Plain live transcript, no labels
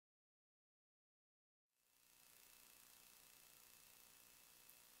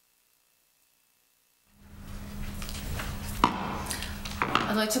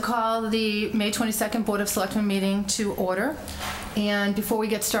like to call the May 22nd Board of Selectmen meeting to order. And before we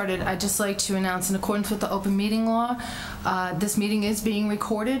get started, I'd just like to announce, in accordance with the open meeting law, this meeting is being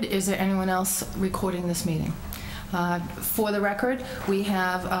recorded. Is there anyone else recording this meeting? For the record, we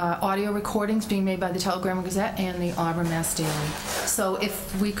have audio recordings being made by the Telegram and Gazette and the Auburn Mass Daily. So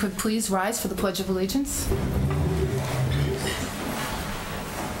if we could please rise for the Pledge of Allegiance.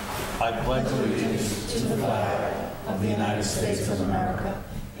 I pledge allegiance to the flag of the United States of America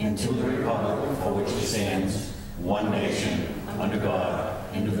and to the republic for which it stands, one nation, under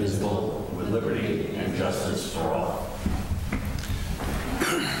God, indivisible, with liberty and justice for all.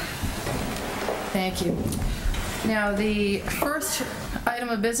 Thank you. Now, the first item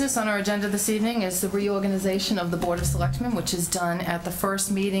of business on our agenda this evening is the reorganization of the Board of Selectmen, which is done at the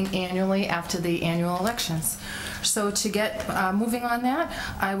first meeting annually after the annual elections. So to get moving on that,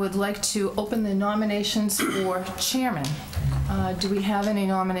 I would like to open the nominations for chairman. Do we have any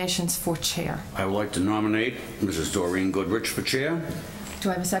nominations for chair? I would like to nominate Mrs. Doreen Goodrich for chair. Do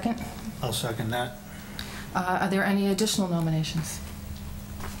I have a second? I'll second that. Are there any additional nominations?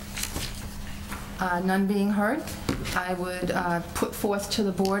 None being heard, I would put forth to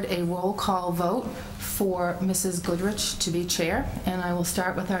the board a roll call vote for Mrs. Goodrich to be chair, and I will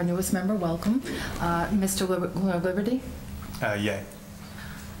start with our newest member. Welcome. Mr. Liberty? Yay.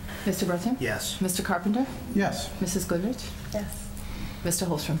 Mr. Berthium? Yes. Mr. Carpenter? Yes. Mrs. Goodrich? Yes. Mr.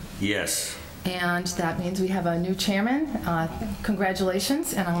 Holstrom? Yes. And that means we have a new chairman.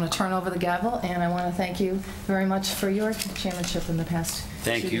 Congratulations, and I want to turn over the gavel, and I want to thank you very much for your chairmanship in the past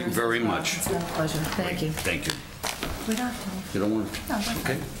Thank 2 you years very as well. much. It's been a pleasure. Thank you. Thank you. We don't have to. You don't want to? No, we're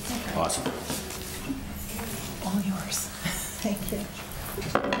Okay. fine. Awesome. All yours. Thank you.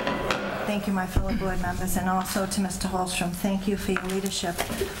 Thank you, my fellow board members, and also to Mr. Holstrom. Thank you for your leadership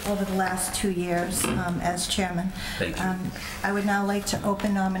over the last 2 years as chairman. Thank you. I would now like to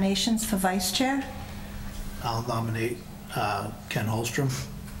open nominations for vice chair. I'll nominate Ken Holstrom.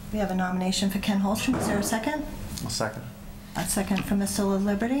 We have a nomination for Ken Holstrom. Is there a second? I'll second. A second for Mr.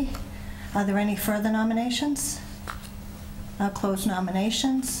 Liberty. Are there any further nominations? I'll close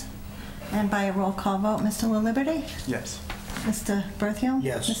nominations. And by a roll call vote, Mr. Liberty? Yes. Mr. Berthium?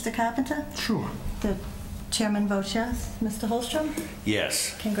 Yes. Mr. Carpenter? Sure. The chairman votes yes. Mr. Holstrom?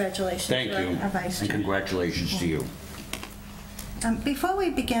 Yes. Congratulations. Thank you. Our vice And chair. congratulations to you. Before we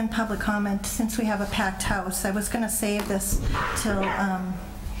begin public comment, since we have a packed house, I was going to save this till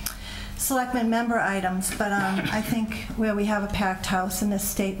Selectmen member items, but I think where we have a packed house and this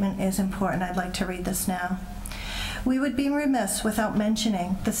statement is important, I'd like to read this now. We would be remiss without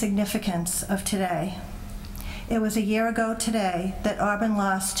mentioning the significance of today. It was a year ago today that Auburn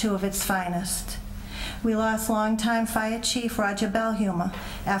lost 2 of its finest. We lost longtime Fire Chief Roger Belhumer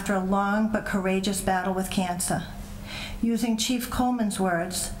after a long but courageous battle with cancer. Using Chief Coleman's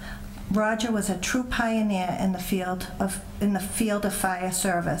words, Roger was a true pioneer in the field of fire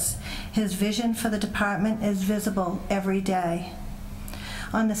service. His vision for the department is visible every day.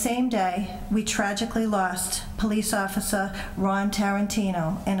 On the same day, we tragically lost police officer Ron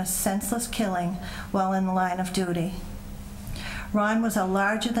Tarantino in a senseless killing while in the line of duty. Ron was a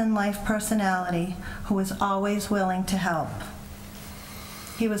larger-than-life personality who was always willing to help.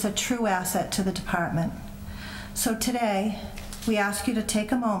 He was a true asset to the department. So today, we ask you to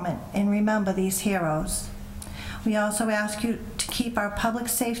take a moment and remember these heroes. We also ask you to keep our public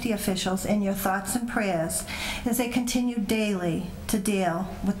safety officials in your thoughts and prayers as they continue daily to deal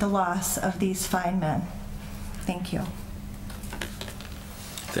with the loss of these fine men. Thank you.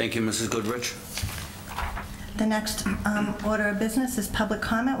 Thank you, Mrs. Goodrich. The next order of business is public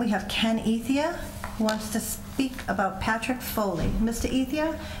comment. We have Ken Ethia, who wants to speak about Patrick Foley. Mr.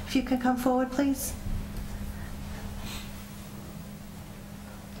 Ethia, if you could come forward, please.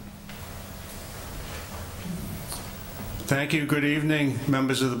 Thank you. Good evening,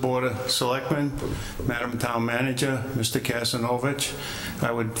 members of the Board of Selectmen, Madam Town Manager, Mr. Kasanovich.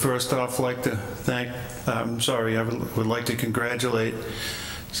 I would first off like to I would like to congratulate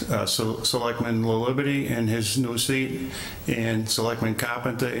Selectman Liberty in his new seat and Selectman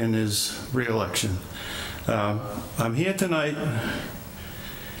Carpenter in his re-election. I'm here tonight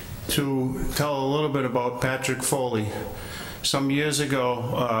to tell a little bit about Patrick Foley. Some years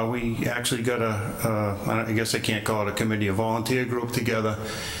ago, we actually got I guess I can't call it a committee, a volunteer group together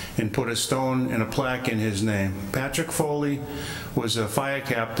and put a stone and a plaque in his name. Patrick Foley was a fire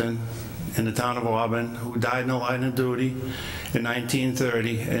captain in the town of Auburn who died in the line of duty in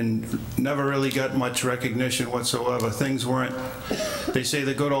 1930 and never really got much recognition whatsoever. Things weren't, they say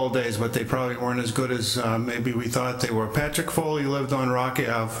the good old days, but they probably weren't as good as maybe we thought they were. Patrick Foley lived on Rock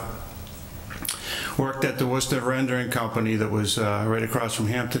Ave worked at the Worcester Rendering Company that was right across from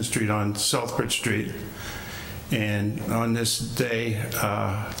Hampton Street on Southbridge Street. And on this day,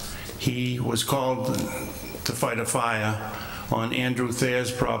 he was called to fight a fire on Andrew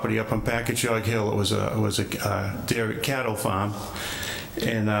Thayer's property up on Packagug Hill. It was a dairy cattle farm.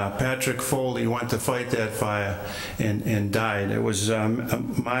 And Patrick Foley went to fight that fire and died. It was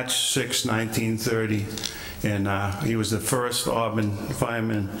March 6, 1930, and he was the first Auburn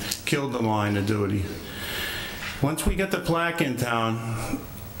fireman killed in the line of duty. Once we got the plaque in town,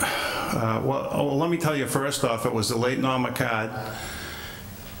 well, let me tell you first off, it was the late Norm McCard,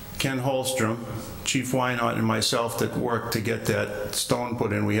 Ken Holstrom, Chief Wynot, and myself that worked to get that stone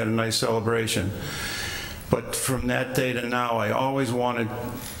put in. We had a nice celebration. But from that day to now, I always wanted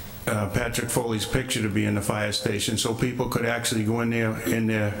Patrick Foley's picture to be in the fire station so people could actually go in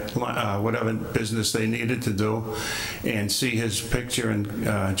there whatever business they needed to do and see his picture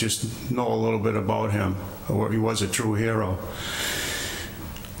and just know a little bit about him, or he was a true hero.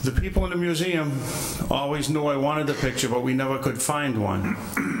 The people in the museum always knew I wanted the picture, but we never could find one.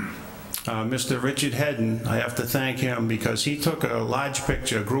 Mr. Richard Hedden, I have to thank him because he took a large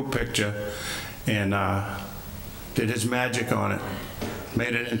picture, a group picture, and did his magic on it.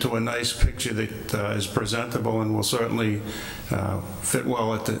 Made it into a nice picture that is presentable and will certainly fit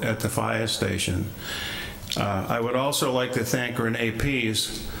well at the fire station. I would also like to thank Renee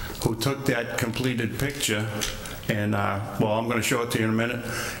Pease, who took that completed picture and, well, I'm going to show it to you in a minute,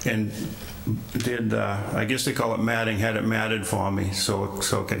 and did, I guess they call it matting, had it matted for me so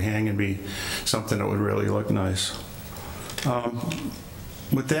it could hang and be something that would really look nice.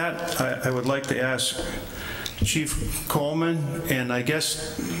 With that, I would like to ask Chief Coleman and I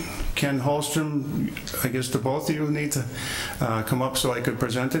guess Ken Holstrom, I guess the both of you need to come up so I could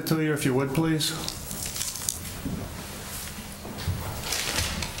present it to you, if you would, please.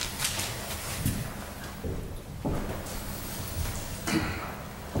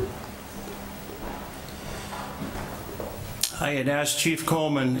 I had asked Chief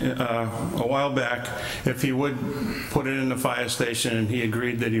Coleman a while back if he would put it in the fire station, and he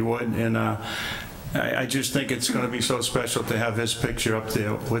agreed that he would. And I just think it's going to be so special to have his picture up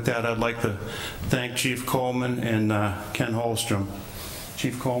there. With that, I'd like to thank Chief Coleman and Ken Holstrom.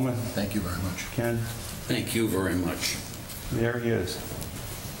 Chief Coleman. Thank you very much. Ken. Thank you very much. There he is.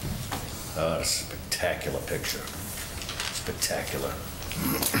 Spectacular picture. Spectacular.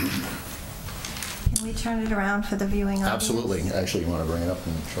 Can we turn it around for the viewing audience? Absolutely. Actually, you want to bring it up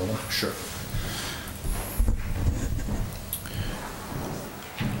and show them? Sure.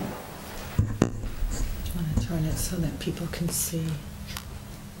 I want to turn it so that people can see.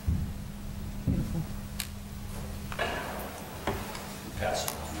 Beautiful. Pass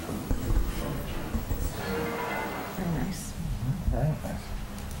it. Very nice. Very nice.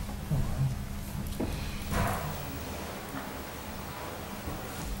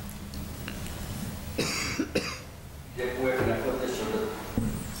 Where can I put this so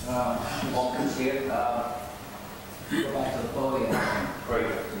that all can see it? Go back to the podium. Great.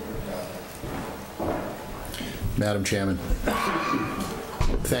 Madam Chairman,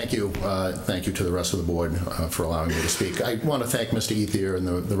 thank you. Thank you to the rest of the board for allowing me to speak. I want to thank Mr. Ethier and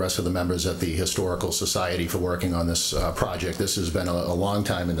the rest of the members at the Historical Society for working on this project. This has been a long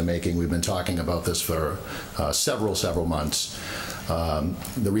time in the making. We've been talking about this for several months.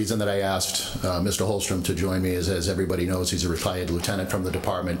 The reason that I asked Mr. Holstrom to join me is, as everybody knows, he's a retired lieutenant from the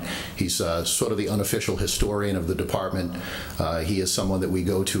department. He's sort of the unofficial historian of the department. He is someone that we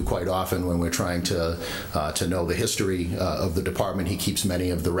go to quite often when we're trying to know the history of the department. He keeps many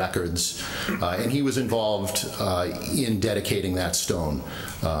of the records, and he was involved in dedicating that stone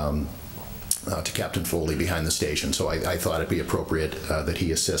to Captain Foley behind the station. So I thought it'd be appropriate that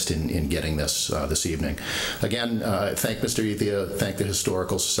he assist in getting this this evening. Again, thank Mr. Ethier, thank the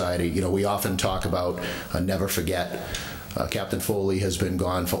Historical Society. You know, we often talk about never forget. Captain Foley has been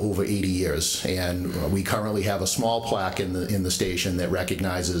gone for over 80 years, and we currently have a small plaque in the station that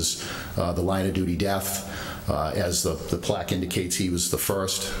recognizes the line of duty death. As the plaque indicates, he was the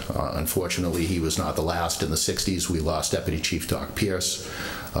first. Unfortunately, he was not the last. In the 60s, we lost Deputy Chief Doc Pierce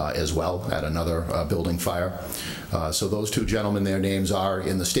as well at another building fire. So those two gentlemen, their names are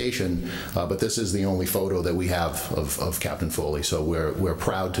in the station, but this is the only photo that we have of Captain Foley. So we're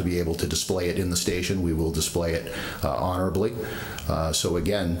proud to be able to display it in the station. We will display it honorably. So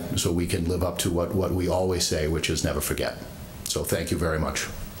again, so we can live up to what we always say, which is never forget. So thank you very much.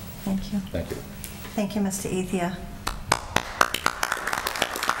 Thank you. Thank you. Thank you, Mr. Ethier.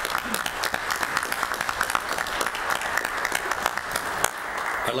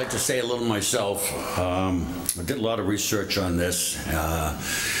 I'd like to say a little myself. I did a lot of research on this.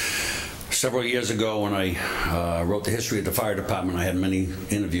 Several years ago, when I wrote the history of the fire department, I had many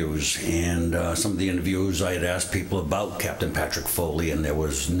interviews, and some of the interviews I had asked people about Captain Patrick Foley, and there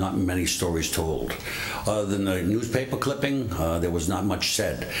was not many stories told. Other than the newspaper clipping, there was not much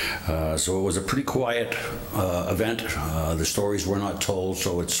said. So it was a pretty quiet event. The stories were not told,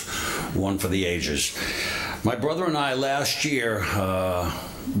 so it's one for the ages. My brother and I last year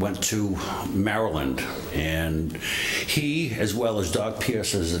went to Maryland, and he, as well as Doc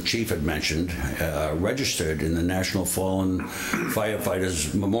Pierce, as the chief had mentioned, registered in the National Fallen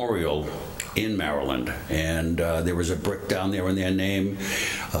Firefighters Memorial in Maryland. And there was a brick down there in their name.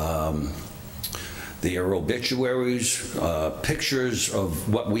 Their obituaries, pictures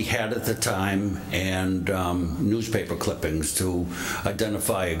of what we had at the time, and newspaper clippings to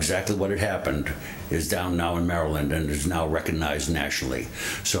identify exactly what had happened is down now in Maryland and is now recognized nationally.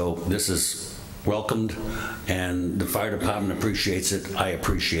 So this is welcomed, and the fire department appreciates it. I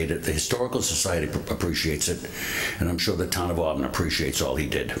appreciate it. The Historical Society appreciates it, and I'm sure the town of Auburn appreciates all he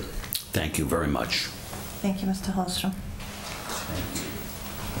did. Thank you very much. Thank you, Mr. Holstrom.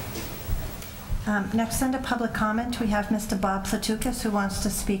 Next, under public comment, we have Mr. Bob Platukis, who wants to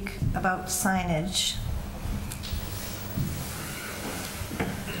speak about signage.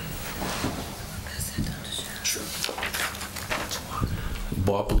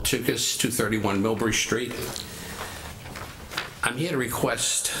 Bob Platukis, 231 Millbury Street. I'm here to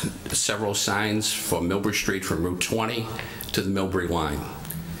request several signs for Millbury Street from Route 20 to the Millbury line.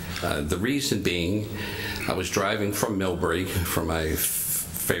 The reason being, I was driving from Millbury from my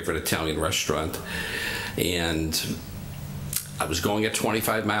favorite Italian restaurant, and I was going at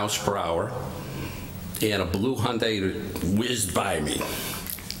 25 miles per hour, and a blue Hyundai whizzed by me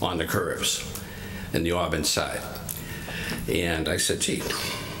on the curves in the Auburn side. And I said, gee,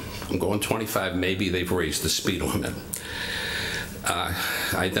 I'm going 25, maybe they've raised the speed limit.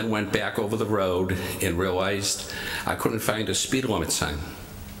 I then went back over the road and realized I couldn't find a speed limit sign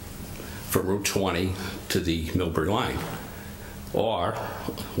from Route 20 to the Millbury line, or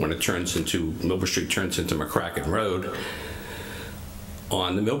when it turns into, Millbury Street turns into McCracken Road,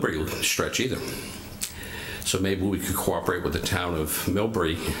 on the Millbury stretch either. So maybe we could cooperate with the town of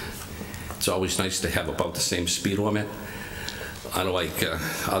Millbury. It's always nice to have about the same speed limit. Unlike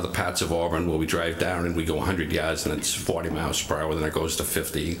other parts of Auburn where we drive down and we go 100 yards and it's 40 miles per hour, then it goes to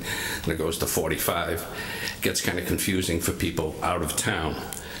 50, then it goes to 45. It gets kind of confusing for people out of town.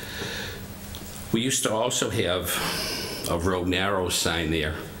 We used to also have a road narrow sign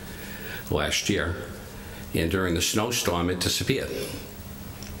there last year, and during the snowstorm it disappeared.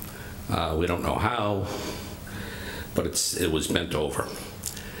 We don't know how, but it was bent over.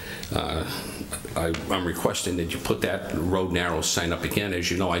 I'm requesting that you put that road narrow sign up again. As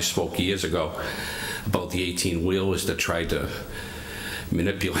you know, I spoke years ago about the 18-wheelers that tried to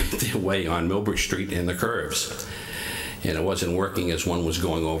manipulate their way on Millbury Street and the curves, and it wasn't working as one was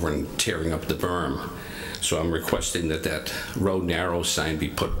going over and tearing up the berm. So I'm requesting that that road narrow sign be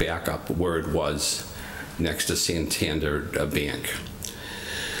put back up where it was next to Santander Bank.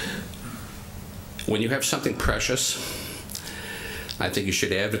 When you have something precious, I think you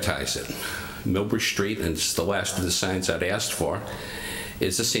should advertise it. Millbury Street, and it's the last of the signs I'd asked for,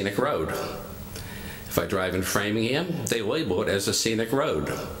 is a scenic road. If I drive in Framingham, they label it as a scenic road.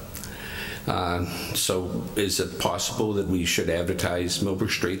 So is it possible that we should advertise Millbury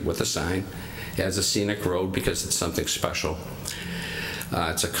Street with a sign as a scenic road because it's something special?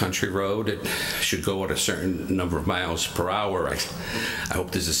 It's a country road. It should go at a certain number of miles per hour. I hope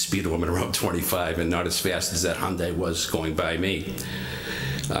there's a speed limit around 25 and not as fast as that Hyundai was going by me.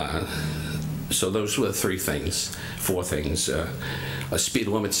 So those were the four things. A speed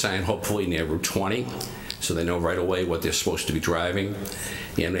limit sign, hopefully near Route 20, so they know right away what they're supposed to be driving.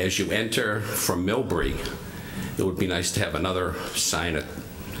 And as you enter from Millbury, it would be nice to have another sign at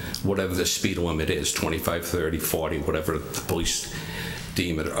whatever the speed limit is, 25, 30, 40, whatever the police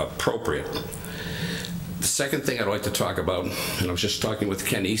deem it appropriate. The second thing I'd like to talk about, and I was just talking with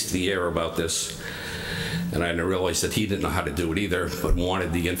Ken East of the Air about this, and I didn't realize that he didn't know how to do it either, but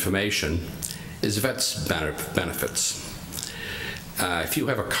wanted the information, is vets benefits. If you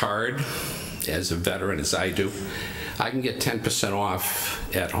have a card as a veteran, as I do, I can get 10%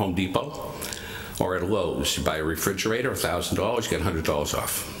 off at Home Depot or at Lowe's. You buy a refrigerator, $1,000, get $100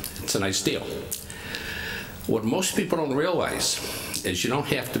 off. It's a nice deal. What most people don't realize is you don't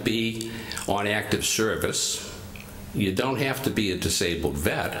have to be on active service. You don't have to be a disabled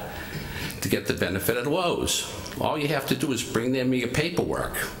vet to get the benefit at Lowe's. All you have to do is bring them your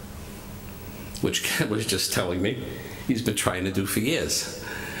paperwork, which Ken was just telling me he's been trying to do for years.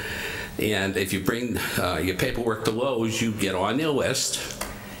 And if you bring your paperwork to Lowe's, you get on their list,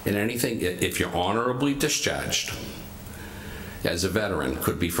 And anything, if you're honorably discharged as a veteran,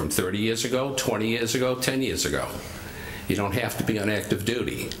 could be from 30 years ago, 20 years ago, 10 years ago. You don't have to be on active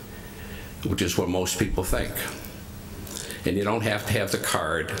duty, which is what most people think. And you don't have to have the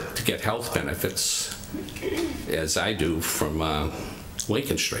card to get health benefits, as I do from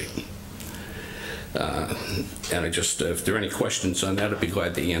Lincoln Street. And I just, if there are any questions on that, I'd be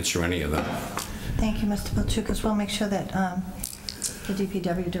glad to answer any of them. Thank you, Mr. Pilchukas. We'll make sure that the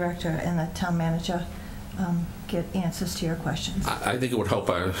DPW director and the town manager get answers to your questions. I think it would help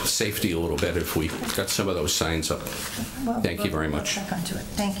our safety a little bit if we got some of those signs up. Thank you very much. We'll check onto it.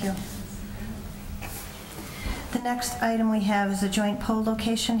 Thank you. The next item we have is a joint poll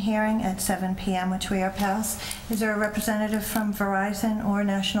location hearing at 7 p.m., which we are past. Is there a representative from Verizon or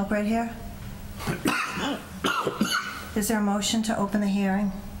National Grid here? Is there a motion to open the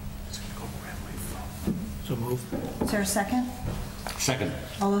hearing? So move. Is there a second? Second.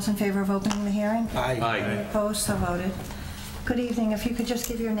 All those in favor of opening the hearing? Aye. Any opposed? So voted. Good evening. If you could just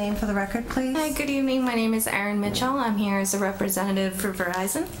give your name for the record, please. Hi, good evening. My name is Erin Mitchell. I'm here as a representative for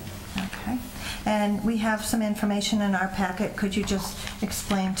Verizon. Okay. And we have some information in our packet. Could you just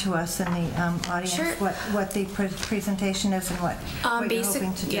explain to us in the audience Sure. what the presentation is and what you're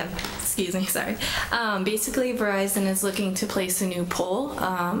hoping to do? Yeah, excuse me, sorry. Basically, Verizon is looking to place a new pole.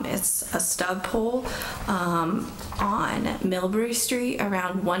 It's a stub pole on Millbury Street,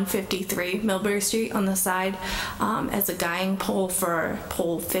 around 153 Millbury Street on the side, as a guiding pole for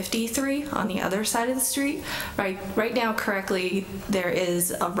pole 53 on the other side of the street. Right now, correctly, there is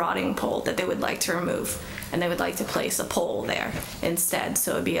a rotting pole that they would like to remove, and they would like to place a pole there instead,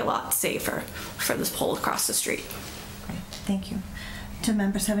 so it would be a lot safer for this pole across the street. Great. Thank you. Do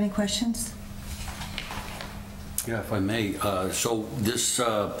members have any questions? Yeah, if I may. So this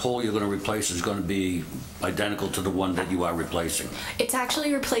pole you're going to replace is going to be identical to the one that you are replacing? It's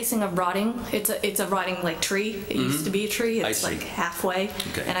actually replacing a rotting. It's a rotting like tree. It used to be a tree. It's like halfway,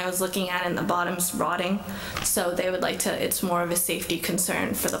 okay. And I was looking at it, and the bottom's rotting. So they would like to. It's more of a safety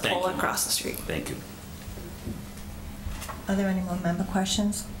concern for the pole across the street. Thank you. Are there any more member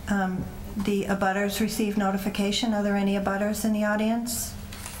questions? The abutters received notification. Are there any abutters in the audience?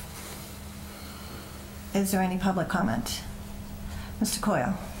 Is there any public comment? Mr.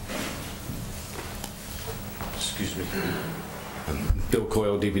 Coyle. Excuse me. Bill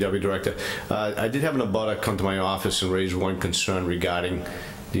Coyle, DPW Director. I did have an abutter come to my office and raise one concern regarding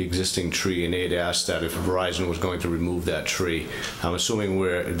the existing tree, and they had asked that if Verizon was going to remove that tree. I'm assuming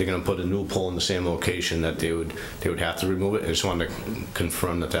they're going to put a new pole in the same location, that they would have to remove it. I just wanted to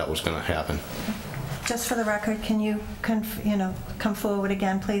confirm that that was going to happen. Just for the record, can you come forward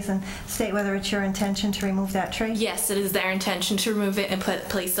again, please, and state whether it's your intention to remove that tree? Yes, it is their intention to remove it and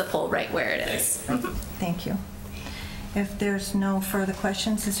place the pole right where it is. Thank you. If there's no further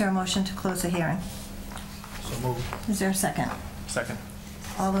questions, is there a motion to close the hearing? So move. Is there a second? Second.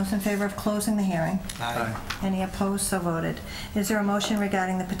 All those in favor of closing the hearing? Aye. Any opposed? So voted. Is there a motion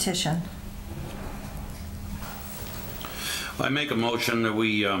regarding the petition? I make a motion that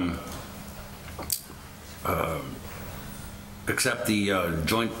we accept the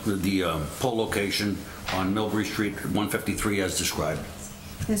pole location on Millbury Street, 153, as described.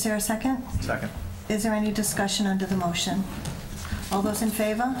 Is there a second? Second. Is there any discussion under the motion? All those in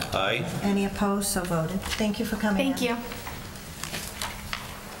favor? Aye. Any opposed? So voted. Thank you for coming in. Thank you.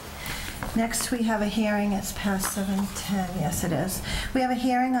 Next, we have a hearing. It's past 7:10. Yes, it is. We have a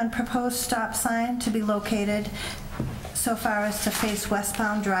hearing on proposed stop sign to be located so far as to face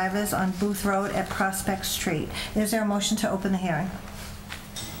westbound drivers on Booth Road at Prospect Street. Is there a motion to open the hearing?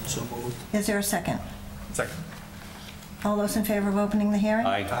 So moved. Is there a second? Second. All those in favor of opening the hearing?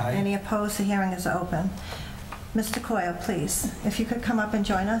 Aye. Aye. Any opposed? The hearing is open. Mr. Coyle, please, if you could come up and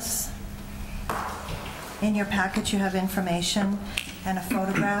join us. In your packet, you have information and a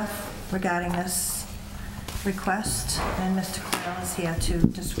photograph regarding this request, and Mr. Coyle is here to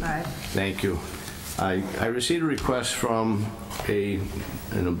describe. Thank you. I received a request from an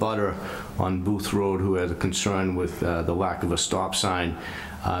abutter on Booth Road who had a concern with the lack of a stop sign.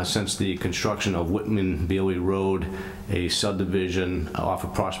 Since the construction of Whitman-Bailey Road, a subdivision off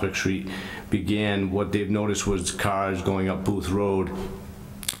of Prospect Street, began, what they've noticed was cars going up Booth Road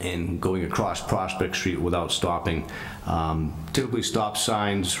and going across Prospect Street without stopping. Typically, stop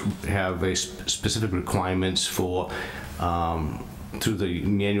signs have specific requirements for through the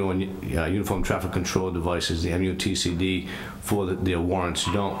manual and uniform traffic control devices, the MUTCD, for their warrants.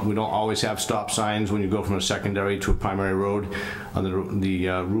 We don't always have stop signs when you go from a secondary to a primary road. Under the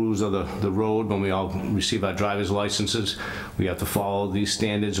rules of the road, when we all receive our driver's licenses, we have to follow these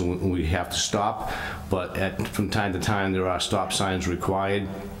standards and we have to stop. But from time to time, there are stop signs required.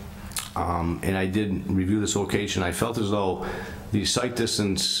 And I did review this location. I felt as though the sight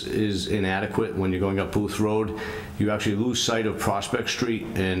distance is inadequate when you're going up Booth Road. You actually lose sight of Prospect Street,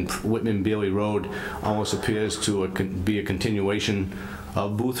 and Whitman Bailey Road almost appears to be a continuation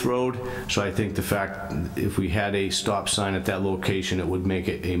of Booth Road. So I think the fact if we had a stop sign at that location, it would make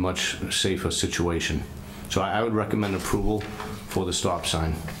it a much safer situation. So I would recommend approval for the stop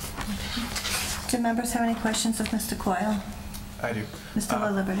sign. Do members have any questions of Mr. Coyle? I do. Mr. La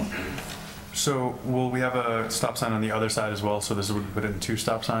Liberty. So will we have a stop sign on the other side as well? So this would put in 2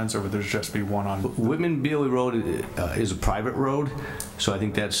 stop signs, or would there just be one on? Whitman Bailey Road is a private road, so I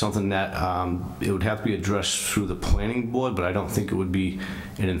think that's something that it would have to be addressed through the planning board, but I don't think it would be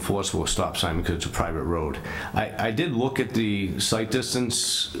an enforceable stop sign because it's a private road. I did look at the sight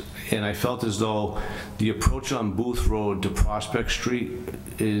distance, and I felt as though the approach on Booth Road to Prospect Street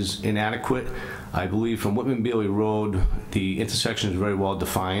is inadequate. I believe from Whitman Bailey Road, the intersection is very well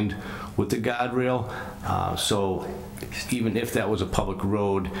defined with the guardrail. So even if that was a public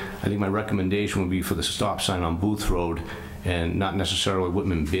road, I think my recommendation would be for the stop sign on Booth Road and not necessarily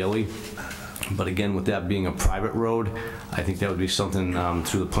Whitman Bailey. But again, with that being a private road, I think that would be something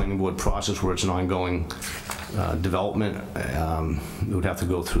through the planning board process where it's an ongoing development. We would have to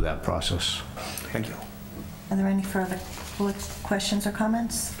go through that process. Thank you. Are there any further questions or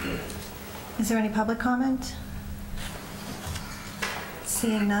comments? Is there any public comment?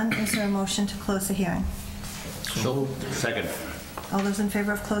 Seeing none, is there a motion to close the hearing? So, second. All those in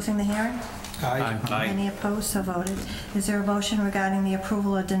favor of closing the hearing? Aye. Any opposed? So voted. Is there a motion regarding the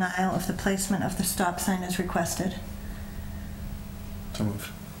approval or denial of the placement of the stop sign as requested? So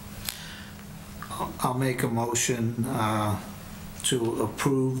moved. I'll make a motion to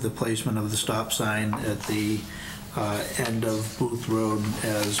approve the placement of the stop sign at the end of Booth Road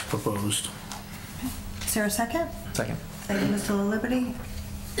as proposed. Is there a second? Second. Thank you, Mr. La Liberty.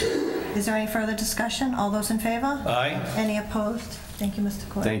 Is there any further discussion? All those in favor? Aye. Any opposed? Thank you, Mr.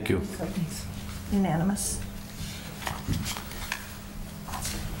 Coyle. Thank you. Unanimous.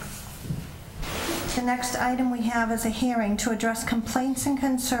 The next item we have is a hearing to address complaints and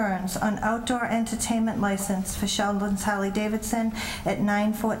concerns on outdoor entertainment license for Sheldon's Harley Davidson at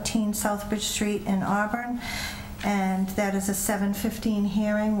 914 Southbridge Street in Auburn. And that is a 7:15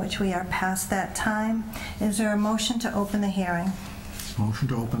 hearing, which we are past that time. Is there a motion to open the hearing? Motion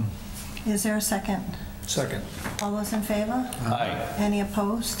to open. Is there a second? Second. All those in favor? Aye. Any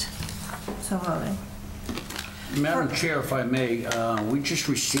opposed? So voted. Madam Chair, if I may, we just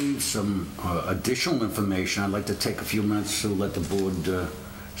received some additional information. I'd like to take a few minutes to let the board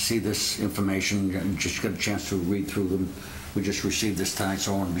see this information and just get a chance to read through them. We just received this tonight,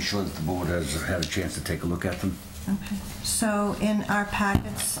 so I want to be sure that the board has had a chance to take a look at them. Okay. So in our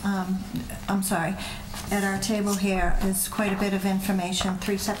packets, at our table here is quite a bit of information,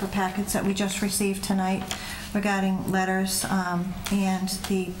 3 separate packets that we just received tonight regarding letters and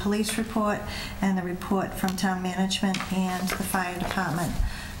the police report and the report from town management and the fire department.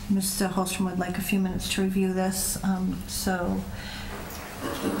 Mr. Holstrom would like a few minutes to review this, so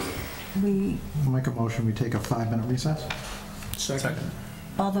we... I'll make a motion, we take a 5-minute recess. Second.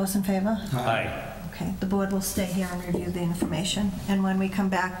 All those in favor? Aye. Okay, the board will stay here and review the information, and when we come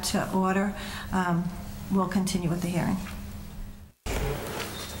back to order, we'll continue with the hearing.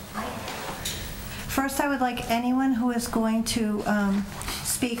 First, I would like anyone who is going to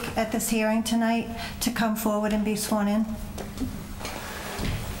speak at this hearing tonight to come forward and be sworn in.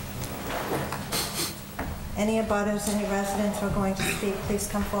 Any abutters, any residents who are going to speak, please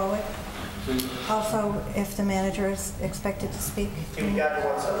come forward. Also, if the manager is expected to speak. In regard to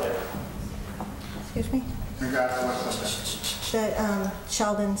what subject? Excuse me? In regard to what subject? The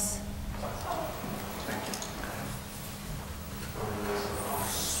Sheldon's.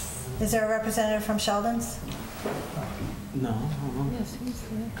 Is there a representative from Sheldon's? No. Yes, he's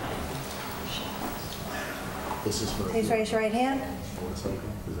there. This is for... Please raise your right hand. Is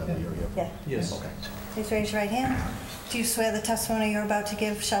that the area? Yeah. Yes. Okay. Please raise your right hand. Do you swear the testimony you're about to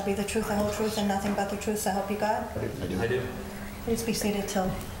give shall be the truth, the whole truth, and nothing but the truth, so help you God? I do. Please be seated till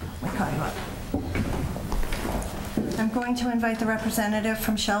we call you up. I'm going to invite the representative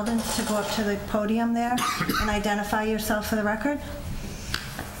from Sheldon's to go up to the podium there and identify yourself for the record.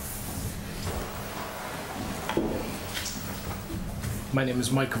 My name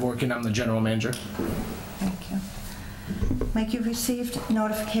is Mike Kevorkian. I'm the general manager. Thank you. Mike, you've received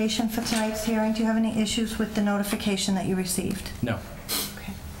notification for tonight's hearing. Do you have any issues with the notification that you received? No.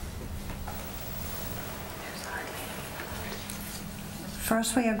 Okay.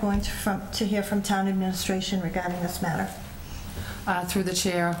 First, we are going to hear from Town Administration regarding this matter. Through the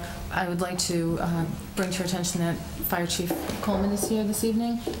chair, I would like to bring to your attention that Fire Chief Coleman is here this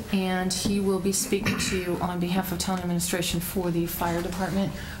evening, and he will be speaking to you on behalf of Town Administration for the Fire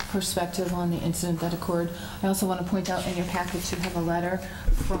Department perspective on the incident that occurred. I also want to point out in your package you have a letter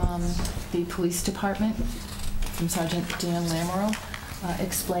from the Police Department, from Sergeant Dan Lamoureux,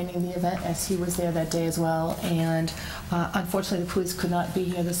 explaining the event as he was there that day as well. And unfortunately, the police could not be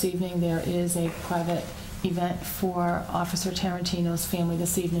here this evening. There is a private event for Officer Tarantino's family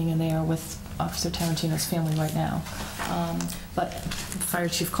this evening, and they are with Officer Tarantino's family right now. But Fire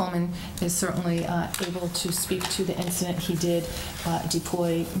Chief Coleman is certainly able to speak to the incident. He did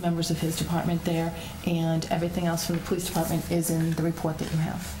deploy members of his department there, and everything else from the police department is in the report that you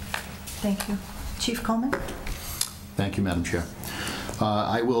have. Thank you. Chief Coleman? Thank you, Madam Chair.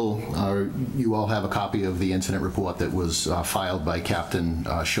 You all have a copy of the incident report that was filed by Captain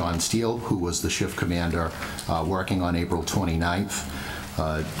Sean Steele, who was the shift commander working on April 29th.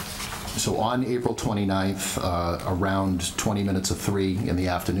 So on April 29th, around 20 minutes of 3 in the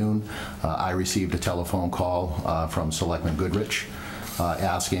afternoon, I received a telephone call from Selectman Goodrich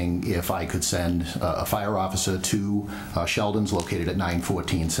asking if I could send a fire officer to Sheldon's, located at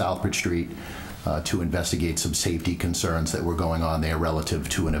 914 Southbridge Street, to investigate some safety concerns that were going on there relative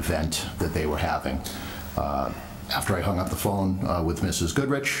to an event that they were having. After I hung up the phone with Mrs.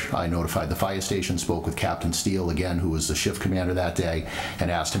 Goodrich, I notified the fire station, spoke with Captain Steele, again, who was the shift commander that day, and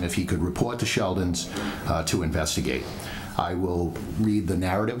asked him if he could report to Sheldon's to investigate. I will read the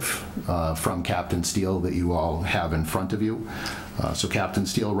narrative from Captain Steele that you all have in front of you. So Captain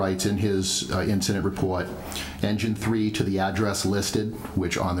Steele writes in his incident report, Engine 3 to the address listed,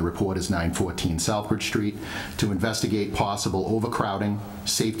 which on the report is 914 Southbridge Street, to investigate possible overcrowding,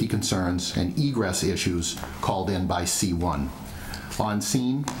 safety concerns, and egress issues called in by C1. On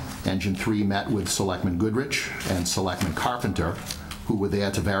scene, Engine 3 met with Selectman Goodrich and Selectman Carpenter, who were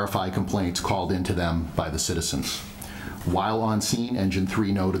there to verify complaints called into them by the citizens. While on scene, Engine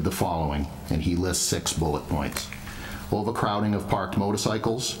 3 noted the following, and he lists 6 bullet points. Overcrowding of parked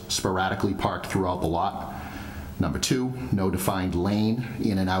motorcycles, sporadically parked throughout the lot. Number 2, no defined lane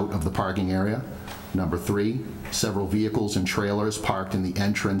in and out of the parking area. Number 3, several vehicles and trailers parked in the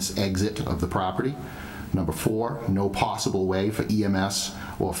entrance/exit of the property. Number 4, no possible way for EMS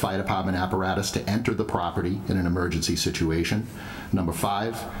or fire department apparatus to enter the property in an emergency situation. Number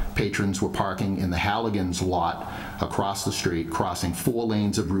 5, patrons were parking in the Halligan's lot across the street, crossing 4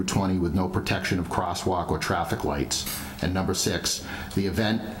 lanes of Route 20 with no protection of crosswalk or traffic lights. And number 6, the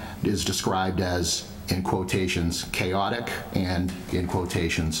event is described as, in quotations, chaotic and, in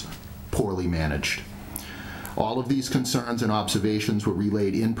quotations, poorly managed. All of these concerns and observations were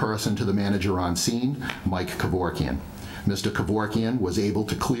relayed in person to the manager on scene, Mike Kevorkian. Mr. Kevorkian was able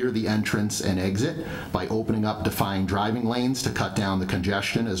to clear the entrance and exit by opening up defined driving lanes to cut down the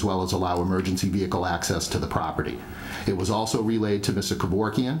congestion as well as allow emergency vehicle access to the property. It was also relayed to Mr.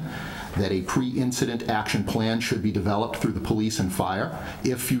 Kevorkian that a pre-incident action plan should be developed through the police and fire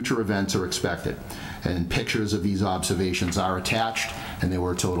if future events are expected. And pictures of these observations are attached, and there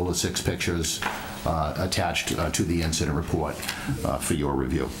were a total of 6 pictures attached to the incident report for your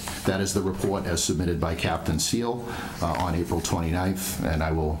review. That is the report as submitted by Captain Steele on April 29th, and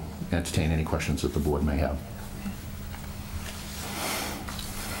I will entertain any questions that the board may have.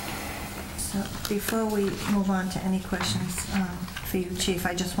 So before we move on to any questions for you, Chief,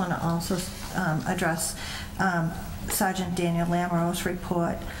 I just want to also address Sergeant Daniel Lamoureux's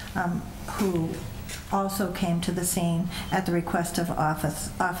report, who also came to the scene at the request of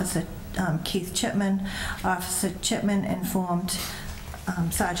Officer Keith Chipman. Officer Chipman informed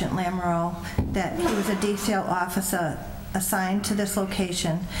Sergeant Lamoureux that he was a detail officer assigned to this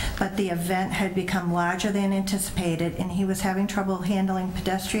location, but the event had become larger than anticipated, and he was having trouble handling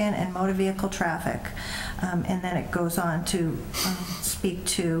pedestrian and motor vehicle traffic. And then it goes on to speak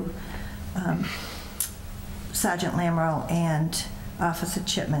to Sergeant Lamoureux and Officer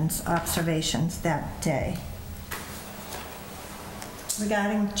Chipman's observations that day.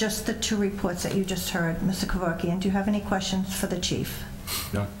 Regarding just the 2 reports that you just heard, Mr. Kevorkian, do you have any questions for the chief?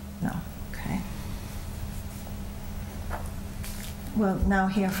 No. No. Okay. We'll now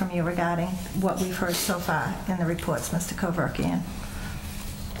hear from you regarding what we've heard so far in the reports, Mr. Kevorkian.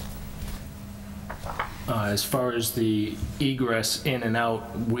 As far as the egress in and out,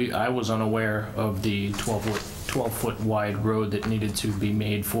 I was unaware of the 12-foot wide road that needed to be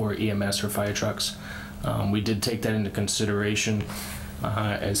made for EMS or fire trucks. We did take that into consideration,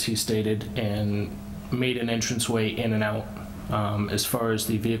 as he stated, and made an entranceway in and out. As far as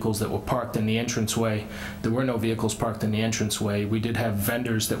the vehicles that were parked in the entranceway, there were no vehicles parked in the entranceway. We did have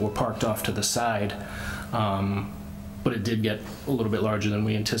vendors that were parked off to the side, but it did get a little bit larger than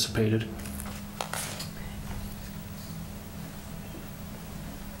we anticipated.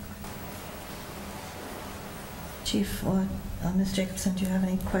 Chief or Ms. Jacobson, do you have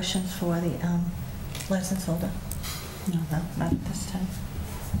any questions for the license holder? No, not at this time.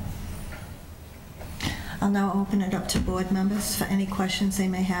 I'll now open it up to board members for any questions they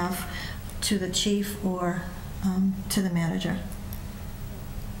may have to the chief or to the manager.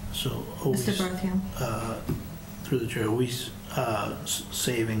 So, Mr. Berthium. Through the chair, are we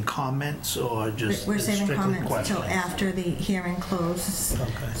saving comments or just We're saving strictly comments questions? until after the hearing closes.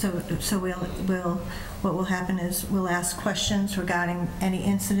 Okay. So what will happen is we'll ask questions regarding any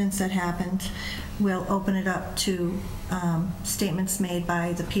incidents that happened. We'll open it up to statements made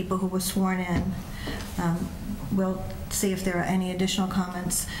by the people who were sworn in. We'll see if there are any additional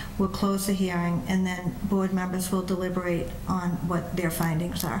comments. We'll close the hearing, and then board members will deliberate on what their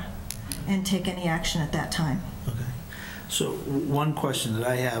findings are and take any action at that time. Okay. So one question that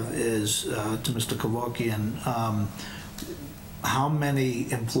I have is to Mr. Kevorkian. How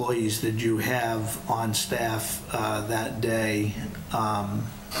many employees did you have on staff that day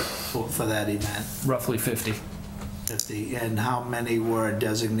for that event? Roughly 50. 50. And how many were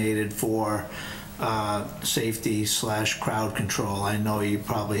designated for safety / crowd control? I know you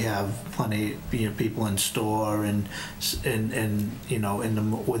probably have plenty, people in store and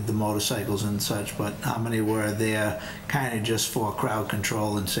with the motorcycles and such, but how many were there kind of just for crowd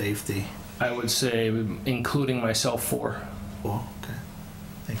control and safety? I would say, including myself, 4. 4, okay.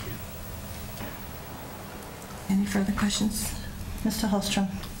 Thank you. Any further questions? Mr. Holstrom.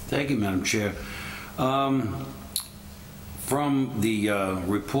 Thank you, Madam Chair. From the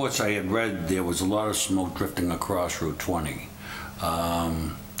reports I had read, there was a lot of smoke drifting across Route 20.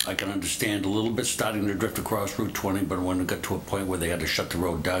 I can understand a little bit starting to drift across Route 20, but when it got to a point where they had to shut the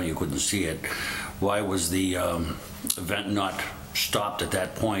road down, you couldn't see it. Why was the event not stopped at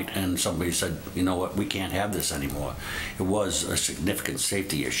that point and somebody said, you know what, we can't have this anymore? It was a significant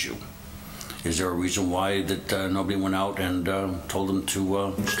safety issue. Is there a reason why that nobody went out and told them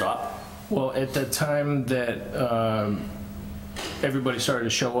to stop? Well, at the time that everybody started to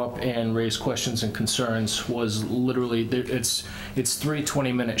show up and raise questions and concerns was literally, it's 3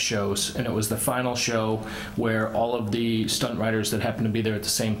 20-minute shows, and it was the final show where all of the stunt riders that happened to be there at the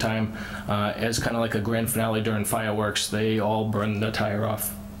same time, as kind of like a grand finale during fireworks, they all burned the tire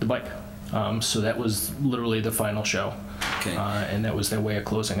off the bike. So that was literally the final show. Okay. And that was their way of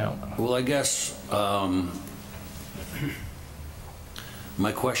closing out. Well, I guess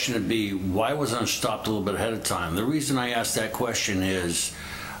my question would be, why wasn't it stopped a little bit ahead of time? The reason I asked that question is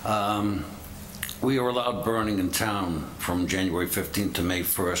we are allowed burning in town from January 15th to May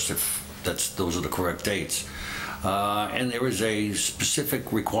 1st, if those are the correct dates. And there is a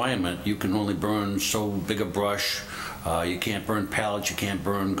specific requirement. You can only burn so big a brush. You can't burn pallets, you can't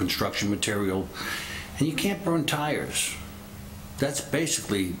burn construction material, and you can't burn tires. That's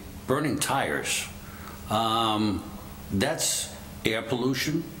basically burning tires. That's air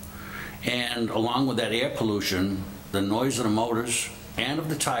pollution, and along with that air pollution, the noise of the motors and of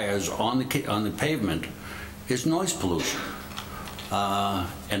the tires on the pavement is noise pollution.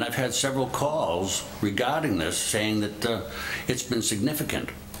 And I've had several calls regarding this saying that it's been significant.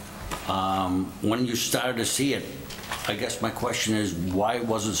 When you started to see it, I guess my question is, why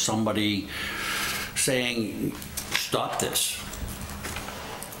wasn't somebody saying, stop this?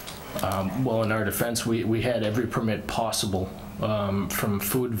 Well, in our defense, we had every permit possible, from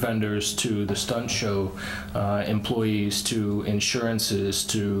food vendors to the stunt show employees to insurances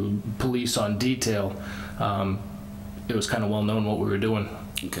to police on detail. It was kind of well known what we were doing.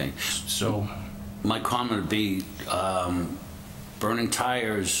 Okay. So my comment would be, burning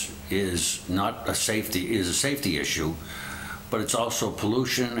tires is not a safety, is a safety issue, but it's also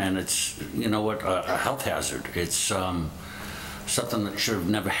pollution, and it's, you know what, a health hazard. It's something that should have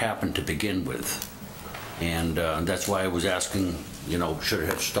never happened to begin with. And that's why I was asking, you know, should it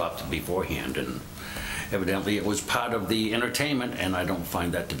have stopped beforehand? And evidently it was part of the entertainment, and I don't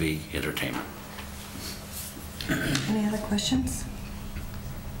find that to be entertainment. Any other questions?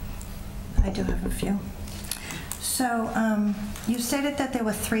 I do have a few. So you stated that there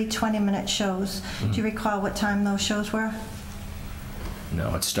were 3 20-minute shows. Do you recall what time those shows were?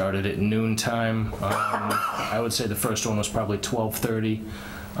 No, it started at noon time. I would say the first one was probably 12:30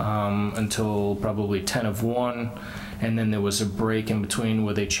 until probably 10 of 1. and then there was a break in between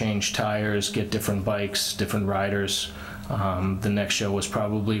where they changed tires, get different bikes, different riders. The next show was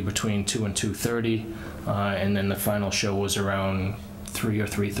probably between 2 and 2:30, and then the final show was around 3 or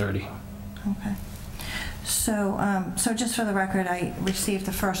 3:30. Okay. So, so just for the record, I received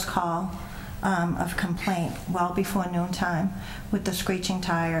the first call of complaint well before noontime with the screeching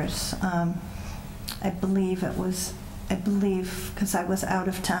tires. I believe, because I was out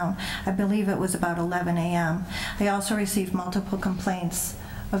of town, I believe it was about 11 a.m. I also received multiple complaints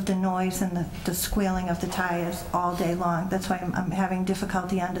of the noise and the squealing of the tires all day long. That's why I'm having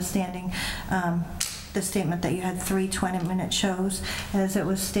difficulty understanding the statement that you had 3 20-minute shows. As it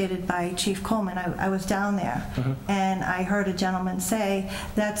was stated by Chief Coleman, I was down there, and I heard a gentleman say,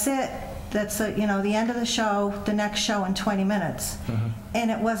 "That's it. That's the end of the show, the next show in 20 minutes. And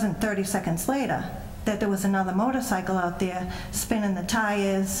it wasn't 30 seconds later that there was another motorcycle out there spinning the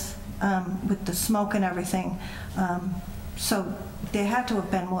tires with the smoke and everything. So there had to have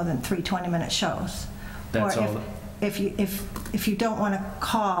been more than 3 20-minute shows. That's or all. if you don't want to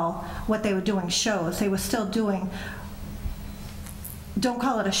call what they were doing shows, they were still doing. Don't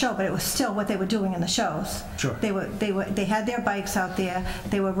call it a show, but it was still what they were doing in the shows. Sure. They had their bikes out there.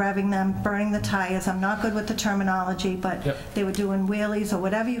 They were revving them, burning the tires. I'm not good with the terminology, but they were doing wheelies or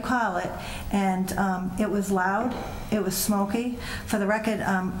whatever you call it, and it was loud. It was smoky. For the record,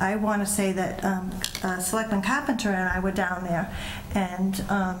 I want to say that Selectman Carpenter and I were down there, and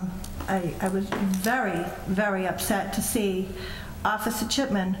I was very, very upset to see Officer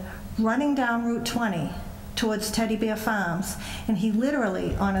Chipman running down Route 20 towards Teddy Bear Farms, and he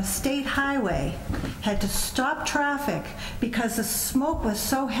literally, on a state highway, had to stop traffic because the smoke was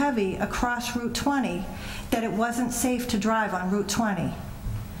so heavy across Route 20 that it wasn't safe to drive on Route 20.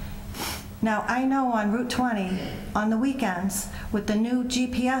 Now, I know on Route 20, on the weekends, with the new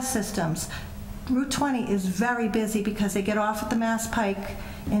GPS systems, Route 20 is very busy because they get off at the Mass Pike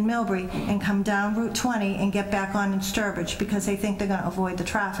in Millbury and come down Route 20 and get back on in Sturbridge because they think they're going to avoid the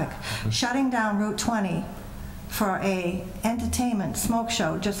traffic. Shutting down Route 20 for a entertainment smoke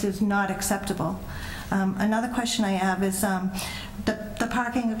show just is not acceptable. Another question I have is the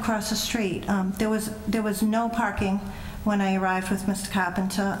parking across the street. There was no parking when I arrived with Mr.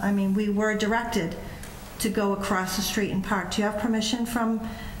 Carpenter. I mean, we were directed to go across the street and park. Do you have permission from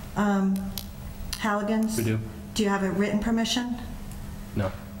Halligan's? We do. Do you have a written permission?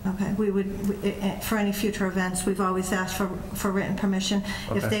 No. Okay, we would, for any future events, we've always asked for written permission.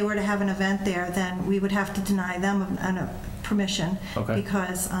 Okay. If they were to have an event there, then we would have to deny them a permission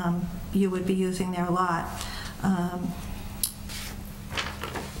because you would be using their lot.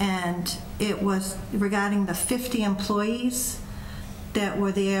 And it was regarding the 50 employees that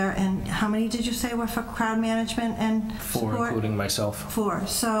were there, and how many did you say were for crowd management and 4, support? including myself. 4.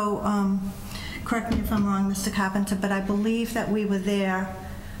 So, correct me if I'm wrong, Mr. Carpenter, but I believe that we were there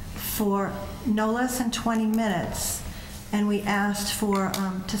for no less than 20 minutes, and we asked for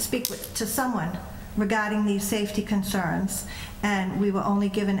to speak to someone regarding these safety concerns, and we were only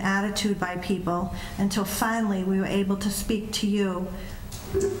given attitude by people until finally we were able to speak to you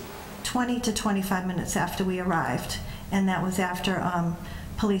 20 to 25 minutes after we arrived, and that was after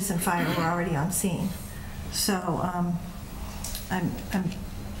police and fire were already on scene. So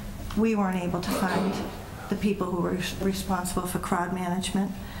we weren't able to find the people who were responsible for crowd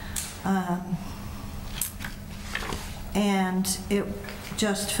management. And it,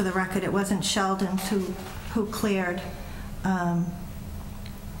 just for the record, it wasn't Sheldon who cleared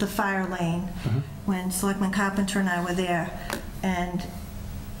the fire lane when Selectman Carpenter and I were there, and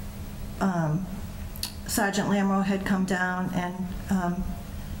Sergeant Lamro had come down and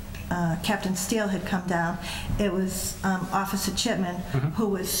Captain Steele had come down. It was Officer Chipman who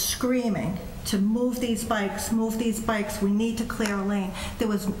was screaming to move these bikes, we need to clear a lane. There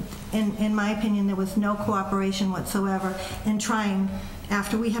was, in my opinion, there was no cooperation whatsoever in trying,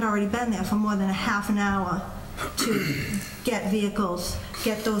 after we had already been there for more than a half an hour, to get vehicles,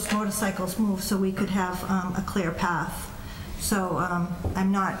 get those motorcycles moved so we could have a clear path. So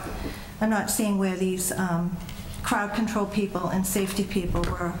I'm not seeing where these crowd control people and safety people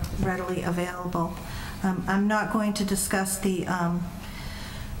were readily available. I'm not going to discuss the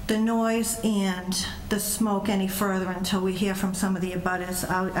noise and the smoke any further until we hear from some of the abutters.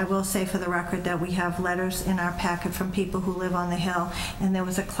 I will say for the record that we have letters in our packet from people who live on the hill, and there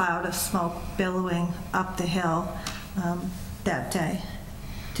was a cloud of smoke billowing up the hill that day.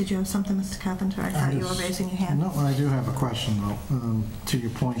 Did you have something, Mr. Carpenter? I thought you were raising your hand. No, I do have a question, though, to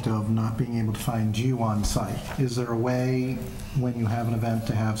your point of not being able to find you on site. Is there a way, when you have an event,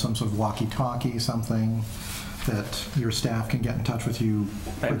 to have some sort of walkie-talkie, something that your staff can get in touch with you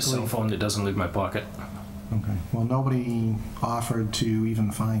quickly? I have a cell phone that doesn't leave my pocket. Okay. Well, nobody offered to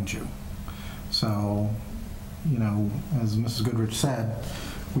even find you. So, you know, as Mrs. Goodrich said,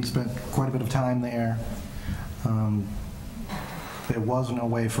 we spent quite a bit of time there. There was no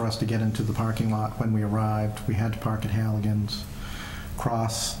way for us to get into the parking lot when we arrived. We had to park at Halligan's,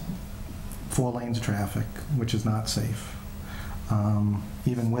 cross 4 lanes of traffic, which is not safe.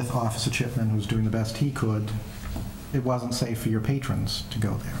 Even with Officer Chipman, who's doing the best he could, it wasn't safe for your patrons to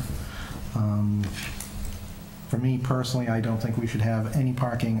go there. For me personally, I don't think we should have any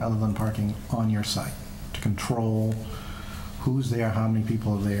parking other than parking on your site to control who's there, how many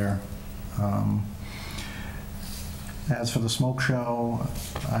people are there. As for the smoke show,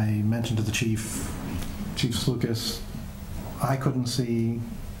 I mentioned to the Chief Slucas, I couldn't see,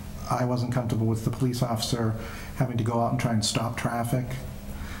 I wasn't comfortable with the police officer having to go out and try and stop traffic.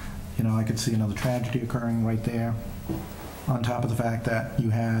 You know, I could see another tragedy occurring right there, on top of the fact that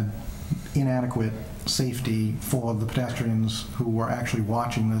you had inadequate safety for the pedestrians who were actually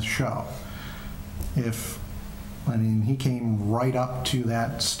watching this show. I mean, he came right up to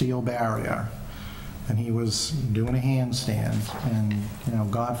that steel barrier and he was doing a handstand, and, you know,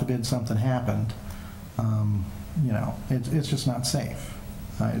 God forbid something happened, you know, it's just not safe.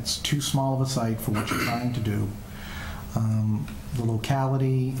 It's too small of a site for what you're trying to do. The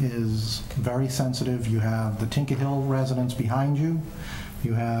locality is very sensitive. You have the Tinker Hill residents behind you.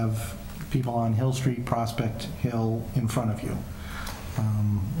 You have people on Hill Street, Prospect Hill in front of you.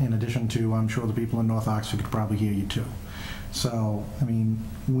 In addition to, I'm sure the people in North Oxford could probably hear you too. So, I mean,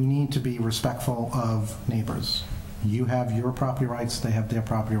 we need to be respectful of neighbors. You have your property rights, they have their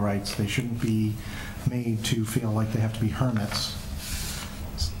property rights. They shouldn't be made to feel like they have to be hermits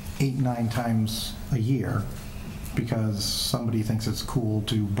 8-9 times a year because somebody thinks it's cool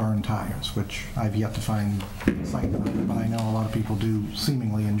to burn tires, which I've yet to find a site for it, but I know a lot of people do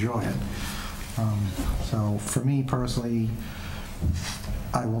seemingly enjoy it. So for me personally,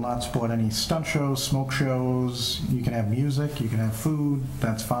 I will not support any stunt shows, smoke shows. You can have music, you can have food,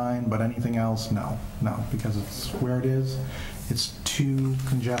 that's fine, but anything else, no, because it's where it is. It's too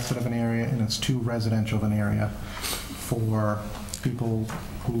congested of an area and it's too residential of an area for people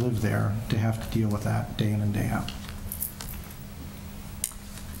who live there to have to deal with that day in and day out.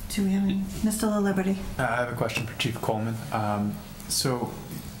 Do we have any? Mr. LaLiberty? I have a question for Chief Coleman. So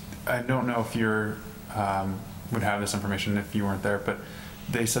I don't know if you would have this information if you weren't there, but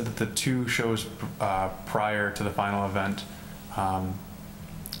they said that the 2 shows prior to the final event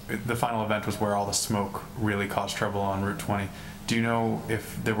was where all the smoke really caused trouble on Route 20. Do you know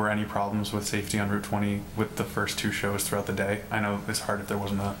if there were any problems with safety on Route 20 with the first 2 shows throughout the day? I know it's hard if there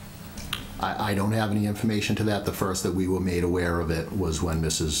wasn't a... I don't have any information to that. The first that we were made aware of it was when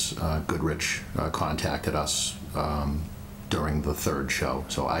Mrs. Goodrich contacted us during the 3rd show.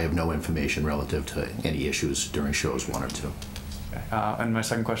 So I have no information relative to any issues during shows 1 or 2. Okay. And my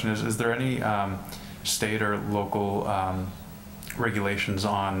second question is there any state or local regulations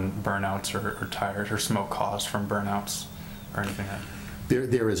on burnouts or tires or smoke caused from burnouts or anything like that?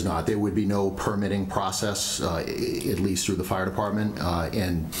 There is not. There would be no permitting process, at least through the fire department,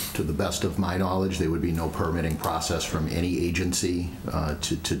 and to the best of my knowledge, there would be no permitting process from any agency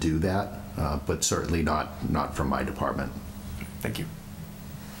to do that, but certainly not from my department. Thank you.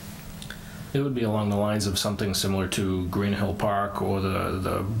 It would be along the lines of something similar to Green Hill Park or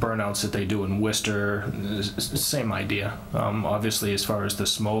the burnouts that they do in Worcester. Same idea. Obviously, as far as the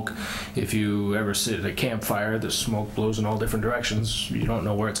smoke, if you ever sit at a campfire, the smoke blows in all different directions. You don't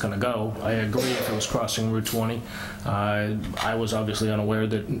know where it's going to go. I agree if it was crossing Route 20. I was obviously unaware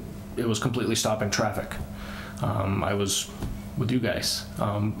that it was completely stopping traffic. I was with you guys.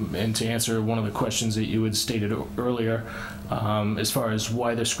 And to answer one of the questions that you had stated earlier, as far as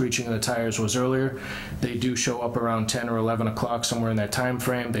why the screeching of the tires was earlier, they do show up around 10 or 11 o'clock, somewhere in that time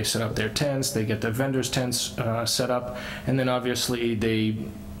frame. They set up their tents, they get the vendors' tents set up, and then obviously they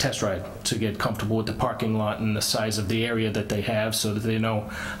test ride to get comfortable with the parking lot and the size of the area that they have so that they know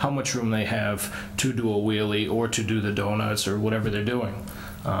how much room they have to do a wheelie or to do the donuts or whatever they're doing.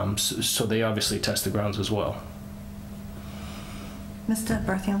 So they obviously test the grounds as well. Mr.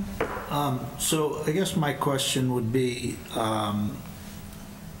 Berthium? So I guess my question would be,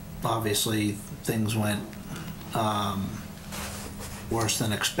 obviously things went worse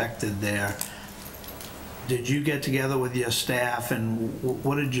than expected there. Did you get together with your staff, and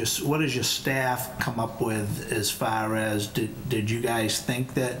what does your staff come up with as far as, did you guys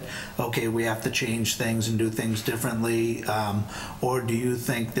think that, okay, we have to change things and do things differently, or do you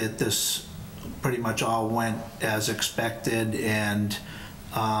think that this pretty much all went as expected and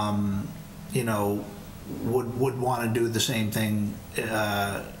you know, would want to do the same thing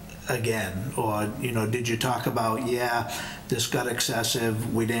again? Or, you know, did you talk about, yeah, this got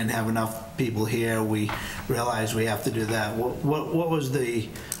excessive, we didn't have enough people here, we realized we have to do that? What was the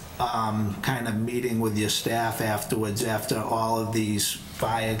kind of meeting with your staff afterwards, after all of these,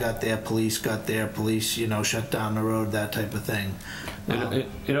 fire got there, police, you know, shut down the road, that type of thing?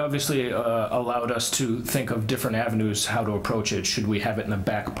 It obviously allowed us to think of different avenues how to approach it. Should we have it in the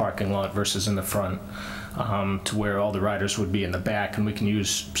back parking lot versus in the front, to where all the riders would be in the back, and we can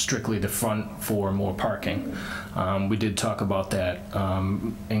use strictly the front for more parking. We did talk about that,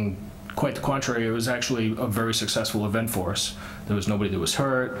 and quite the contrary, it was actually a very successful event for us. There was nobody that was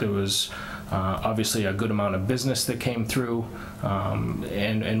hurt. There was obviously a good amount of business that came through,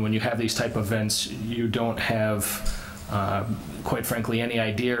 and when you have these type of events, you don't have quite frankly any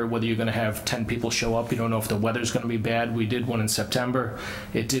idea whether you're going to have 10 people show up. You don't know if the weather's going to be bad. We did one in September.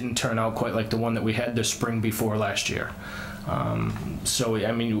 It didn't turn out quite like the one that we had the spring before last year. So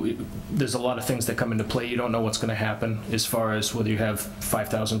I mean, there's a lot of things that come into play. You don't know what's going to happen as far as whether you have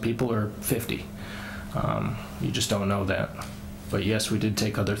 5,000 people or 50. You just don't know that. But yes, we did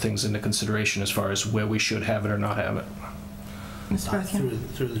take other things into consideration as far as where we should have it or not have it. Mr. Berthium?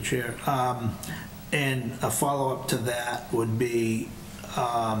 Through the chair. And a follow-up to that would be,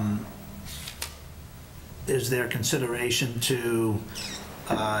 is there consideration to,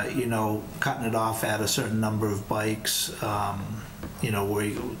 you know, cutting it off at a certain number of bikes? You know,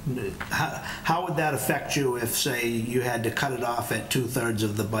 where how would that affect you if, say, you had to cut it off at 2/3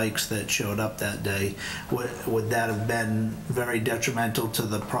 of the bikes that showed up that day? Would that have been very detrimental to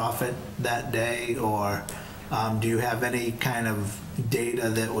the profit that day, or do you have any kind of data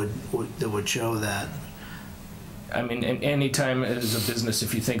that would show that? I mean, any time as a business,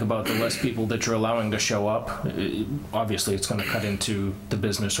 if you think about the less people that you're allowing to show up, obviously it's going to cut into the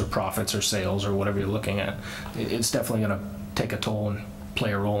business or profits or sales or whatever you're looking at. It's definitely going to take a toll and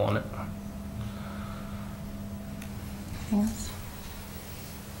play a role on it. Yes.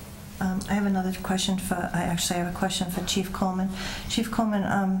 I have another question I actually have a question for Chief Coleman. Chief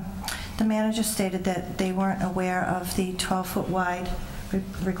Coleman, the manager stated that they weren't aware of the 12-foot wide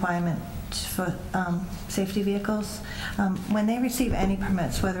requirement for safety vehicles. When they receive any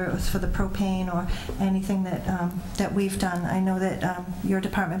permits, whether it was for the propane or anything that we've done, I know that your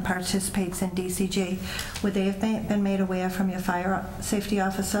department participates in DCG. Would they have been made aware from your fire safety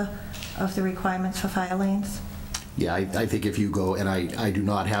officer of the requirements for fire lanes? Yeah, I think if you go, and I do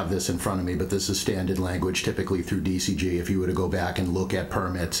not have this in front of me, but this is standard language typically through DCG. If you were to go back and look at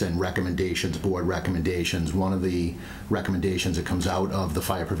permits and recommendations, board recommendations, one of the recommendations that comes out of the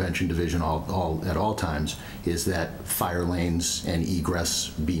Fire Prevention Division at all times is that fire lanes and egress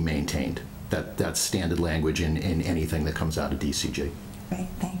be maintained. That's standard language in anything that comes out of DCG. Great,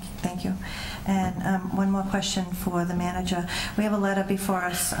 thank you. And one more question for the manager. We have a letter before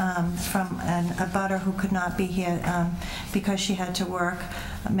us from a butter who could not be here because she had to work,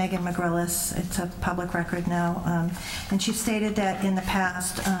 Megan McGrillis. It's a public record now. And she stated that in the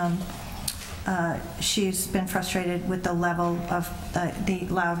past she's been frustrated with the level of the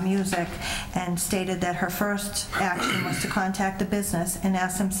loud music, and stated that her first action was to contact the business and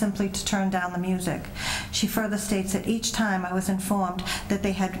ask them simply to turn down the music. She further states that each time I was informed that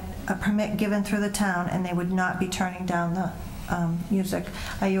they had a permit given through the town and they would not be turning down the music.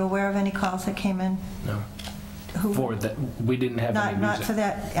 Are you aware of any calls that came in? No. For that, we didn't have any music. Not for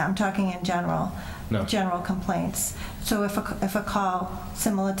that, I'm talking in general. No. General complaints. So if a call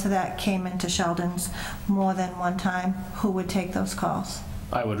similar to that came into Sheldon's more than one time, who would take those calls?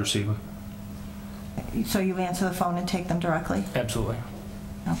 I would receive them. So you answer the phone and take them directly? Absolutely.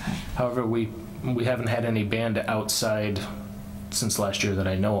 Okay. However, we haven't had any band outside since last year that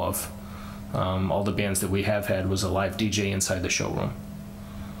I know of. All the bands that we have had was a live DJ inside the showroom.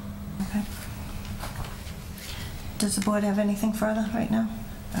 Okay. Does the board have anything further right now?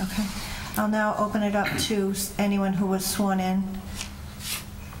 Okay. I'll now open it up to anyone who was sworn in.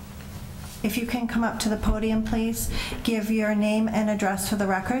 If you can come up to the podium, please. Give your name and address for the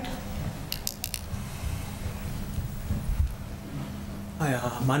record.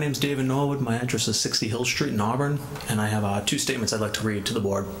 Hi, my name's David Norwood. My address is 60 Hill Street in Auburn, and I have 2 statements I'd like to read to the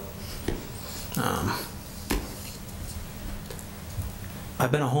board.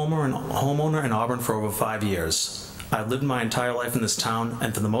 I've been a homeowner in Auburn for over 5 years. I've lived my entire life in this town,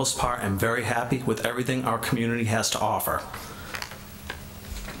 and for the most part, am very happy with everything our community has to offer.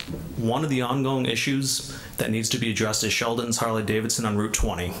 One of the ongoing issues that needs to be addressed is Sheldon's Harley-Davidson on Route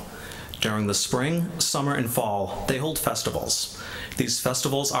 20. During the spring, summer, and fall, they hold festivals. These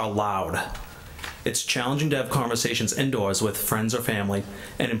festivals are loud. It's challenging to have conversations indoors with friends or family,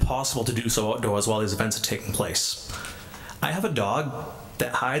 and impossible to do so outdoors while these events are taking place. I have a dog,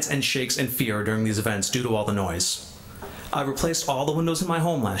 that hides and shakes in fear during these events due to all the noise. I replaced all the windows in my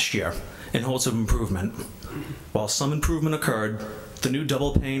home last year in hopes of improvement. While some improvement occurred, the new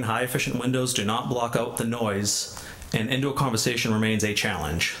double-pane, high-efficient windows do not block out the noise, and indoor conversation remains a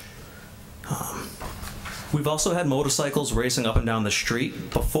challenge. We've also had motorcycles racing up and down the street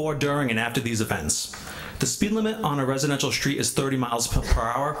before, during, and after these events. The speed limit on a residential street is 30 miles per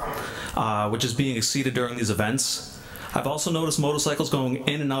hour, which is being exceeded during these events. I've also noticed motorcycles going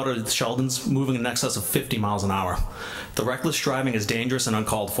in and out of Sheldon's moving in excess of 50 miles an hour. The reckless driving is dangerous and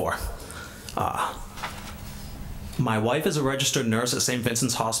uncalled for. My wife is a registered nurse at St.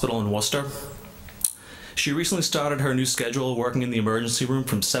 Vincent's Hospital in Worcester. She recently started her new schedule working in the emergency room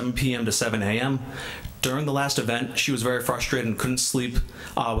from 7 p.m. to 7 a.m. During the last event, she was very frustrated and couldn't sleep with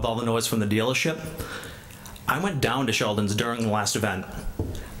all the noise from the dealership. I went down to Sheldon's during the last event.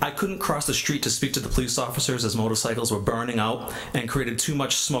 I couldn't cross the street to speak to the police officers as motorcycles were burning out and created too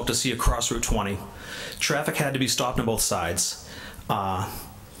much smoke to see across Route 20. Traffic had to be stopped on both sides.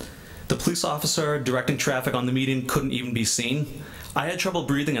 The police officer directing traffic on the median couldn't even be seen. I had trouble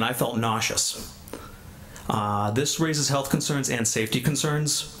breathing and I felt nauseous. This raises health concerns and safety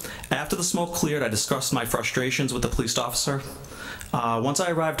concerns. After the smoke cleared, I discussed my frustrations with the police officer. Once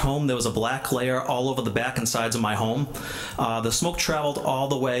I arrived home, there was a black layer all over the back and sides of my home. The smoke traveled all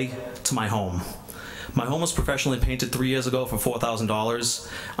the way to my home. My home was professionally painted 3 years ago for $4,000.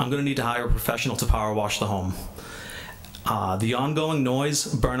 I'm going to need to hire a professional to power wash the home. The ongoing noise,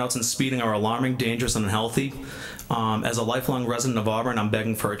 burnouts, and speeding are alarming, dangerous, and unhealthy. As a lifelong resident of Auburn, I'm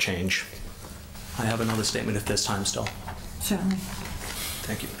begging for a change. I have another statement if there's time still. Certainly.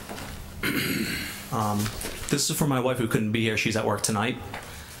 Thank you. This is for my wife who couldn't be here. She's at work tonight.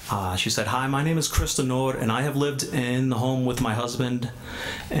 She said, "Hi, my name is Krista Nord, and I have lived in the home with my husband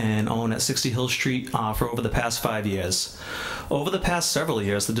and own at 60 Hill Street for over the past 5 years. Over the past several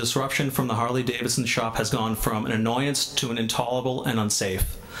years, the disruption from the Harley-Davidson shop has gone from an annoyance to an intolerable and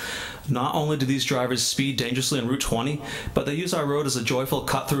unsafe. Not only do these drivers speed dangerously on Route 20, but they use our road as a joyful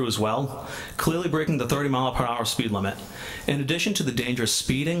cut-through as well, clearly breaking the 30-mile-per-hour speed limit. In addition to the dangerous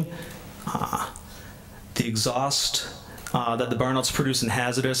speeding, the exhaust that the burnouts produce and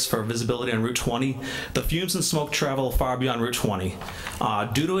hazardous for visibility on Route 20, the fumes and smoke travel far beyond Route 20.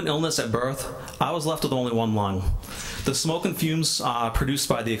 Due to an illness at birth, I was left with only one lung. The smoke and fumes produced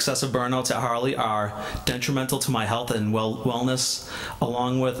by the excessive burnouts at Harley are detrimental to my health and wellness,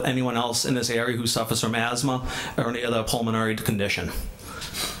 along with anyone else in this area who suffers from asthma or any other pulmonary condition.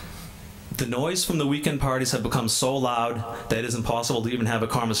 The noise from the weekend parties have become so loud that it is impossible to even have a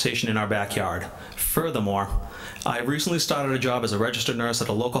conversation in our backyard. Furthermore, I recently started a job as a registered nurse at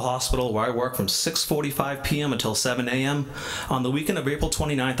a local hospital where I work from 6:45 p.m. until 7 a.m. On the weekend of April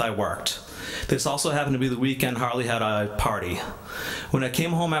 29th, I worked. This also happened to be the weekend Harley had a party. When I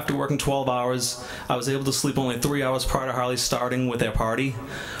came home after working 12 hours, I was able to sleep only 3 hours prior to Harley starting with their party.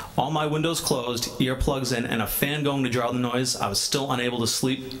 All my windows closed, earplugs in, and a fan going to drown the noise, I was still unable to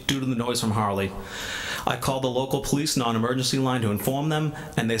sleep due to the noise from Harley. I called the local police non-emergency line to inform them,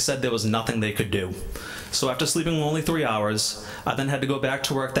 and they said there was nothing they could do. So after sleeping only 3 hours, I then had to go back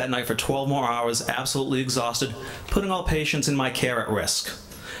to work that night for 12 more hours, absolutely exhausted, putting all patients in my care at risk.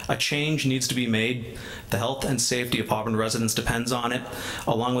 A change needs to be made. The health and safety of Auburn residents depends on it,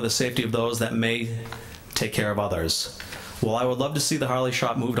 along with the safety of those that may take care of others. While I would love to see the Harley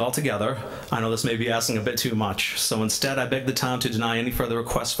shop moved altogether, I know this may be asking a bit too much, so instead I beg the town to deny any further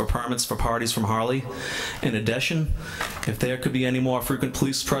requests for permits for parties from Harley. In addition, if there could be any more frequent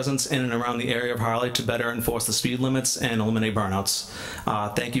police presence in and around the area of Harley to better enforce the speed limits and eliminate burnouts.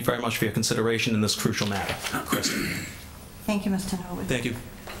 Thank you very much for your consideration in this crucial matter. Chris. Thank you, Mr. Norwood. Thank you.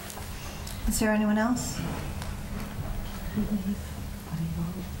 Is there anyone else?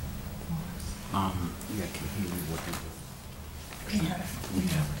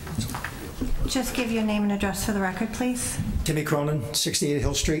 Just give your name and address for the record, please. Timmy Cronin, 68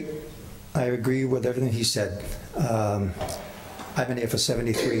 Hill Street. I agree with everything he said. I've been here for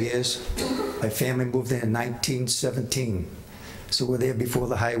 73 years. My family moved there in 1917, so we're there before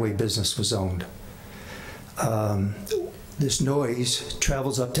the highway business was owned. This noise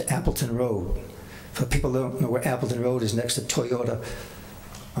travels up to Appleton Road. For people who don't know where Appleton Road is, next to Toyota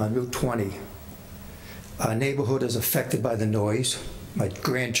on Route 20. Our neighborhood is affected by the noise. My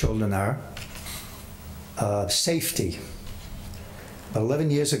grandchildren are. Safety. About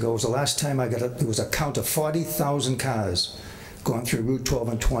 11 years ago was the last time I got there was a count of 40,000 cars going through Route 12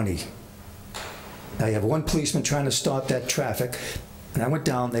 and 20. Now you have one policeman trying to stop that traffic, and I went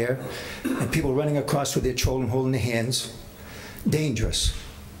down there, and people running across with their children holding their hands. Dangerous.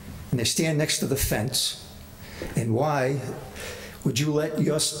 And they stand next to the fence. And why Would you let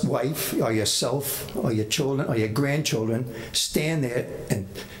your wife or yourself or your children or your grandchildren stand there and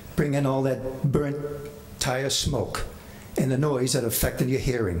bring in all that burnt tire smoke and the noise that affected your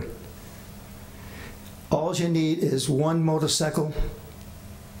hearing? All you need is one motorcycle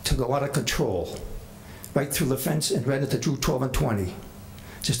to go out of control, right through the fence and right into Route 12 and 20.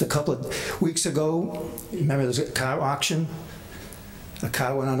 Just a couple of weeks ago, remember there was a car auction? A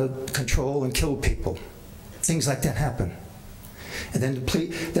car went out of control and killed people. Things like that happen. And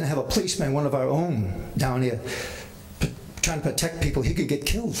then have a policeman, one of our own, down here, trying to protect people. He could get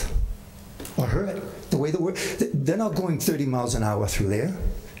killed or hurt. The way they're not going 30 miles an hour through there.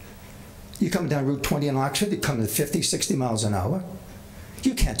 You come down Route 20 in Oxford, you come to 50, 60 miles an hour.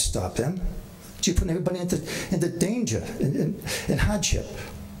 You can't stop them. You're putting everybody into danger and hardship.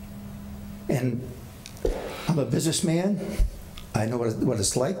 And I'm a businessman. I know what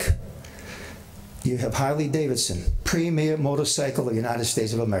it's like. You have Harley Davidson, premier motorcycle of the United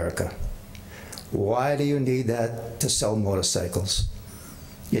States of America. Why do you need that to sell motorcycles?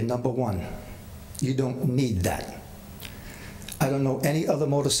 You're number one. You don't need that. I don't know any other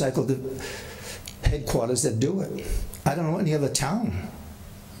motorcycle headquarters that do it. I don't know any other town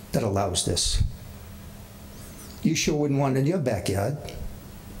that allows this. You sure wouldn't want it in your backyard.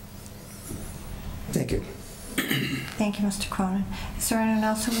 Thank you. Thank you, Mr. Cronin. Is there anyone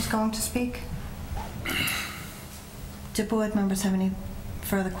else who was going to speak? Do board members have any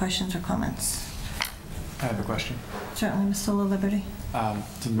further questions or comments? I have a question. Certainly, Mr. LaLiberty.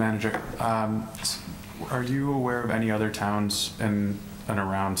 To the manager, are you aware of any other towns in and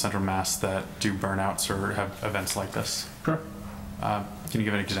around Central Mass that do burnouts or have events like this? Sure. Can you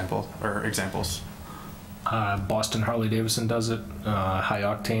give an example or examples? Boston Harley Davidson does it. High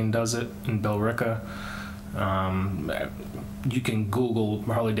Octane does it in Billerica. You can Google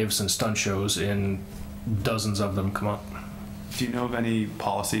Harley Davidson stunt shows and dozens of them come up. Do you know of any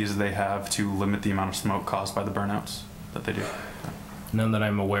policies they have to limit the amount of smoke caused by the burnouts that they do? None that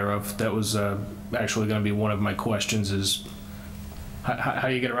I'm aware of. That was actually going to be one of my questions, is how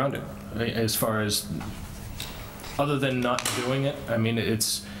you get around it, as far as, other than not doing it. I mean, it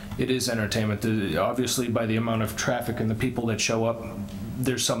is entertainment. Obviously, by the amount of traffic and the people that show up,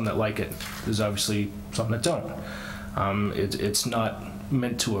 there's some that like it. There's obviously some that don't. It's not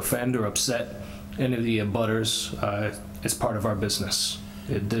meant to offend or upset any of the abutters. It's part of our business.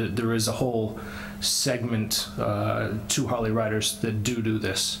 There is a whole segment to Harley riders that do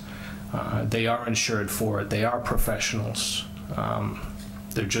this. They are insured for it. They are professionals.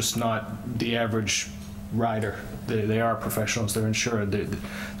 They're just not the average rider. They are professionals. They're insured.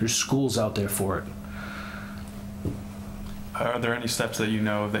 There's schools out there for it. Are there any steps that you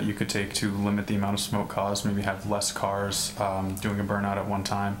know that you could take to limit the amount of smoke caused? Maybe have less cars doing a burnout at one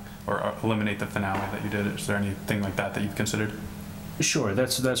time, or eliminate the finale that you did? Is there anything like that you've considered? Sure,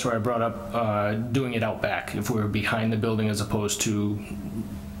 that's where I brought up doing it out back, if we were behind the building as opposed to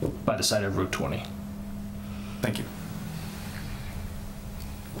by the side of Route 20. Thank you.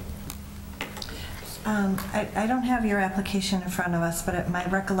 I don't have your application in front of us, but my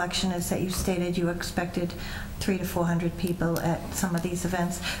recollection is that you stated you expected 300 to 400 people at some of these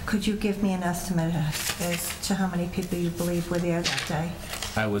events. Could you give me an estimate as to how many people you believe were there that day?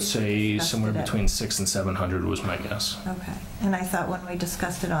 I would say somewhere between 600 and 700 was my guess. Okay. And I thought when we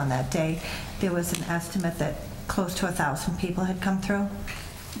discussed it on that day, there was an estimate that close to 1,000 people had come through?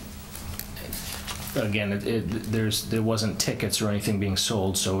 Again, there wasn't tickets or anything being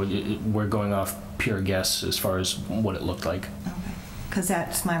sold, so we're going off pure guess as far as what it looked like. Okay. Because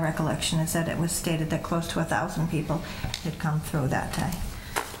that's my recollection, is that it was stated that close to 1,000 people had come through that day.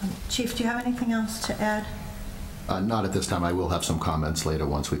 Chief, do you have anything else to add? Not at this time. I will have some comments later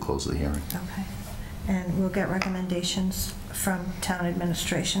once we close the hearing. Okay. And we'll get recommendations from town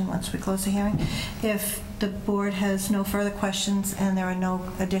administration once we close the hearing. If the board has no further questions and there are no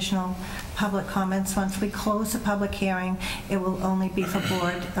additional public comments, once we close the public hearing, it will only be for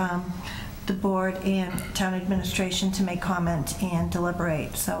the board and town administration to make comment and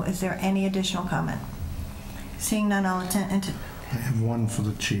deliberate. So is there any additional comment? Seeing none, I'll attend. I have one for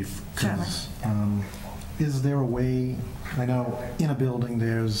the chief. Is there a way, I know in a building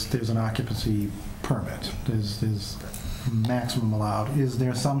there's an occupancy permit, there's maximum allowed. Is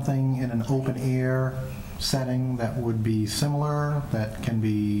there something in an open air setting that would be similar, that can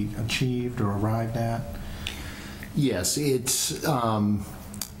be achieved or arrived at? Yes, it's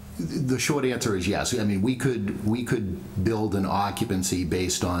the short answer is yes. I mean, we could build an occupancy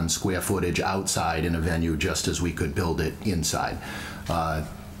based on square footage outside in a venue just as we could build it inside.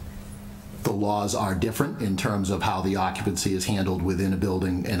 the laws are different in terms of how the occupancy is handled within a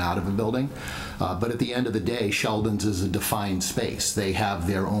building and out of a building. But at the end of the day, Sheldon's is a defined space. They have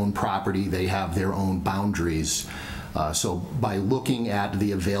their own property, they have their own boundaries. So by looking at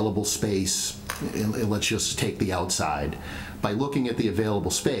the available space, and let's just take the outside, by looking at the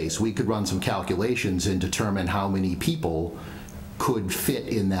available space, we could run some calculations and determine how many people could fit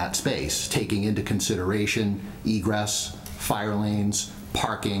in that space, taking into consideration egress, fire lanes,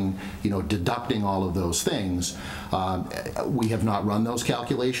 parking, deducting all of those things. We have not run those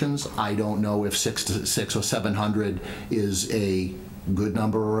calculations. I don't know if 600 or 700 is a good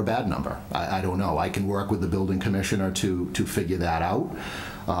number or a bad number. I don't know. I can work with the building commissioner to figure that out.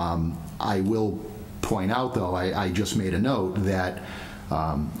 I will point out, though, I just made a note that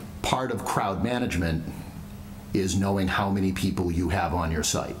part of crowd management is knowing how many people you have on your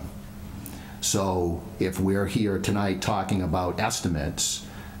site. So if we're here tonight talking about estimates,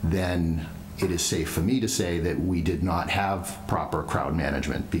 then it is safe for me to say that we did not have proper crowd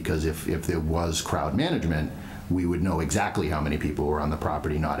management, because if there was crowd management, we would know exactly how many people were on the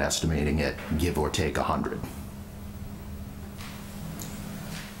property, not estimating it, give or take 100.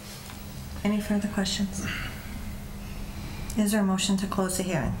 Any further questions? Is there a motion to close the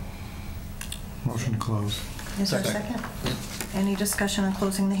hearing? Motion to close. Is there a second? Any discussion on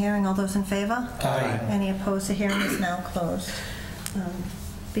closing the hearing? All those in favor? Aye. Any opposed? The hearing is now closed.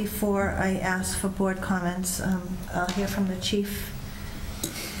 Before I ask for board comments, I'll hear from the chief.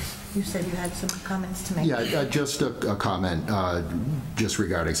 You said you had some comments to make. Yeah, just a comment just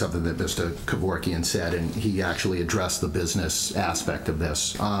regarding something that Mr. Kevorkian said, and he actually addressed the business aspect of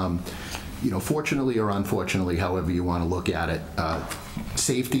this. Fortunately or unfortunately, however you want to look at it,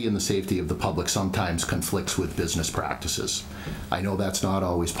 safety and the safety of the public sometimes conflicts with business practices. I know that's not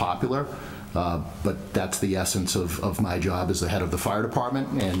always popular, but that's the essence of my job as the head of the fire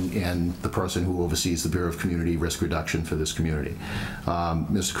department and the person who oversees the Bureau of Community Risk Reduction for this community.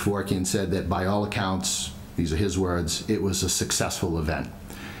 Mr. Kevorkian said that by all accounts, these are his words, it was a successful event.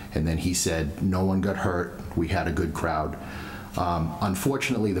 And then he said, no one got hurt, we had a good crowd.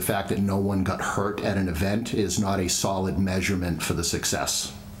 Unfortunately, the fact that no one got hurt at an event is not a solid measurement for the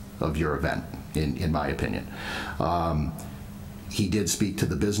success of your event, in my opinion. He did speak to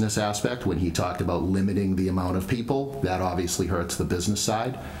the business aspect when he talked about limiting the amount of people. That obviously hurts the business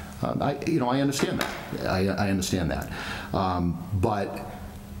side. I understand that. I understand that. But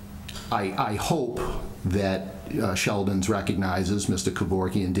I hope that Sheldon's recognizes, Mr.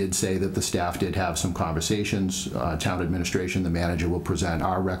 Kevorkian did say that the staff did have some conversations. Town administration, the manager will present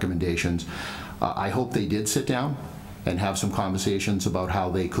our recommendations. I hope they did sit down and have some conversations about how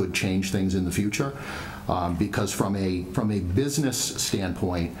they could change things in the future. Because from a business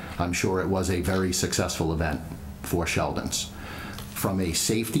standpoint, I'm sure it was a very successful event for Sheldon's. From a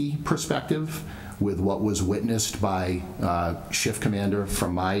safety perspective, with what was witnessed by shift commander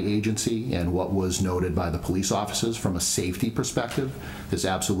from my agency and what was noted by the police officers from a safety perspective, this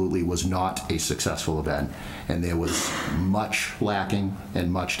absolutely was not a successful event, and there was much lacking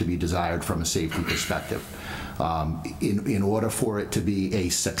and much to be desired from a safety perspective. In order for it to be a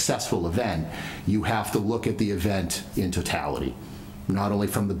successful event, you have to look at the event in totality, not only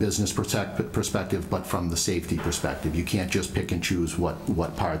from the business perspective, but from the safety perspective. You can't just pick and choose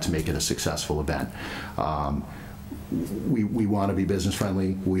what parts make it a successful event. We want to be business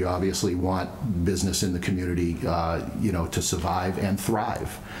friendly. We obviously want business in the community, to survive and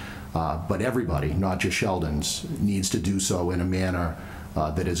thrive. But everybody, not just Sheldon's, needs to do so in a manner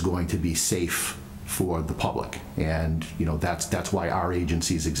that is going to be safe for the public, and that's why our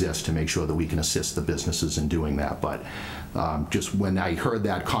agencies exist, to make sure that we can assist the businesses in doing that. But just when I heard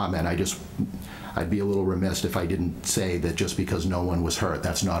that comment, I'd be a little remiss if I didn't say that just because no one was hurt,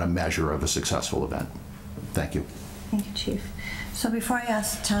 that's not a measure of a successful event. Thank you. Thank you, Chief. So before I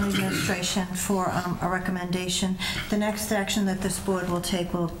ask the town administration for a recommendation, the next action that this board will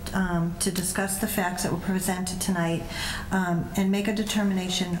take will to discuss the facts that were presented tonight and make a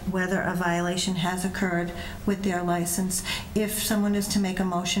determination whether a violation has occurred with their license. If someone is to make a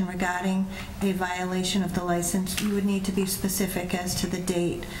motion regarding a violation of the license, you would need to be specific as to the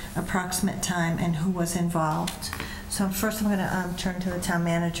date, approximate time, and who was involved. So first I'm going to turn to the town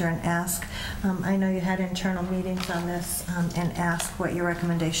manager and ask, I know you had internal meetings on this, and ask what your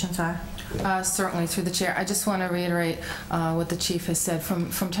recommendations are. Certainly, through the chair. I just want to reiterate what the chief has said.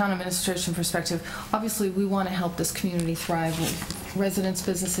 From town administration perspective, obviously we want to help this community thrive. residents,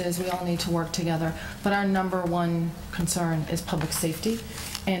 businesses, we all need to work together. But our number one concern is public safety.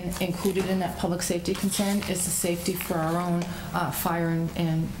 And included in that public safety concern is the safety for our own fire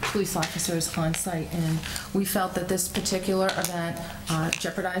and police officers on site. And we felt that this particular event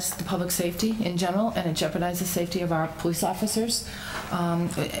jeopardized the public safety in general, and it jeopardized the safety of our police officers.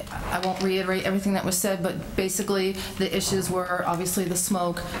 I won't reiterate everything that was said, but basically the issues were obviously the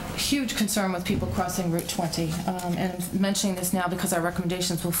smoke, huge concern with people crossing Route 20. And I'm mentioning this now because our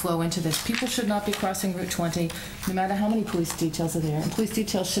recommendations will flow into this. People should not be crossing Route 20, no matter how many police details are there. And police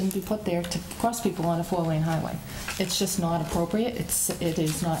details shouldn't be put there to cross people on a 4-lane highway. It's just not appropriate. It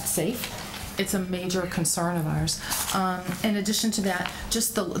is not safe. It's a major concern of ours. In addition to that,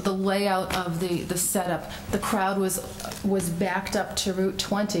 just the layout of the setup. The crowd was backed up to Route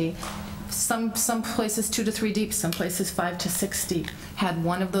 20. Some places 2 to 3 deep, some places 5 to 6 deep. Had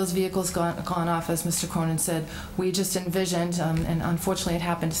one of those vehicles gone off, as Mr. Cronin said, we just envisioned, and unfortunately it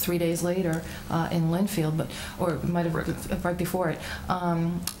happened 3 days later in Linfield, or it might have right before it.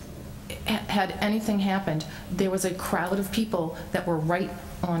 Had anything happened, there was a crowd of people that were right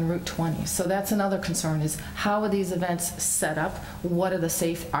on Route 20. So that's another concern, is how are these events set up? What are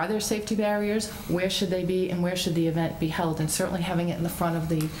are there safety barriers? Where should they be, and where should the event be held? And certainly having it in the front of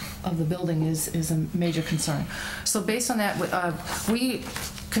the building is a major concern. So based on that, we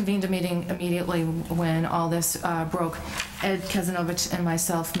convened a meeting immediately when all this broke. Ed Kazanovich and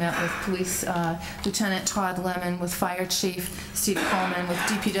myself met with Police Lieutenant Todd Lemon, with Fire Chief Steve Coleman, with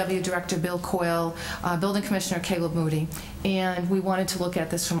DPW Director Bill Coyle, Building Commissioner Caleb Moody, and we wanted to look at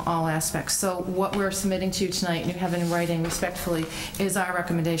this from all aspects. So what we're submitting to you tonight, and you have it in writing respectfully, is our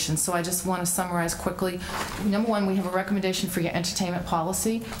recommendations. So I just want to summarize quickly. Number one, we have a recommendation for your entertainment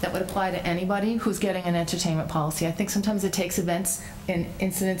policy that would apply to anybody who's getting an entertainment policy. I think sometimes it takes events and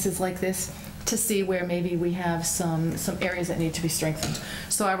incidences like this to see where maybe we have some areas that need to be strengthened.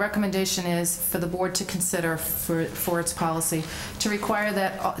 So our recommendation is for the board to consider for its policy to require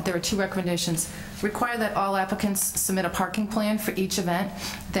that, there are 2 recommendations, require that all applicants submit a parking plan for each event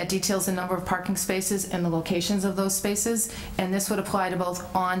that details the number of parking spaces and the locations of those spaces, and this would apply to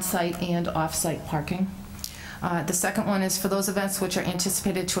both on-site and off-site parking. The second one is for those events which are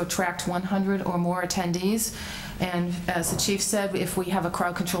anticipated to attract 100 or more attendees. And as the chief said, if we have a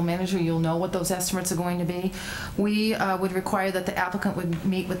crowd control manager, you'll know what those estimates are going to be. We would require that the applicant would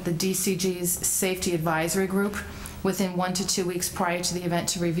meet with the DCG's safety advisory group within 1 to 2 weeks prior to the event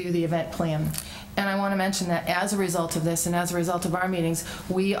to review the event plan. And I want to mention that as a result of this and as a result of our meetings,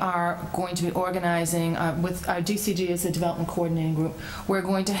 we are going to be organizing with our DCG as the Development Coordinating Group. We're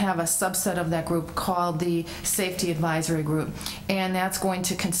going to have a subset of that group called the Safety Advisory Group, and that's going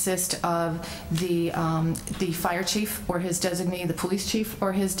to consist of the fire chief or his designee, the police chief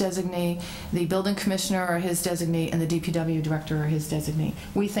or his designee, the building commissioner or his designee, and the DPW director or his designee.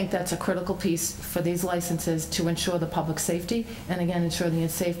 We think that's a critical piece for these licenses to ensure the public safety, and again, ensure the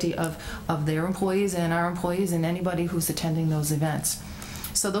safety of their employees and our employees and anybody who's attending those events.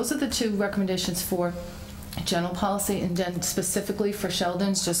 So those are the 2 recommendations for general policy, and then specifically for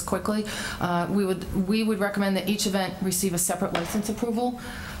Sheldon's, just quickly, we would recommend that each event receive a separate license approval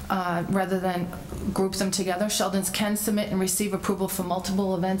rather than group them together. Sheldon's can submit and receive approval for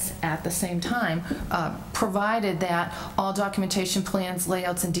multiple events at the same time, provided that all documentation, plans,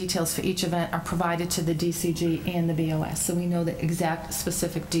 layouts, and details for each event are provided to the DCG and the BOS, so we know the exact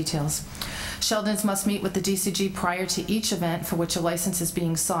specific details. Sheldon's must meet with the DCG prior to each event for which a license is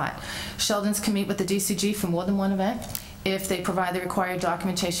being sought. Sheldon's can meet with the DCG for more than one event if they provide the required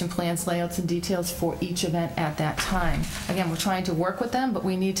documentation, plans, layouts, and details for each event at that time. Again, we're trying to work with them, but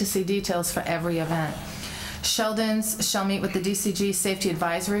we need to see details for every event. Sheldon's shall meet with the DCG Safety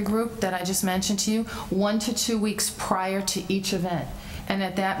Advisory Group that I just mentioned to you 1 to 2 weeks prior to each event. And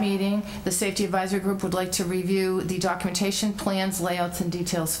at that meeting, the Safety Advisory Group would like to review the documentation, plans, layouts, and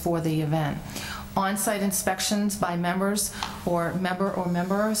details for the event. On-site inspections by members or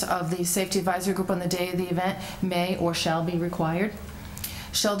members of the Safety Advisory Group on the day of the event may or shall be required.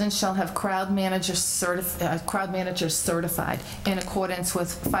 Sheldon shall have crowd managers certified in accordance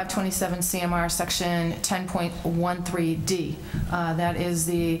with 527 CMR section 10.13D. That is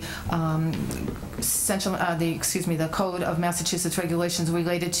the the Code of Massachusetts regulations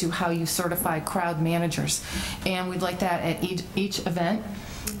related to how you certify crowd managers, and we'd like that at each event,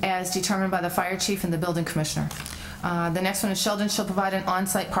 as determined by the fire chief and the building commissioner. The next one is Sheldon shall provide an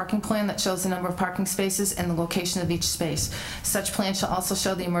on-site parking plan that shows the number of parking spaces and the location of each space. Such plan shall also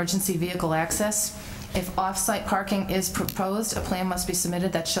show the emergency vehicle access. If off-site parking is proposed, a plan must be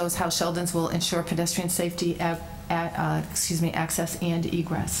submitted that shows how Sheldon's will ensure pedestrian safety, access and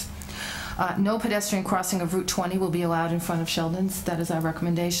egress. No pedestrian crossing of Route 20 will be allowed in front of Sheldon's. That is our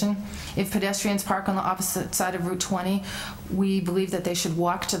recommendation. If pedestrians park on the opposite side of Route 20, we believe that they should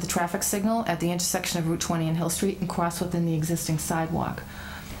walk to the traffic signal at the intersection of Route 20 and Hill Street and cross within the existing sidewalk.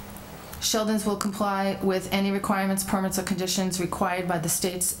 Sheldon's will comply with any requirements, permits, or conditions required by the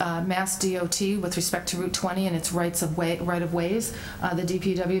state's Mass DOT with respect to Route 20 and its right-of-ways. The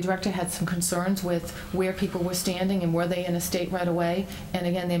DPW director had some concerns with where people were standing and were they in a state right-of-way. And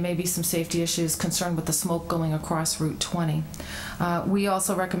again, there may be some safety issues concerned with the smoke going across Route 20. We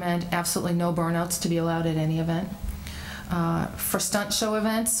also recommend absolutely no burnouts to be allowed at any event. For stunt show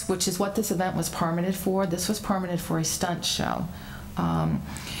events, which is what this event was permitted for, this was permitted for a stunt show.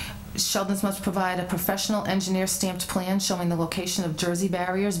 Sheldon's must provide a professional engineer stamped plan showing the location of Jersey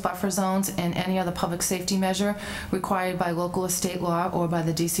barriers, buffer zones, and any other public safety measure required by local or state law or by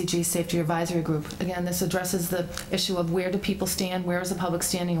the DCG Safety Advisory Group. Again, this addresses the issue of where do people stand, where is the public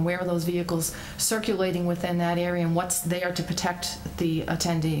standing, and where are those vehicles circulating within that area, and what's there to protect the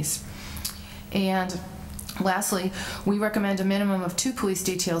attendees. And lastly, we recommend a minimum of 2 police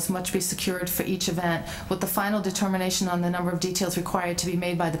details must be secured for each event, with the final determination on the number of details required to be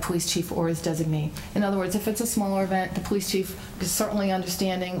made by the police chief or his designee. In other words, if it's a smaller event, the police chief is certainly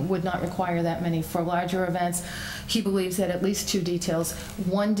understanding would not require that many. For larger events, he believes that at least 2 details.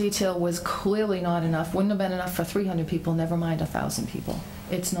 1 detail was clearly not enough, wouldn't have been enough for 300 people, never mind 1,000 people.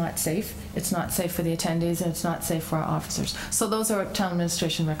 It's not safe. It's not safe for the attendees, and it's not safe for our officers. So those are town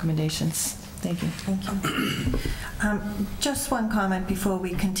administration recommendations. Thank you. Thank you. Just one comment before we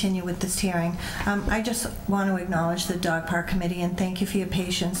continue with this hearing. I just want to acknowledge the Dog Park Committee and thank you for your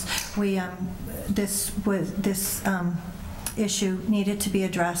patience. This issue needed to be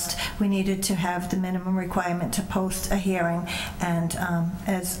addressed. We needed to have the minimum requirement to post a hearing, and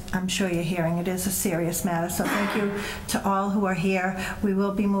as I'm sure you're hearing, it is a serious matter. So thank you to all who are here. We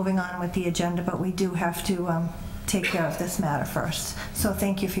will be moving on with the agenda, but we do have to take care of this matter first. So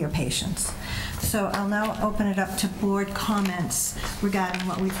thank you for your patience. So I'll now open it up to board comments regarding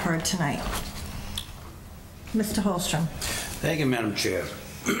what we've heard tonight. Mr. Holstrom. Thank you, Madam Chair.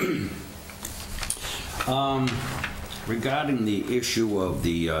 Regarding the issue of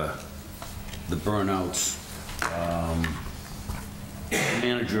the burnouts, the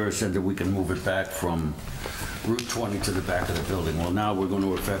manager said that we can move it back from Route 20 to the back of the building. Well, now we're going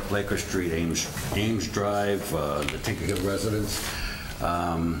to affect Laker Street, Ames Drive, the Tinker Hill residence.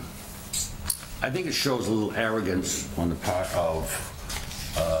 I think it shows a little arrogance on the part of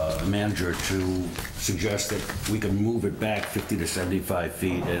the manager to suggest that we can move it back 50 to 75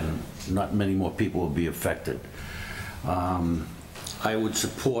 feet and not many more people will be affected. I would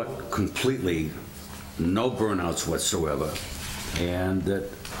support completely no burnouts whatsoever, and that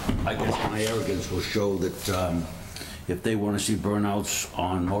I guess my arrogance will show that if they want to see burnouts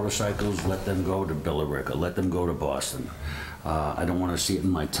on motorcycles, let them go to Billerica, let them go to Boston. I don't want to see it in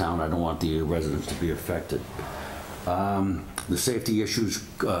my town. I don't want the residents to be affected. The safety issues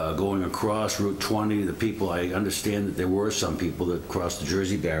going across Route 20, the people, I understand that there were some people that crossed the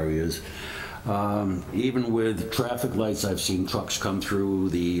Jersey barriers. Even with traffic lights, I've seen trucks come through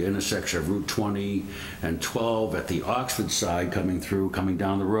the intersection of Route 20 and 12 at the Oxford side coming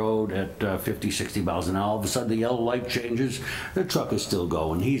down the road at 50, 60 miles an hour. All of a sudden the yellow light changes, the truck is still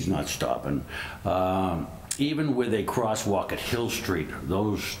going, he's not stopping. Even with a crosswalk at Hill Street,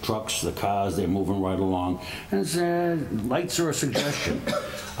 those trucks, the cars, they're moving right along. And lights are a suggestion.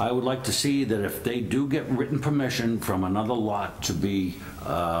 I would like to see that if they do get written permission from another lot to be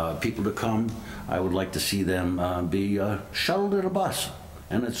people to come, I would like to see them be shuttled in a bus.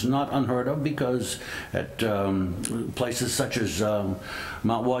 And it's not unheard of because at places such as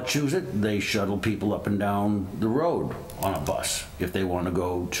Mount Wachusett, they shuttle people up and down the road on a bus if they want to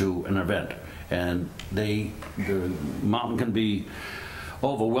go to an event. And the mountain can be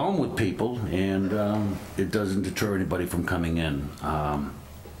overwhelmed with people, and it doesn't deter anybody from coming in.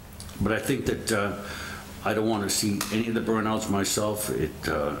 But I think that I don't want to see any of the burnouts myself. It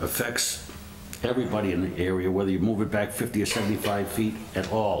affects everybody in the area, whether you move it back 50 or 75 feet at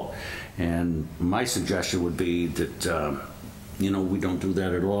all. And my suggestion would be that you know, we don't do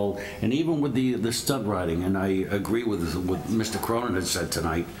that at all. And even with the stunt riding, and I agree with what Mr. Cronin had said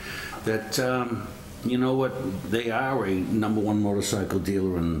tonight, that you know what, they are a #1 motorcycle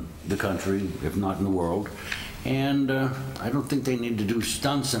dealer in the country, if not in the world. And I don't think they need to do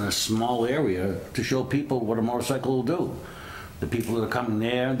stunts in a small area to show people what a motorcycle will do. The people that are coming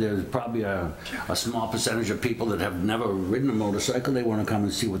there's probably a small percentage of people that have never ridden a motorcycle. They want to come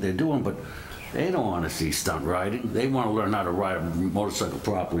and see what they're doing, but They don't want to see stunt riding. They want to learn how to ride a motorcycle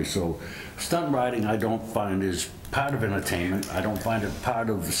properly. So stunt riding I don't find is part of entertainment. I don't find it part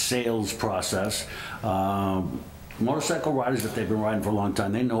of the sales process. Motorcycle riders, if they've been riding for a long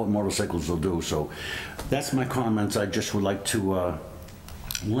time, they know what motorcycles will do. So that's my comments. I just would like to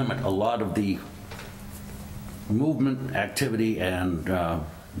limit a lot of the movement, activity, and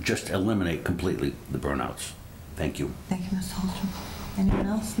just eliminate completely the burnouts. Thank you. Thank you, Mr. Holstrom. Anyone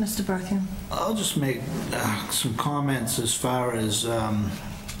else? Mr. Berthium? I'll just make some comments as far as,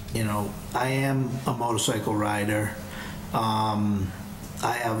 you know, I am a motorcycle rider. I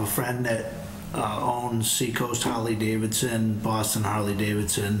have a friend that owns Seacoast Harley Davidson, Boston Harley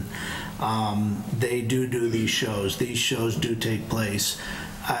Davidson. They do these shows. These shows do take place.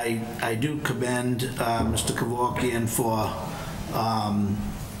 I do commend Mr. Kevorkian for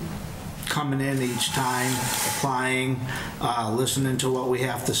coming in each time, applying, listening to what we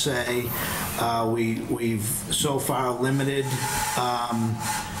have to say. We've so far limited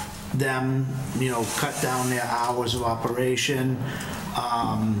them, you know, cut down their hours of operation.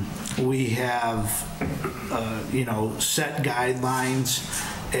 We have, you know, set guidelines,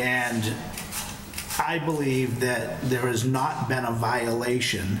 and I believe that there has not been a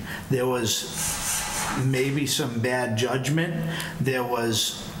violation. There was maybe some bad judgment. There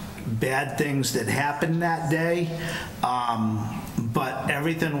was bad things that happened that day, but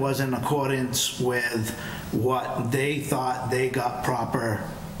everything was in accordance with what they thought. They got proper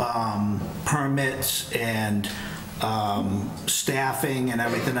permits and staffing and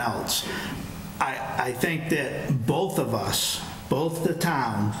everything else. I think that both of us, both the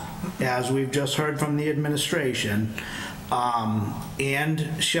town, as we've just heard from the administration,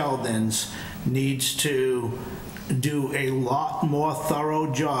 and Sheldon's, needs to do a lot more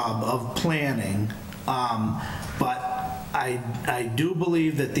thorough job of planning. But I do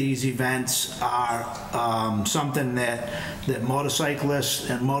believe that these events are something that motorcyclists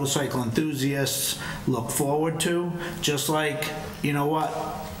and motorcycle enthusiasts look forward to. Just like, you know what,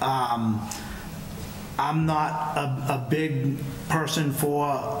 I'm not a big person for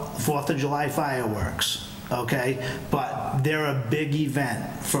 4th of July fireworks, okay? But they're a big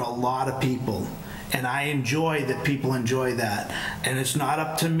event for a lot of people. And I enjoy that people enjoy that. And it's not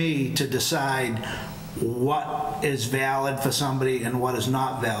up to me to decide what is valid for somebody and what is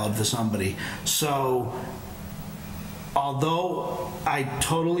not valid for somebody. So, although I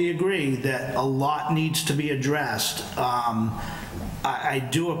totally agree that a lot needs to be addressed, I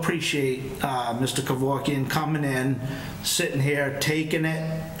do appreciate Mr. Kevorkian coming in, sitting here, taking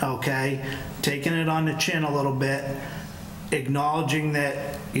it, okay, taking it on the chin a little bit, acknowledging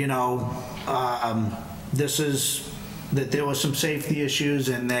that, you know, that there was some safety issues,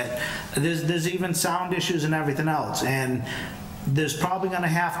 and that there's even sound issues and everything else, and there's probably going to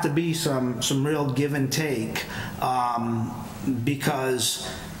have to be some real give and take, because,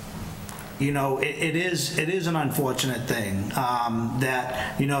 you know, it is an unfortunate thing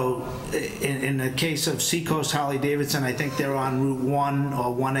that, you know, in the case of Seacoast Harley Davidson, I think they're on Route 1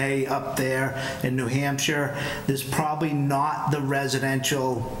 or 1A up there in New Hampshire. There's probably not the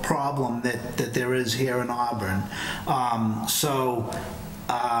residential problem that there is here in Auburn.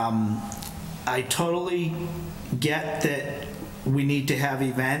 I totally get that we need to have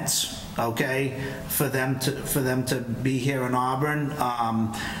events, okay, for them to be here in Auburn.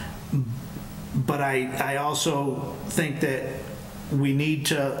 But I also think that we need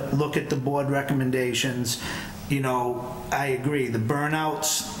to look at the board recommendations. You know, I agree, the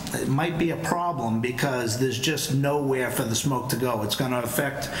burnouts, it might be a problem because there's just nowhere for the smoke to go. It's going to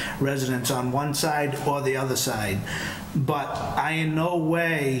affect residents on one side or the other side. But I in no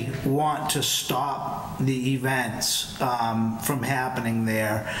way want to stop the events from happening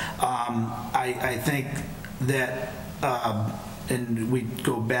there. I think that and we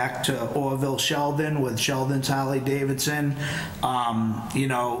go back to Orville Sheldon with Sheldon's Harley Davidson. You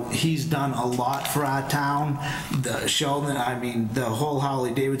know, he's done a lot for our town. The whole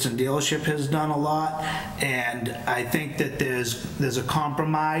Harley Davidson dealership has done a lot, and I think that there's a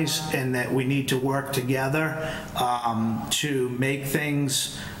compromise, and that we need to work together to make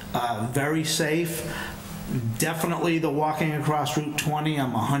things very safe. Definitely the walking across Route 20,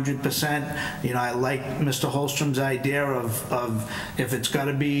 I'm 100%. You know, I like Mr. Holstrom's idea of if it's got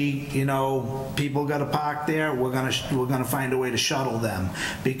to be, you know, people got to park there, we're gonna find a way to shuttle them,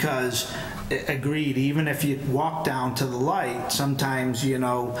 because agreed, even if you walk down to the light, sometimes, you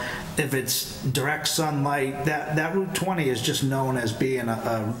know, if it's direct sunlight, that Route 20 is just known as being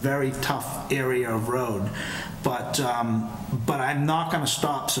a very tough area of road. but I'm not going to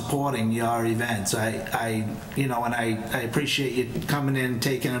stop supporting your events. You know, and I appreciate you coming in,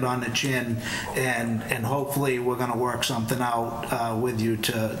 taking it on the chin, and hopefully we're going to work something out with you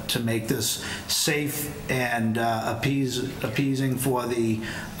to make this safe and appeasing for the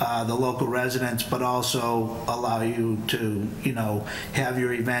local residents, but also allow you to, you know, have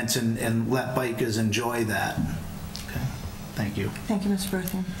your events and let bikers enjoy that. Okay. Thank you. Thank you, Mr.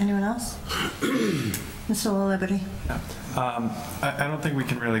 Berthium. Anyone else? Mr. La Liberty. I don't think we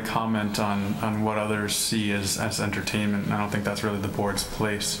can really comment on what others see as entertainment, and I don't think that's really the board's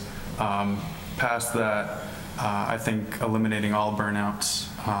place. Past that, I think eliminating all burnouts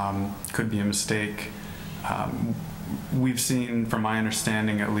could be a mistake. We've seen, from my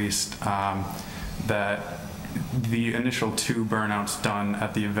understanding at least, that the initial 2 burnouts done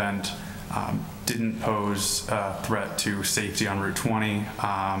at the event didn't pose a threat to safety on Route 20,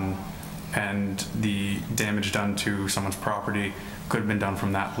 and the damage done to someone's property could have been done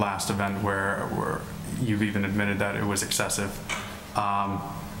from that last event where you've even admitted that it was excessive.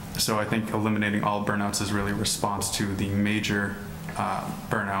 So I think eliminating all burnouts is really a response to the major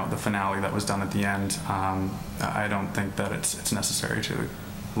burnout, the finale that was done at the end. I don't think that it's necessary to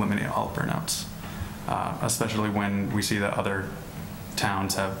eliminate all burnouts, especially when we see that other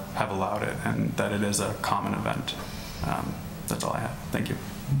towns have allowed it and that it is a common event. That's all I have. Thank you.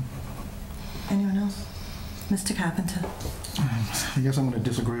 Anyone else? Mr. Carpenter. I guess I'm going to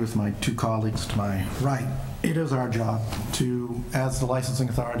disagree with my 2 colleagues to my right. It is our job to, as the licensing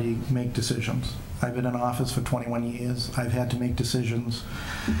authority, make decisions. I've been in office for 21 years. I've had to make decisions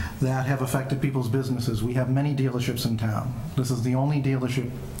that have affected people's businesses. We have many dealerships in town. This is the only dealership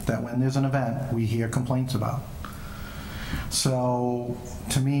that when there's an event, we hear complaints about. So,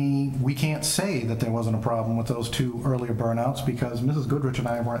 to me, we can't say that there wasn't a problem with those 2 earlier burnouts because Mrs. Goodrich and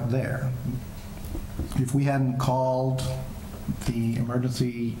I weren't there. If we hadn't called the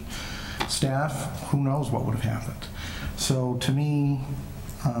emergency staff, who knows what would have happened. So, to me,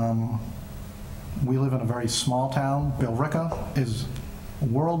 we live in a very small town. Billerica is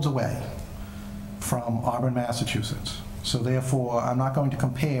worlds away from Auburn, Massachusetts. So, therefore, I'm not going to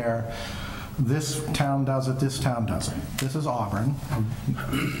compare this town does it, this town doesn't. This is Auburn.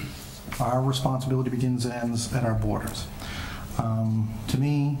 Our responsibility begins and ends at our borders. To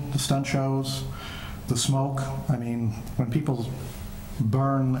me, the stunt shows, the smoke, I mean, when people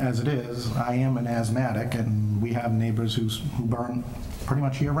burn as it is, I am an asthmatic, and we have neighbors who burn pretty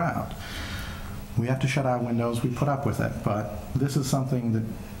much year-round. We have to shut our windows, we put up with it, but this is something that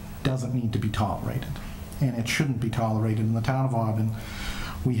doesn't need to be tolerated, and it shouldn't be tolerated in the town of Auburn.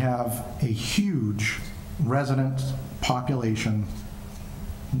 We have a huge resident population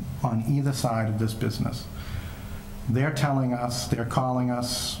on either side of this business. They're telling us, they're calling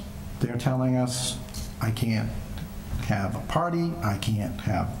us, they're telling us, I can't have a party, I can't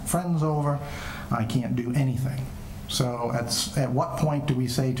have friends over, I can't do anything. So at what point do we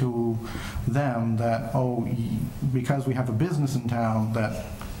say to them that, oh, because we have a business in town, that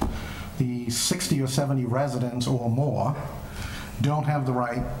the 60 or 70 residents or more don't have the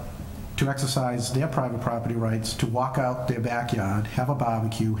right to exercise their private property rights to walk out their backyard, have a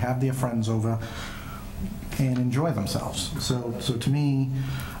barbecue, have their friends over, and enjoy themselves. So to me,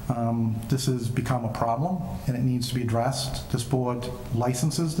 this has become a problem, and it needs to be addressed. This board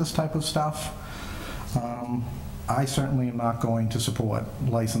licenses this type of stuff. I certainly am not going to support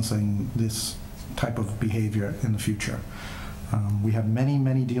licensing this type of behavior in the future. We have many,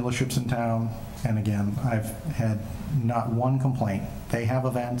 many dealerships in town, and again, I've had not one complaint. They have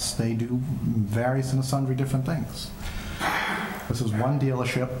events, they do various and sundry different things. This is one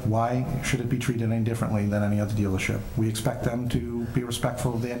dealership. Why should it be treated any differently than any other dealership? We expect them to be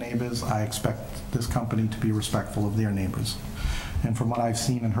respectful of their neighbors. I expect this company to be respectful of their neighbors. And from what I've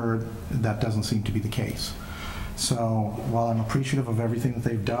seen and heard, that doesn't seem to be the case. So while I'm appreciative of everything that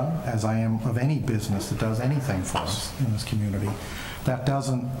they've done, as I am of any business that does anything for us in this community, that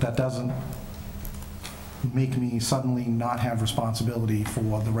doesn't make me suddenly not have responsibility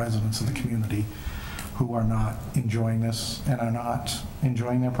for the residents of the community who are not enjoying this and are not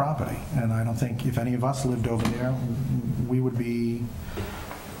enjoying their property. And I don't think if any of us lived over there, we would be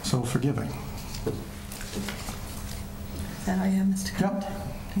so forgiving. Is that all you have, Mr. Cummings? Yep.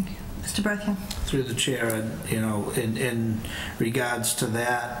 Thank you. Mr. Berthium? Through the chair, you know, in regards to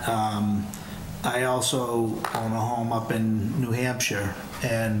that, I also own a home up in New Hampshire,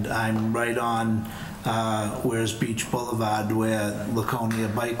 and I'm right on where's Beach Boulevard, where Laconia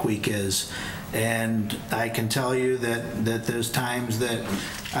Bike Week is. And I can tell you that there's times that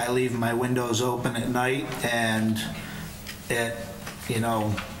I leave my windows open at night, and at, you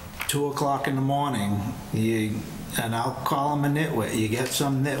know, 2 o'clock in the morning, and I'll call him a nitwit, you get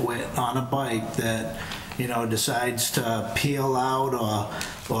some nitwit on a bike that, you know, decides to peel out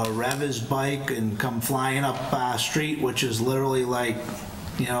or rev his bike and come flying up our street, which is literally like,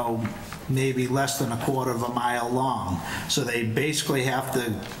 you know, maybe less than a quarter of a mile long. So they basically have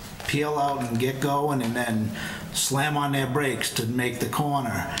to peel out and get going and then slam on their brakes to make the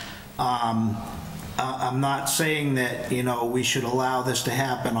corner. I'm not saying that, you know, we should allow this to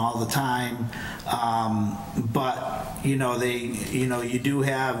happen all the time, but, you know, you do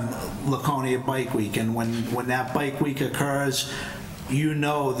have Laconia Bike Week, and when that Bike Week occurs, you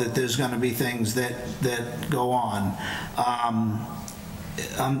know that there's going to be things that go on.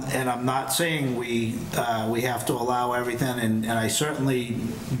 And I'm not saying we have to allow everything, and I certainly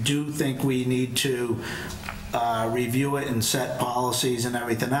do think we need to review it and set policies and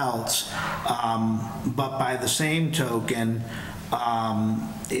everything else. But by the same token,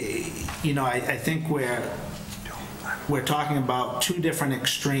 you know, I think we're talking about two different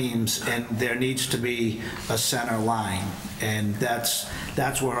extremes, and there needs to be a center line, and that's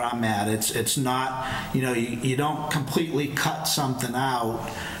where I'm at. It's not, you know, you don't completely cut something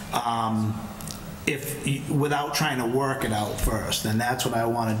out without trying to work it out first, and that's what I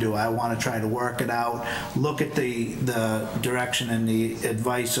want to do. I want to try to work it out, look at the direction and the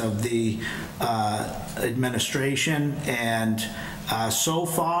advice of the administration, and so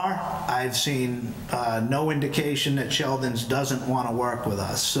far I've seen no indication that Sheldon's doesn't want to work with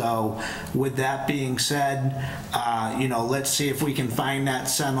us. So with that being said, you know, let's see if we can find that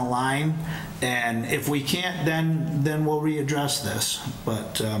center line, and if we can't, then we'll readdress this.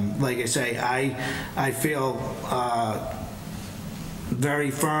 But like I say, I feel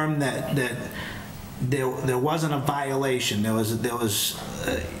very firm that there wasn't a violation. There was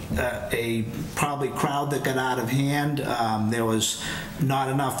a probably crowd that got out of hand. There was not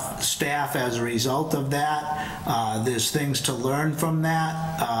enough staff as a result of that. There's things to learn from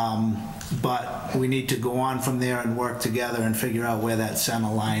that, but we need to go on from there and work together and figure out where that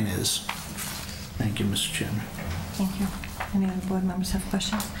center line is. Thank you, Mr. Chairman. Thank you. Any other board members have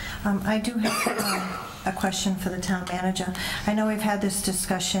questions? I do have a question for the town manager. I know we've had this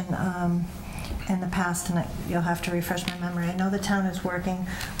discussion in the past, and you'll have to refresh my memory. I know the town is working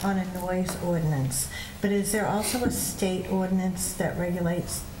on a noise ordinance, but is there also a state ordinance that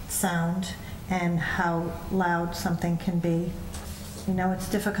regulates sound and how loud something can be? You know, it's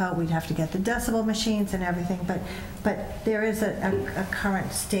difficult. We'd have to get the decibel machines and everything, but there is a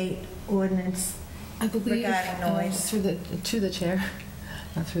current state ordinance, I believe, regarding noise. through the chair.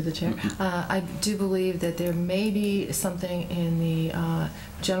 Not through the chair. I do believe that there may be something in the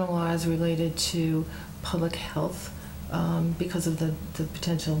general laws related to public health because of the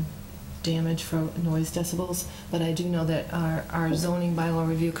potential damage for noise decibels, but I do know that our zoning bylaw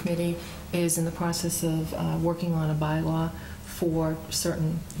review committee is in the process of working on a bylaw for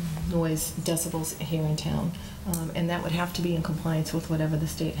certain noise decibels here in town, and that would have to be in compliance with whatever the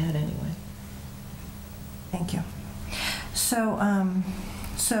state had anyway. Thank you.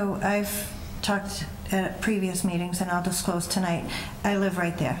 So I've talked at previous meetings, and I'll disclose tonight, I live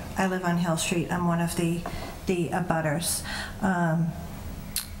right there. I live on Hill Street. I'm one of the abutters.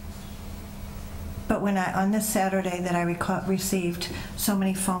 But when on this Saturday that I received so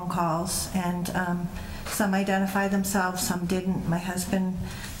many phone calls, and some identified themselves, some didn't. My husband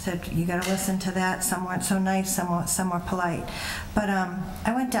said, you got to listen to that. Some weren't so nice, some were polite. But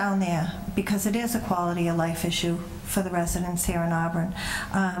I went down there because it is a quality of life issue for the residents here in Auburn.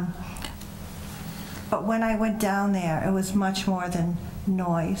 But when I went down there, it was much more than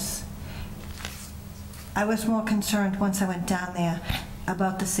noise. I was more concerned once I went down there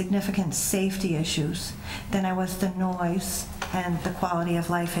about the significant safety issues than I was the noise and the quality of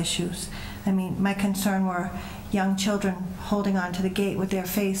life issues. I mean, my concern were young children holding onto the gate with their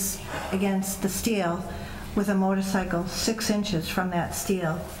face against the steel with a motorcycle 6 inches from that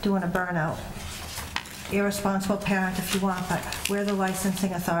steel doing a burnout. Irresponsible parent if you want, but we're the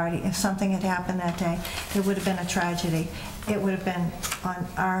licensing authority. If something had happened that day, it would have been a tragedy. It would have been on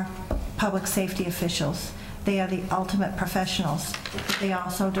our public safety officials. They are the ultimate professionals, but they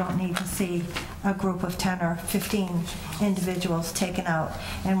also don't need to see a group of 10 or 15 individuals taken out.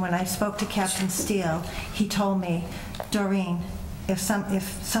 And when I spoke to Captain Steele, he told me, Doreen, if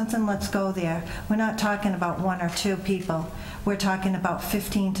something lets go there, we're not talking about 1 or 2 people. We're talking about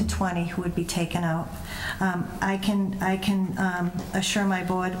 15 to 20 who would be taken out. I can assure my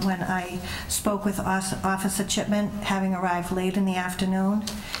board, when I spoke with Officer Chipman, having arrived late in the afternoon,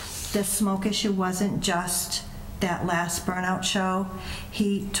 the smoke issue wasn't just that last burnout show.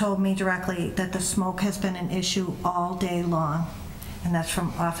 He told me directly that the smoke has been an issue all day long. and that's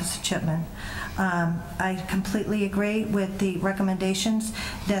from Officer Chipman. I completely agree with the recommendations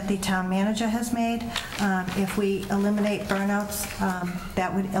that the town manager has made. If we eliminate burnouts,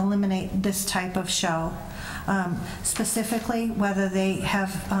 that would eliminate this type of show. Specifically, whether they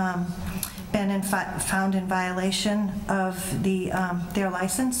have been found in violation of their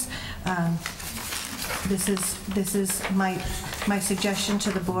license. This is my suggestion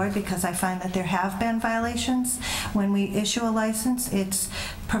to the board, because I find that there have been violations. When we issue a license, it's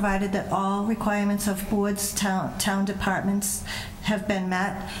provided that all requirements of boards, town departments have been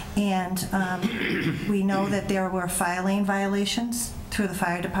met, and we know that there were fire lane violations through the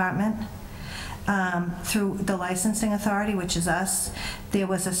fire department. Through the licensing authority, which is us, there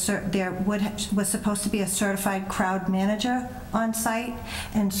was supposed to be a certified crowd manager on site,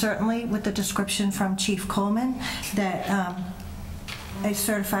 and certainly with the description from Chief Coleman that a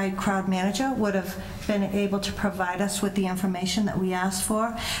certified crowd manager would have been able to provide us with the information that we asked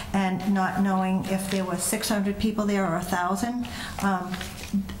for, and not knowing if there were 600 people there or 1,000.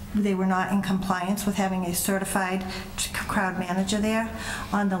 They were not in compliance with having a certified crowd manager there.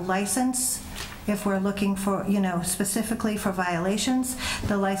 On the license, if we're looking for, specifically for violations,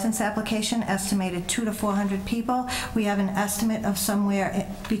 the license application estimated 200 to 400 people. We have an estimate of somewhere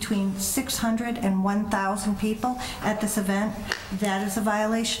between 600 and 1,000 people at this event. That is a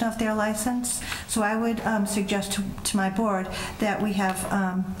violation of their license. So I would suggest to my board that we have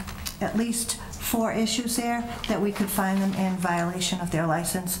at least 4 issues there that we could find them in violation of their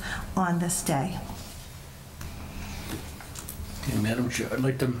license on this day. Okay, Madam Chair, I'd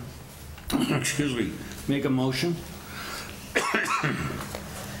like to make a motion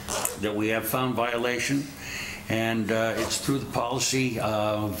that we have found violation, and it's through the policy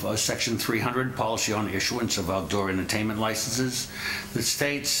of Section 300, policy on issuance of outdoor entertainment licenses, that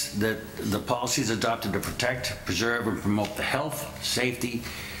states that the policy is adopted to protect, preserve, and promote the health, safety,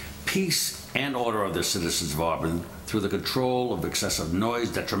 peace, and order of the citizens of Auburn through the control of excessive noise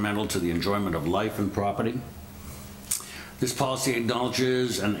detrimental to the enjoyment of life and property. This policy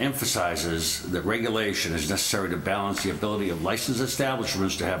acknowledges and emphasizes that regulation is necessary to balance the ability of licensed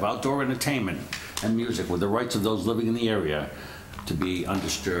establishments to have outdoor entertainment and music with the rights of those living in the area to be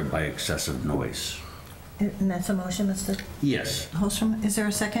undisturbed by excessive noise. And that's a motion, Mr. Yes. Holstrom. Is there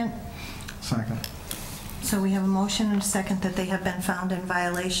a second? Second. So we have a motion and a second that they have been found in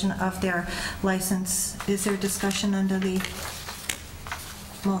violation of their license. Is there discussion under the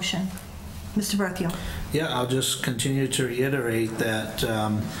motion? Mr. Berthew. Yeah, I'll just continue to reiterate that,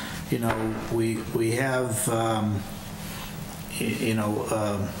 we have,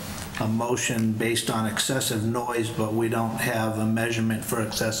 a motion based on excessive noise, but we don't have a measurement for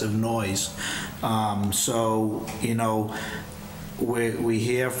excessive noise. We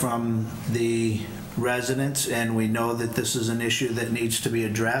hear from the residents, and we know that this is an issue that needs to be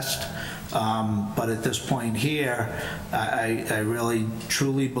addressed. But at this point here, I really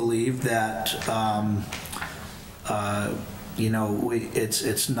truly believe that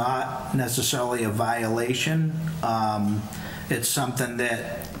it's not necessarily a violation. It's something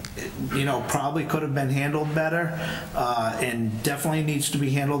that probably could have been handled better, and definitely needs to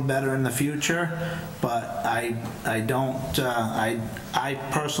be handled better in the future. But I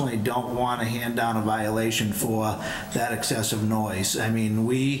personally don't want to hand down a violation for that excessive noise. I mean,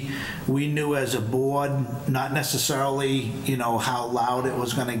 we knew as a board, not necessarily, how loud it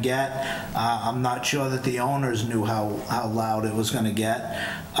was going to get. I'm not sure that the owners knew how loud it was going to get.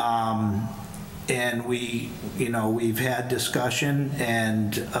 And we've had discussion,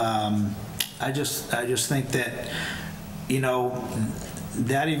 and I just think that,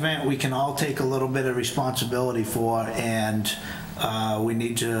 that event we can all take a little bit of responsibility for, and we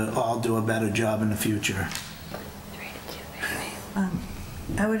need to all do a better job in the future.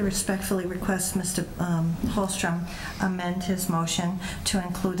 I would respectfully request Mr. Holstrom amend his motion to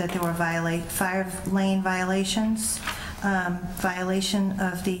include that there were fire lane violations, violation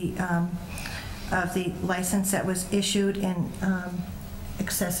of the license that was issued in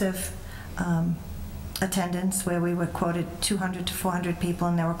excessive attendance, where we were quoted 200 to 400 people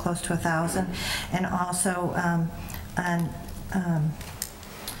and there were close to 1,000, and also on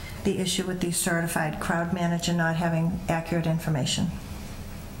the issue with the certified crowd manager not having accurate information.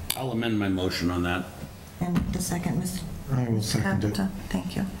 I'll amend my motion on that. And the second, Mr. I will second it.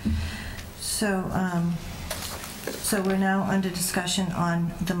 Thank you. So we're now under discussion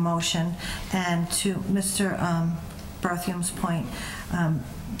on the motion, and to Mr. Berthium's point,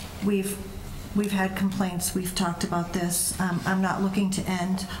 we've had complaints, we've talked about this. I'm not looking to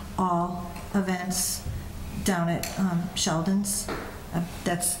end all events down at Sheldon's.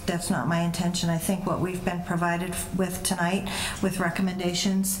 That's not my intention. I think what we've been provided with tonight, with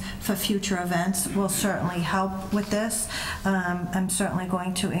recommendations for future events, will certainly help with this. I'm certainly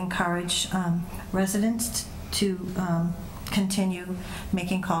going to encourage residents to continue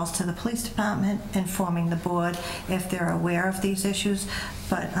making calls to the police department, informing the board if they're aware of these issues.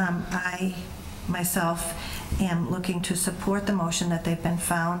 But I myself am looking to support the motion that they've been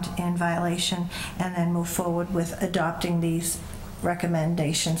found in violation and then move forward with adopting these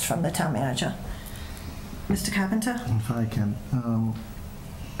recommendations from the town manager. Mr. Carpenter? If I can.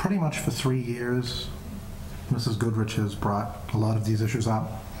 Pretty much for 3 years, Mrs. Goodrich has brought a lot of these issues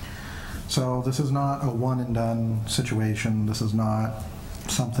up. So this is not a one and done situation. This is not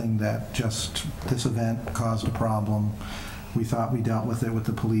something that just this event caused a problem. We thought we dealt with it with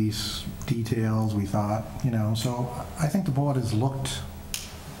the police details. We thought, you know, so I think the board has looked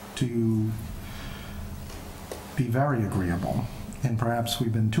to be very agreeable, and perhaps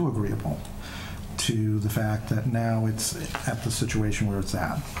we've been too agreeable to the fact that now it's at the situation where it's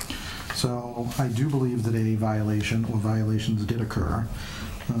at. So I do believe that a violation or violations did occur.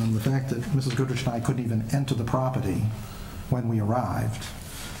 The fact that Mrs. Goodrich and I couldn't even enter the property when we arrived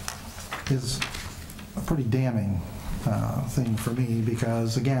is a pretty damning thing for me,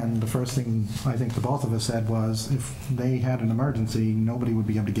 because again, the first thing I think the both of us said was if they had an emergency, nobody would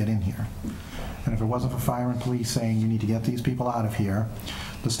be able to get in here. And if it wasn't for fire and police saying you need to get these people out of here,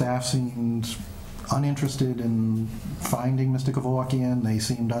 the staff seemed uninterested in finding Mr. Kevorkian. They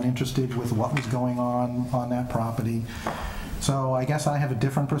seemed uninterested with what was going on that property. So I guess I have a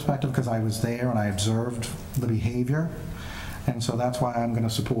different perspective because I was there and I observed the behavior. And so that's why I'm going to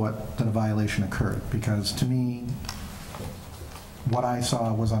support that a violation occurred, because to me, what I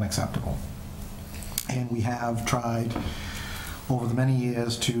saw was unacceptable. And we have tried over the many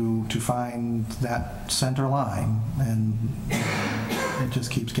years to find that center line, and it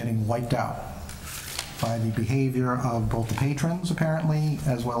just keeps getting wiped out by the behavior of both the patrons, apparently,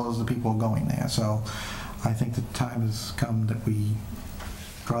 as well as the people going there. So I think the time has come that we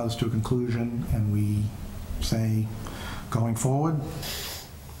draw this to a conclusion and we say, going forward,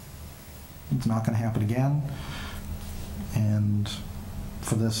 it's not going to happen again. And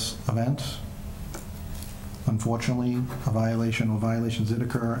for this event, unfortunately, a violation or violations did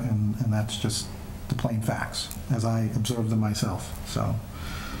occur, and that's just the plain facts, as I observed them myself. So,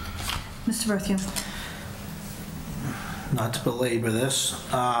 Mr. Berthium. Not to belabor this,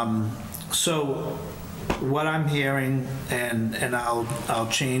 so what I'm hearing, and I'll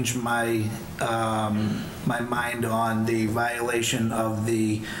change my my mind on the violation of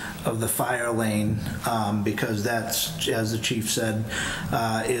the fire lane, because that's, as the chief said,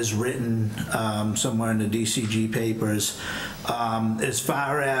 is written somewhere in the DCG papers. As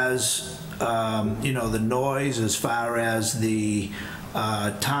far as you know, the noise, as far as the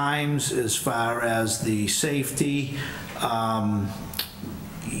times, as far as the safety,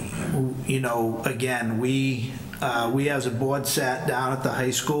 you know, again, we as a board sat down at the high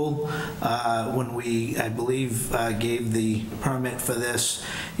school when we, I believe, gave the permit for this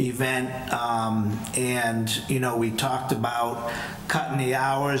event, and, you know, we talked about cutting the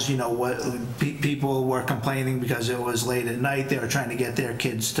hours. You know, what people were complaining because it was late at night. They were trying to get their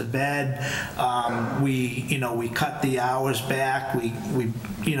kids to bed. You know, we cut the hours back. We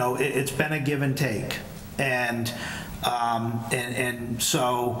you know, it's been a give and take, and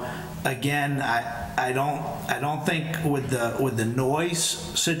so again, I don't think with the noise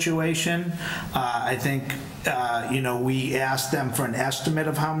situation, I think you know, we asked them for an estimate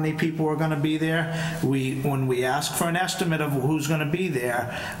of how many people were going to be there. When we asked for an estimate of who's going to be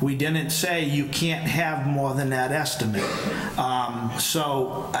there, we didn't say you can't have more than that estimate.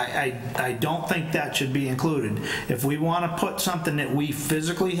 So I don't think that should be included. If we want to put something that we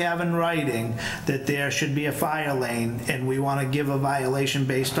physically have in writing, that there should be a fire lane, and we want to give a violation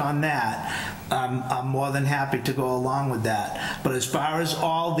based on that, I'm more than happy to go along with that. But as far as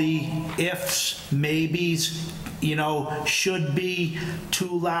all the ifs, maybes, you know, should be,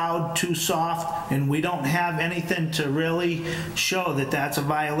 too loud, too soft, and we don't have anything to really show that that's a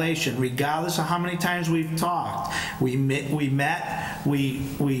violation, regardless of how many times we've talked. We met,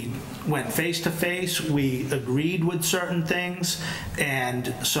 we went face to face, we agreed with certain things,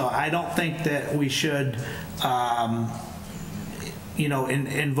 and so I don't think that we should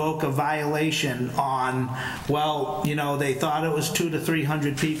invoke a violation on, well, they thought it was 200 to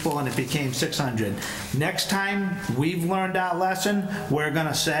 300 people and it became 600. Next time we've learned our lesson, we're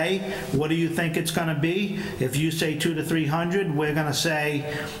gonna say, what do you think it's gonna be? If you say 200 to 300, we're gonna say,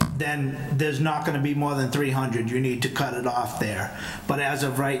 then there's not gonna be more than 300. You need to cut it off there. But as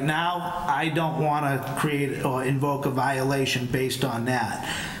of right now, I don't wanna create or invoke a violation based on that.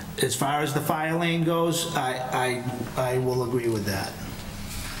 As far as the fire lane goes, I will agree with that.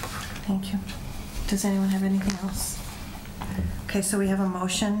 Thank you. Does anyone have anything else? Okay, so we have a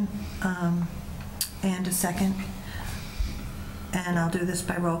motion and a second, and I'll do this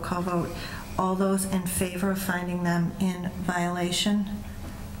by roll call vote. All those in favor of finding them in violation?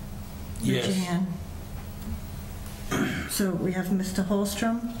 Yes. Raise your hand. So we have Mr.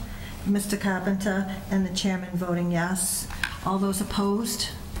 Holstrom, Mr. Carpenter, and the chairman voting yes. All those opposed?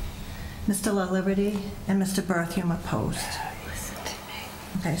 Mr. La Liberty and Mr. Berthium opposed.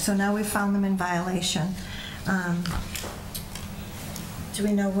 Okay, so now we've found them in violation. Do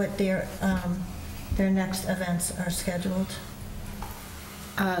we know what their next events are scheduled?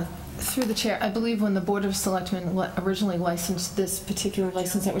 Through the chair, I believe when the Board of Selectmen originally licensed this particular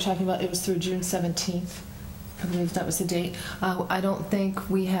license that we're talking about, it was through June 17th. I believe that was the date. I don't think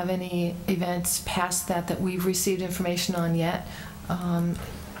we have any events past that we've received information on yet.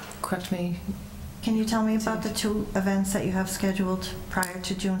 Correct me. Can you tell me about the 2 events that you have scheduled prior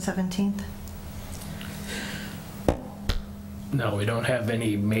to June 17th? No, we don't have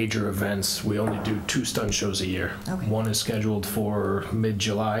any major events. We only do 2 stunt shows a year. Okay. One is scheduled for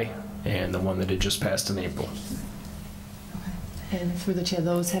mid-July, and the one that had just passed in April. And through the chair,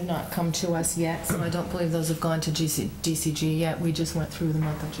 those have not come to us yet, so I don't believe those have gone to DCG yet. We just went through the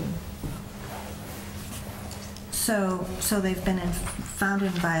month of June. So they've been found in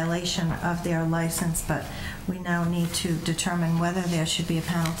violation of their license, but we now need to determine whether there should be a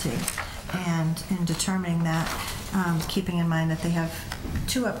penalty. And in determining that, keeping in mind that they have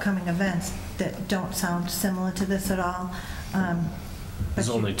 2 upcoming events that don't sound similar to this at all. There's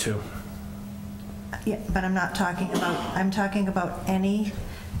only 2. Yeah, but I'm not talking about, I'm talking about any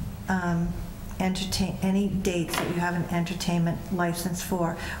any dates that you have an entertainment license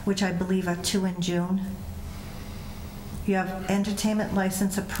for, which I believe are 2 in June. You have entertainment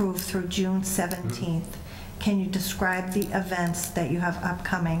license approved through June 17th. Can you describe the events that you have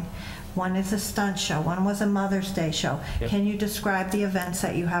upcoming? One is a stunt show, one was a Mother's Day show. Yep. Can you describe the events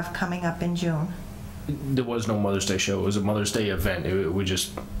that you have coming up in June? There was no Mother's Day show. It was a Mother's Day event. We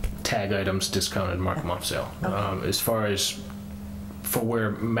just tag items, discounted, mark them off sale. Okay. As far as for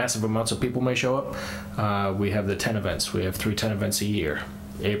where massive amounts of people may show up, we have the 10 events. We have 3 10 events a year.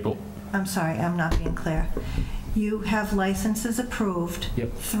 April. I'm sorry, I'm not being clear. You have licenses approved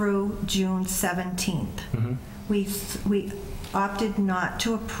through June 17th. Mm-hmm. We opted not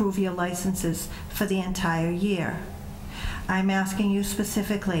to approve your licenses for the entire year. I'm asking you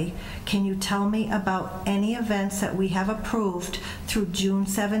specifically, can you tell me about any events that we have approved through June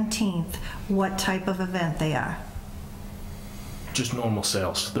 17th, what type of event they are? Just normal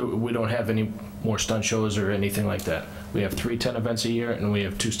sales. We don't have any more stunt shows or anything like that. We have 3 10 events a year, and we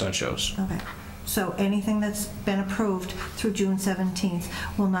have 2 stunt shows. Okay. So anything that's been approved through June 17th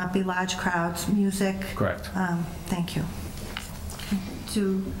will not be large crowds, music? Correct. Thank you.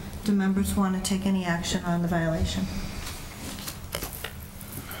 Do members want to take any action on the violation?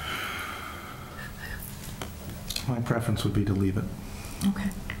 My preference would be to leave it. Okay.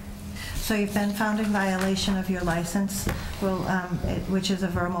 So you've been found in violation of your license, which is a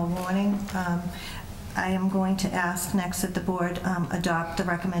verbal warning. I am going to ask next that the board adopt the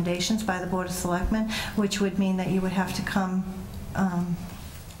recommendations by the Board of Selectmen, which would mean that you would have to come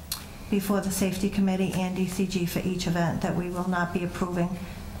before the Safety Committee and DCG for each event, that we will not be approving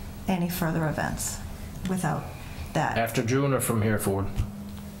any further events without that. After June or from here forward?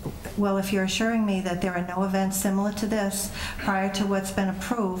 Well, if you're assuring me that there are no events similar to this prior to what's been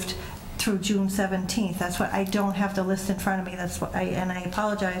approved through June 17th, that's what, I don't have the list in front of me, that's what and I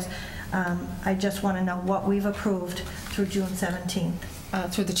apologize. I just want to know what we've approved through June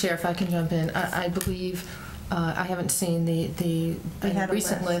 17th. Through the chair, if I can jump in, I believe, I haven't seen the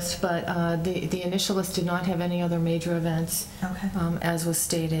recent list, but the initial list did not have any other major events, as was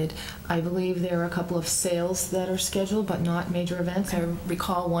stated. I believe there are a couple of sales that are scheduled, but not major events. I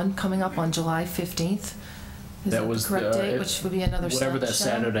recall one coming up on July 15th. Is that was the correct date, which would be another whatever stunt that show?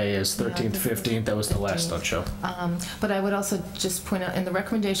 Saturday is, Yeah, 13th, 15th. That was the last 15th. stunt show. But I would also just point out, in the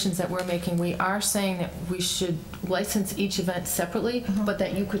recommendations that we're making, we are saying that we should license each event separately, but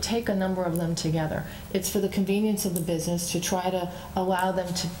that you could take a number of them together. It's for the convenience of the business to try to allow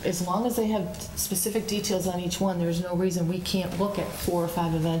them to, as long as they have specific details on each one, there's no reason we can't look at 4 or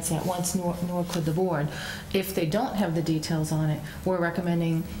 5 events at once, nor could the board. If they don't have the details on it, we're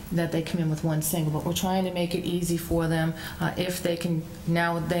recommending that they come in with one single, but we're trying to make it easy for them. If they can,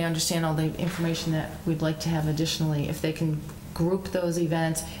 now they understand all the information that we'd like to have additionally, if they can group those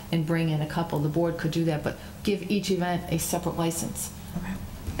events and bring in a couple, the board could do that, but give each event a separate license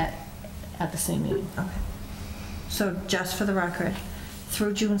at the same meeting. Okay. So just for the record,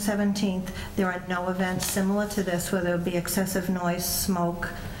 through June 17th, there are no events similar to this where there would be excessive noise, smoke,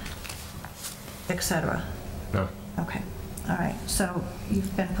 etc.? No. Okay. All right, so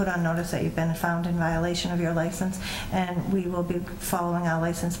you've been put on notice that you've been found in violation of your license, and we will be following our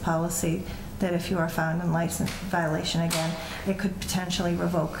license policy that if you are found in license violation again, it could potentially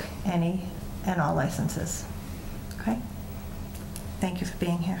revoke any and all licenses. Okay? Thank you for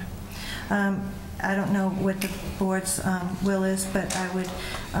being here. I don't know what the board's will is, but I would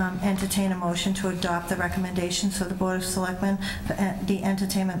entertain a motion to adopt the recommendations of the Board of Selectmen for the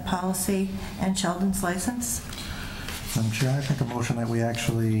entertainment policy and Sheldon's license. Madam Chair, I think a motion that we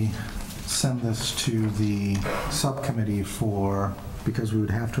actually send this to the subcommittee because we would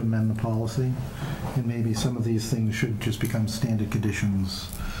have to amend the policy, and maybe some of these things should just become standard conditions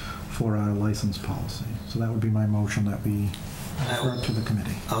for our license policy. So that would be my motion, that we refer it to the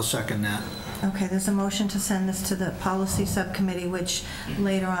committee. I'll second that. Okay, there's a motion to send this to the policy subcommittee, which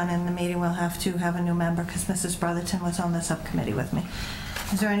later on in the meeting we'll have to have a new member because Mrs. Brotherton was on the subcommittee with me.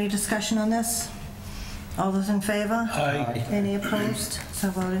 Is there any discussion on this? All those in favor? Aye. Any opposed? So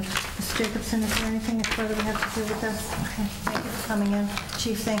voted. Mr. Jacobson, is there anything further we have to do with this? Okay, thank you for coming in.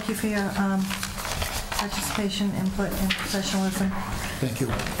 Chief, thank you for your participation, input, and professionalism. Thank you.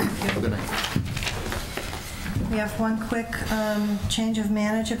 Have a good night. We have one quick change of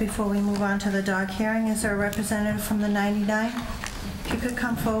manager before we move on to the dog hearing. Is there a representative from the 99? If you could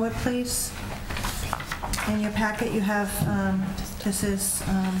come forward, please. In your packet, you have, this is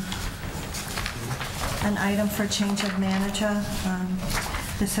an item for change of manager.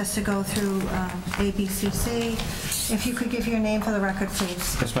 This has to go through ABCC. If you could give your name for the record,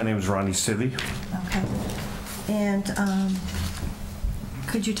 please. Yes, my name is Ronnie Civi. Okay. And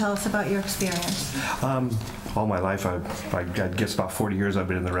could you tell us about your experience? All my life, I guess about 40 years I've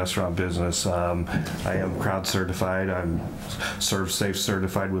been in the restaurant business. I am crowd certified. I'm Serve Safe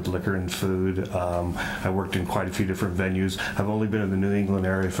certified with liquor and food. I worked in quite a few different venues. I've only been in the New England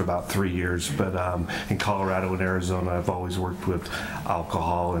area for about 3 years, but in Colorado and Arizona, I've always worked with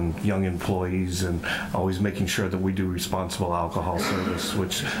alcohol and young employees and always making sure that we do responsible alcohol service,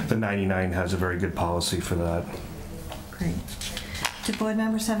 which the 99 has a very good policy for that. Great. Do board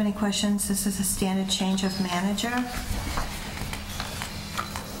members have any questions? This is a standard change of manager.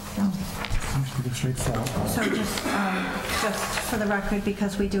 No. Seems pretty straightforward. So just for the record,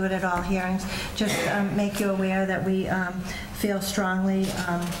 because we do it at all hearings, just make you aware that we feel strongly.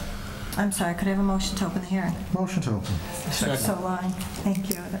 I'm sorry, could I have a motion to open the hearing? Motion to open. So long. Thank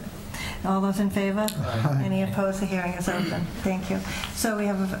you. All those in favor? Aye. Any opposed? The hearing is open. Thank you. So we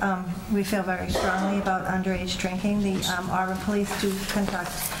have, we feel very strongly about underage drinking. The Auburn Police do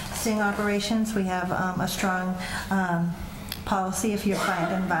conduct sting operations. We have a strong policy if you're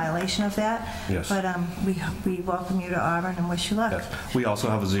found in violation of that. Yes. But we welcome you to Auburn and wish you luck. Yes. We also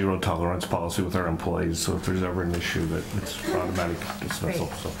have a zero tolerance policy with our employees, so if there's ever an issue, that it's automatic dismissal.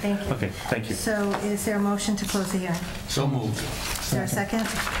 Great. So. Thank you. Okay, thank you. So is there a motion to close the hearing? So moved. Is there a second?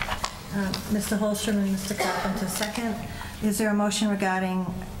 Mr. Holstrom and Mr. Carpenter, second. Is there a motion regarding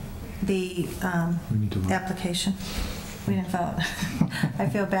the application? We didn't vote. I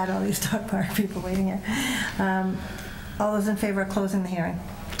feel bad, all these dog park people waiting here. All those in favor of closing the hearing?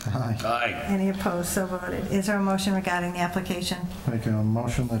 Aye. Aye. Any opposed? So voted. Is there a motion regarding the application? Make a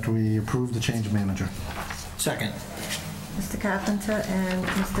motion that we approve the change of manager. Second. Mr. Carpenter and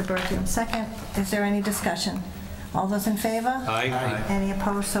Mr. Berthium, second. Is there any discussion? All those in favor? Aye. Any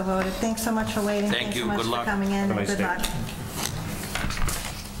opposed? So voted. Thanks so much for waiting. Thank you. Thanks so much Good luck. for coming in. Have a And nice good day. luck.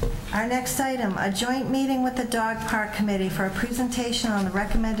 Our next item, a joint meeting with the Dog Park Committee for a presentation on the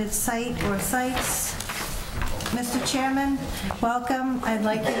recommended site or sites. Mr. Chairman, welcome. I'd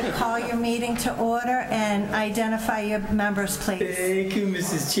like you to call your meeting to order and identify your members, please. Thank you,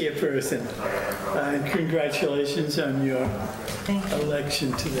 Mrs. Chairperson. And congratulations on your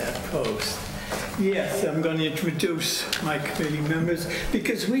election to that post. Yes, I'm going to introduce my committee members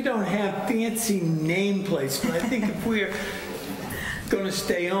because we don't have fancy nameplates, but I think if we're going to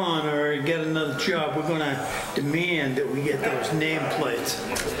stay on or get another job, we're going to demand that we get those nameplates.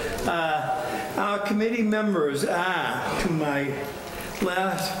 Our committee members are, to my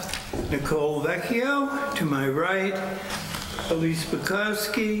left, Nicole Vecchio, to my right, Elise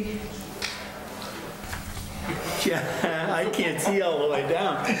Bukowski. I can't see all the way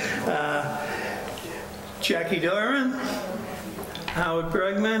down. Jackie Doran, Howard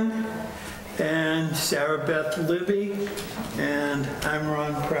Bregman, and Sarah Beth Libby. And I'm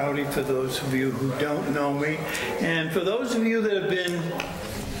Ron Prouty, for those of you who don't know me. And for those of you that have been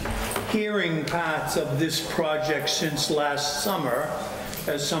hearing parts of this project since last summer,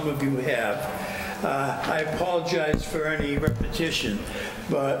 as some of you have, I apologize for any repetition,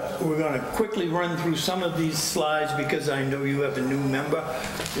 but we're going to quickly run through some of these slides because I know you have a new member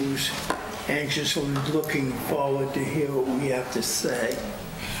who's anxiously looking forward to hear what we have to say.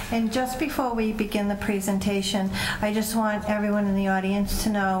 And just before we begin the presentation, I just want everyone in the audience to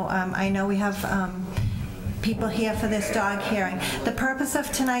know, I know we have people here for this dog hearing. The purpose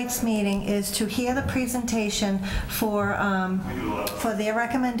of tonight's meeting is to hear the presentation for their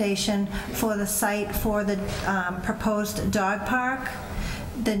recommendation for the site for the proposed dog park.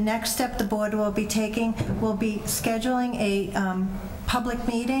 The next step the board will be taking will be scheduling a public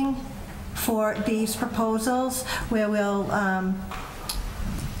meeting for these proposals where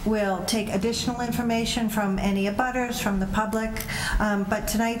we'll take additional information from any abutters, from the public, but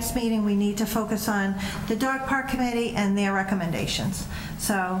tonight's meeting we need to focus on the dog park committee and their recommendations.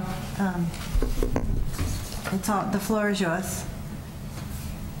 So the floor is yours.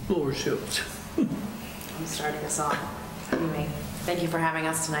 Floor is yours. I'm starting us off. Anyway, thank you for having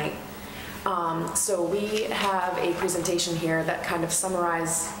us tonight. So we have a presentation here that kind of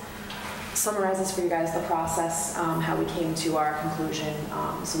summarizes for you guys the process, how we came to our conclusion,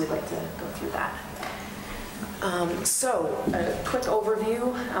 so we'd like to go through that. So a quick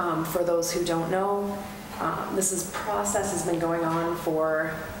overview for those who don't know. This process has been going on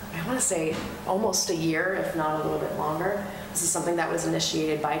for, I want to say, almost a year, if not a little bit longer. This is something that was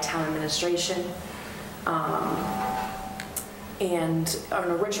initiated by town administration. And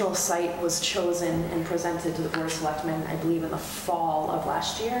an original site was chosen and presented to the Board of Selectmen, I believe, in the fall of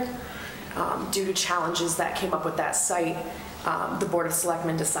last year. Due to challenges that came up with that site, the Board of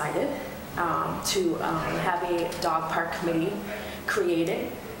Selectmen decided to have a dog park committee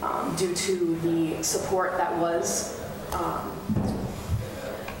created due to the support that was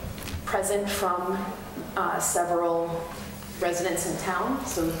present from several residents in town.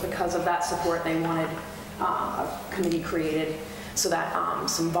 So because of that support, they wanted a committee created so that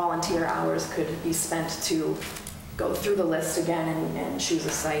some volunteer hours could be spent to go through the list again and choose a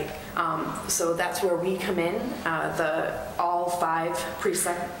site. So that's where we come in. All 5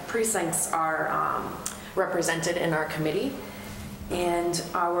 precincts are represented in our committee, and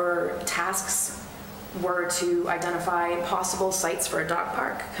our tasks were to identify possible sites for a dog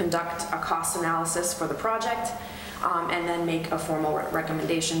park, conduct a cost analysis for the project, and then make a formal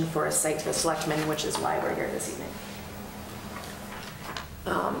recommendation for a site to the selectmen, which is why we're here this evening.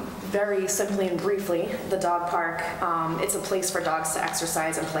 Very simply and briefly, the dog park, it's a place for dogs to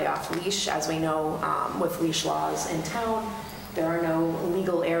exercise and play off leash. As we know, with leash laws in town, there are no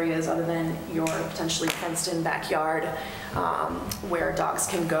legal areas other than your potentially fenced-in backyard where dogs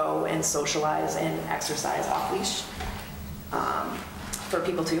can go and socialize and exercise off leash. For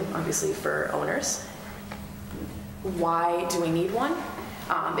people too, obviously for owners. Why do we need one?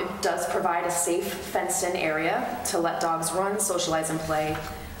 It does provide a safe fenced-in area to let dogs run, socialize, and play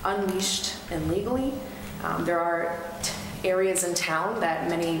unleashed and legally. There are areas in town that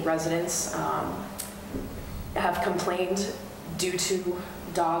many residents have complained due to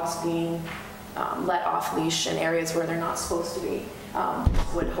dogs being let off leash in areas where they're not supposed to be.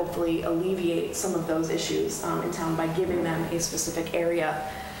 Would hopefully alleviate some of those issues in town by giving them a specific area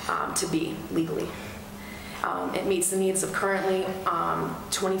to be legally. It meets the needs of currently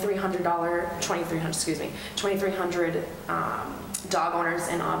 2,300 dog owners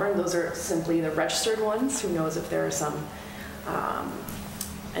in Auburn. Those are simply the registered ones. Who knows if there are some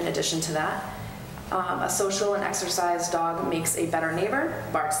in addition to that. A social and exercise dog makes a better neighbor,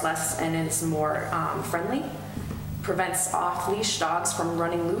 barks less, and is more friendly. Prevents off-leash dogs from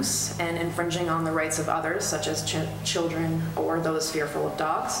running loose and infringing on the rights of others, such as children or those fearful of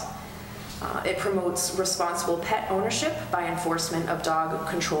dogs. It promotes responsible pet ownership by enforcement of dog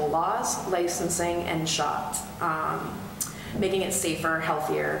control laws, licensing, and making it safer,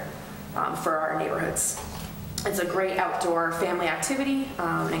 healthier for our neighborhoods. It's a great outdoor family activity,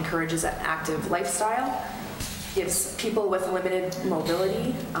 encourages an active lifestyle, gives people with limited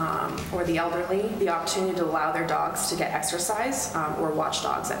mobility or the elderly the opportunity to allow their dogs to get exercise or watch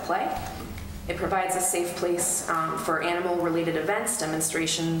dogs at play. It provides a safe place for animal-related events,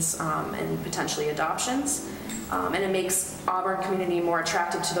 demonstrations, and potentially adoptions. And it makes Auburn community more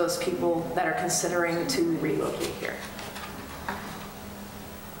attractive to those people that are considering to relocate here.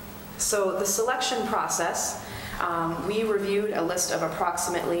 So the selection process, we reviewed a list of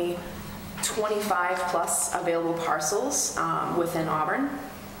approximately 25 plus available parcels within Auburn.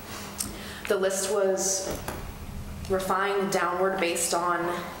 The list was refined downward based on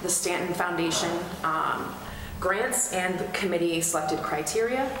the Stanton Foundation grants and the committee selected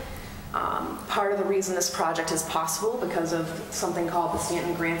criteria. Part of the reason this project is possible because of something called the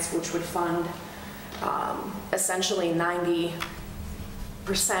Stanton grants, which would fund essentially 90%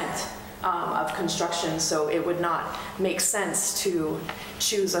 of construction, so it would not make sense to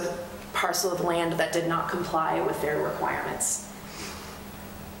choose a parcel of land that did not comply with their requirements.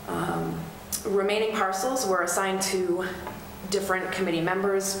 Remaining parcels were assigned to different committee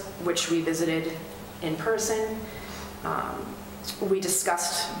members, which we visited in person. We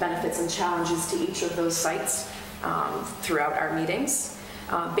discussed benefits and challenges to each of those sites throughout our meetings.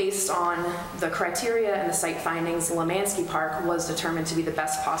 Based on the criteria and the site findings, Lemansky Park was determined to be the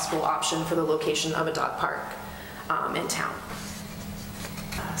best possible option for the location of a dog park in town.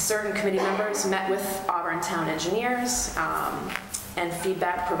 Certain committee members met with Auburn town engineers, and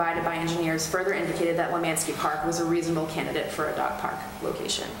feedback provided by engineers further indicated that Lemansky Park was a reasonable candidate for a dog park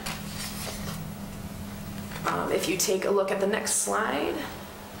location. If you take a look at the next slide,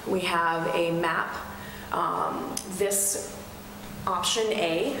 we have a map. This option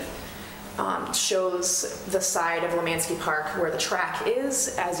A shows the side of Lemansky Park where the track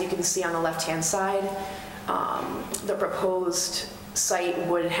is. As you can see on the left-hand side, the proposed site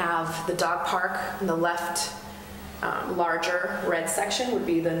would have the dog park in the left. Larger red section would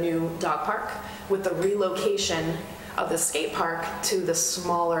be the new dog park, with the relocation of the skate park to the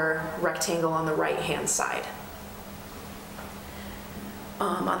smaller rectangle on the right-hand side.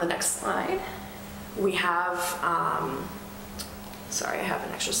 On the next slide, we have, sorry, I have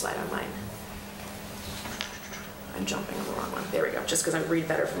an extra slide on mine. I'm jumping on the wrong one. There we go, just because I read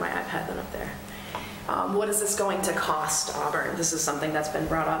better from my iPad than up there. What is this going to cost Auburn? This is something that's been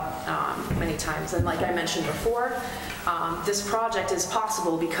brought up many times. And like I mentioned before, this project is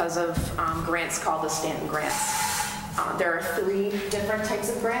possible because of grants called the Stanton grants. There are 3 different types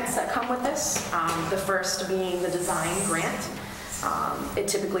of grants that come with this. The first being the design grant. It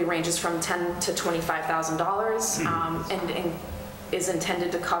typically ranges from $10,000 to $25,000 and is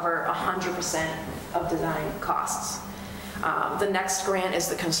intended to cover 100% of design costs. The next grant is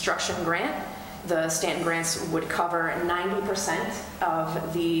the construction grant. The Stanton grants would cover 90%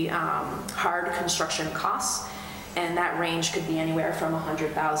 of the hard construction costs, and that range could be anywhere from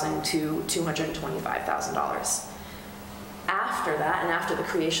 $100,000 to $225,000. After that, and after the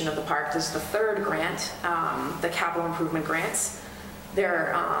creation of the park, there's the third grant, the capital improvement grants.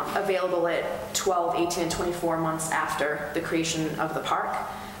 They're available at 12, 18, and 24 months after the creation of the park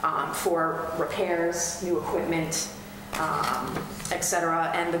for repairs, new equipment,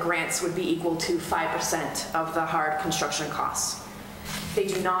 etc., and the grants would be equal to 5% of the hard construction costs. They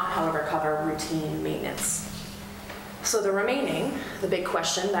do not, however, cover routine maintenance. So the remaining, the big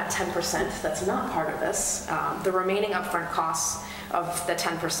question, that 10% that's not part of this, the remaining upfront costs of the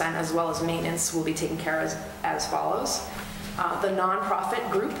 10% as well as maintenance will be taken care of as follows. The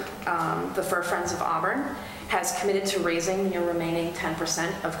nonprofit group, the Fur Friends of Auburn, has committed to raising the remaining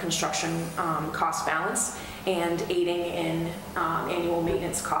 10% of construction cost balance and aiding in annual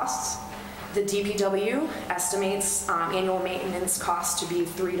maintenance costs. The DPW estimates annual maintenance costs to be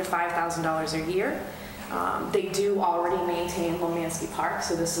 $3,000 to $5,000 a year. They do already maintain Lemansky Park,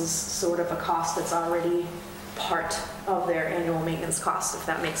 so this is sort of a cost that's already part of their annual maintenance cost, if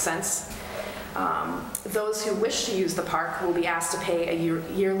that makes sense. Those who wish to use the park will be asked to pay a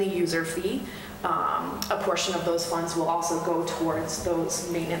yearly user fee. A portion of those funds will also go towards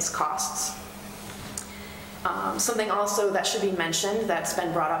those maintenance costs. Something also that should be mentioned that's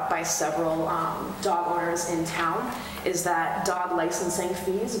been brought up by several dog owners in town is that dog licensing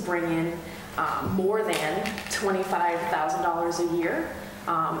fees bring in more than $25,000 a year,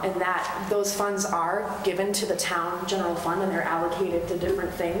 and that those funds are given to the town general fund and they're allocated to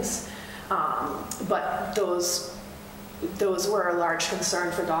different things. But those were a large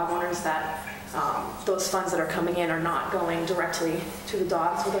concern for dog owners, that those funds that are coming in are not going directly to the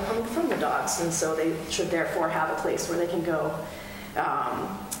dogs, but they're coming from the dogs, and so they should therefore have a place where they can go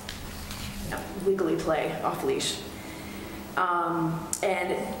legally play off leash.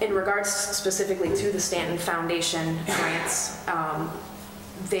 And in regards specifically to the Stanton Foundation grants,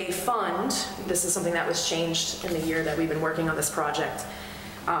 they fund, this is something that was changed in the year that we've been working on this project,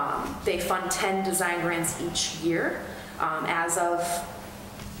 they fund 10 design grants each year. As of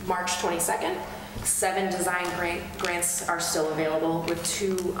March 22nd, 7 design grants are still available, with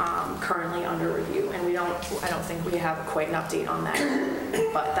 2 currently under review, and I don't think we have quite an update on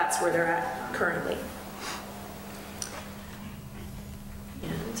that, but that's where they're at currently.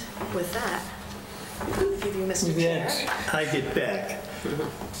 And with that, give you Mr. Chair. I get back.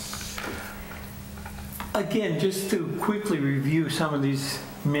 Again, just to quickly review some of these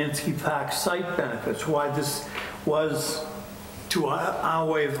Mansky Park site benefits, why this was, to our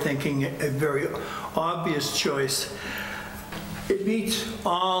way of thinking, a very obvious choice. It meets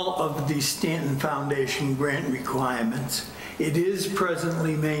all of the Stanton Foundation grant requirements. It is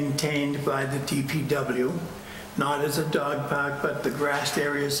presently maintained by the DPW, not as a dog park, but the grassed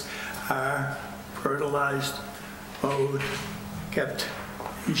areas are fertilized, mowed, kept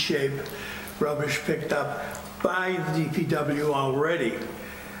in shape, rubbish picked up by the DPW already.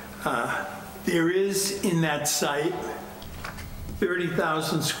 There is in that site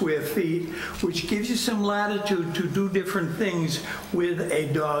 30,000 square feet, which gives you some latitude to do different things with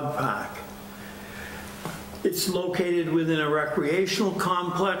a dog park. It's located within a recreational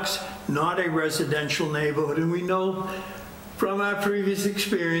complex, not a residential neighborhood, and we know from our previous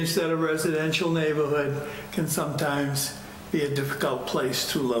experience that a residential neighborhood can sometimes be a difficult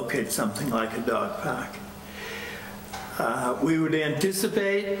place to locate something like a dog park. We would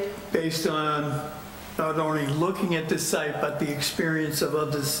anticipate, based on not only looking at this site, but the experience of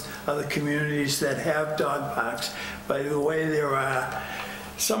other communities that have dog parks. By the way, there are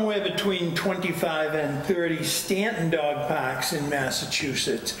somewhere between 25 and 30 Stanton dog parks in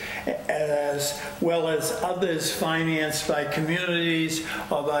Massachusetts, as well as others financed by communities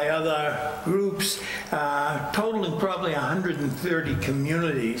or by other groups, totaling probably 130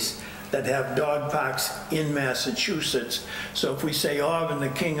 communities that have dog parks in Massachusetts. So if we say Auburn, the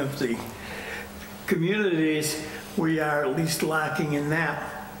king of the communities, we are at least lacking in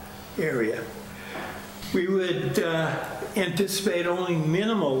that area. We would anticipate only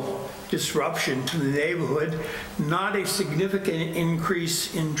minimal disruption to the neighborhood, not a significant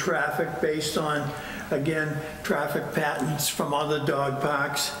increase in traffic based on, again, traffic patterns from other dog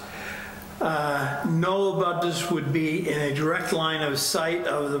parks. No abutters would be in a direct line of sight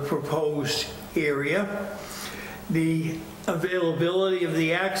of the proposed area. The availability of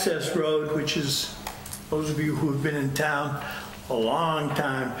the access road, which is, those of you who have been in town a long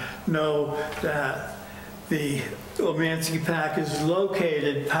time know that the Mansky Park is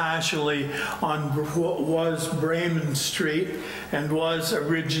located partially on what was Bremen Street and was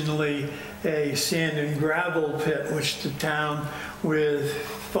originally a sand and gravel pit, which the town, with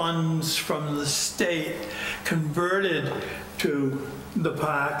funds from the state, converted to the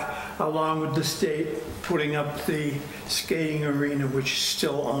park, along with the state putting up the skating arena, which is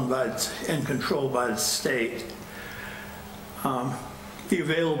still owned by and controlled by the state. The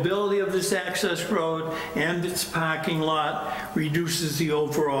availability of this access road and its parking lot reduces the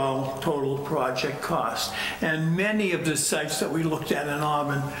overall total project cost. And many of the sites that we looked at in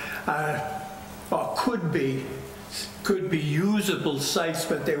Auburn or could be usable sites,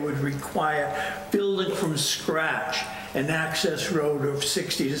 but they would require building from scratch an access road of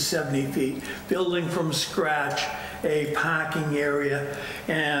 60 to 70 feet, building from scratch a parking area,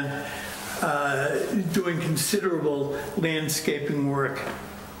 and doing considerable landscaping work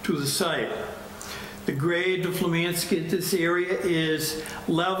to the site. The grade of Flemansky at this area is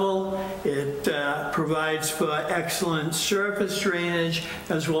level. It provides for excellent surface drainage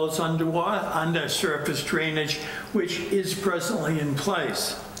as well as undersurface drainage, which is presently in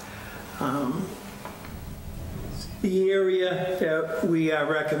place. The area that we are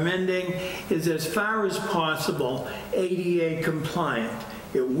recommending is, as far as possible, ADA compliant.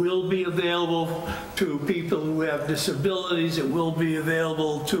 It will be available to people who have disabilities. It will be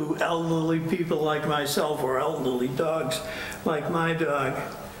available to elderly people like myself, or elderly dogs like my dog.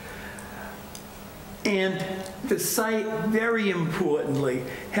 And the site, very importantly,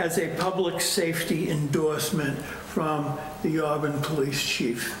 has a public safety endorsement from the Auburn Police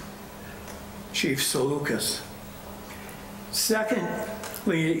Chief, Chief Salukas.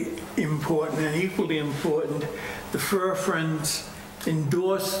 Secondly important, and equally important, the Fur Friends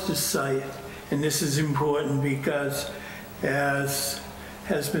endorse the site, and this is important because, as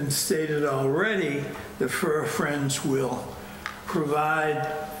has been stated already, the Fur Friends will provide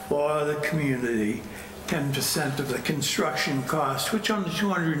for the community 10% of the construction cost, which on the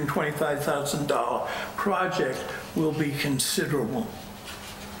 $225,000 project will be considerable.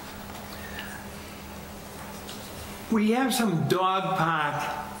 We have some dog park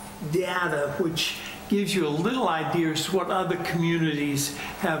data which gives you a little idea as to what other communities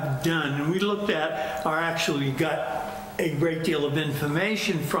have done. And we looked at, or actually got a great deal of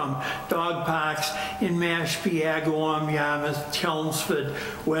information from dog parks in Mashpee, Agawam, Yarmouth, Chelmsford,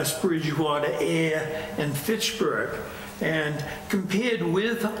 West Bridgewater, Ayer, and Fitchburg. And compared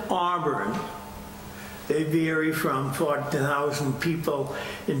with Auburn, they vary from 40,000 people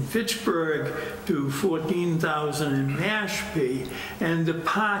in Fitchburg to 14,000 in Mashpee, and the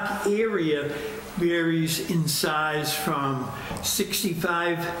park area varies in size from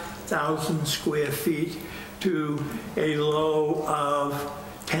 65,000 square feet to a low of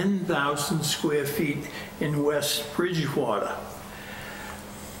 10,000 square feet in West Bridgewater.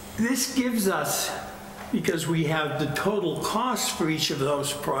 This gives us, because we have the total cost for each of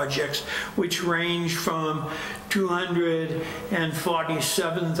those projects, which range from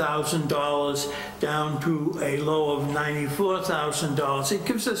 $247,000 down to a low of $94,000. It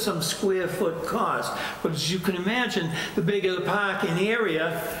gives us some square foot cost. But as you can imagine, the bigger the park in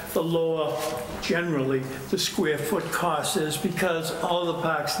area, the lower generally the square foot cost is, because all the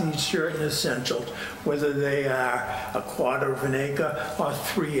parks need certain essentials, whether they are a quarter of an acre or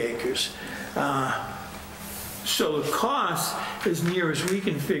 3 acres. So the cost, as near as we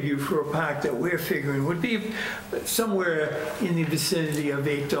can figure for a park that we're figuring, would be somewhere in the vicinity of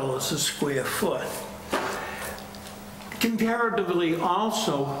 $8 a square foot. Comparatively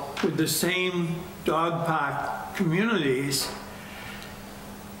also, with the same dog park communities,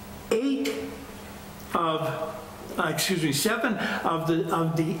 7 of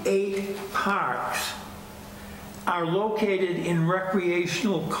the 8 parks are located in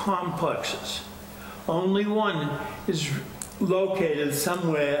recreational complexes. Only one is located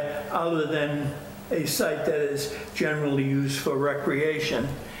somewhere other than a site that is generally used for recreation.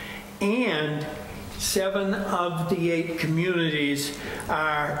 And 7 of the 8 communities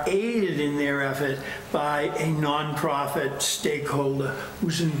are aided in their effort by a nonprofit stakeholder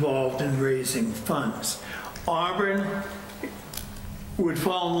who's involved in raising funds. Auburn would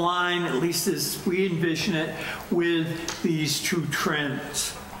fall in line, at least as we envision it, with these 2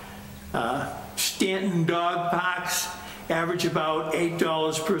 trends. Stanton dog parks average about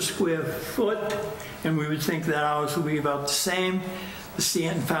 $8 per square foot, and we would think that ours will be about the same. The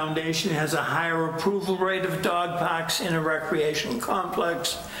Stanton Foundation has a higher approval rate of dog parks in a recreation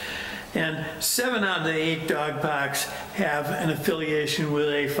complex, and 7 out of the 8 dog parks have an affiliation with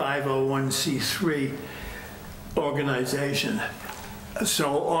a 501c3 organization.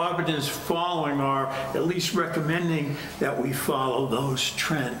 So Auburn is following, or at least recommending, that we follow those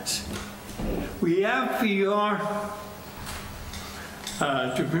trends. We have for your,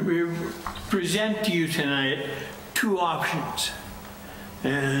 to present to you tonight 2 options.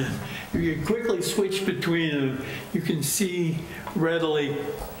 And if you quickly switch between them, you can see readily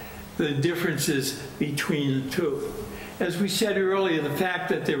the differences between the 2. As we said earlier, the fact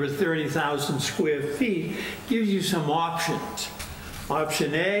that there were 30,000 square feet gives you some options.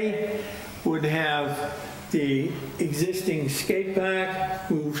 Option A would have the existing skate park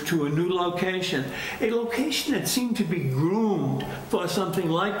moved to a new location, a location that seemed to be groomed for something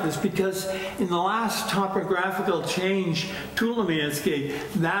like this, because in the last topographical change to the landscape,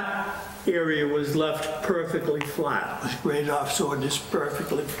 that area was left perfectly flat. It was graded off so it is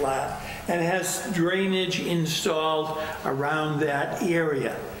perfectly flat, and has drainage installed around that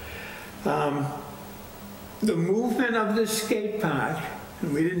area. The movement of the skate park,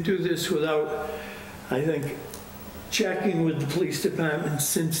 and we didn't do this without, I think, checking with the police department,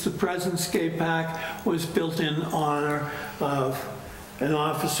 since the present skate park was built in honor of an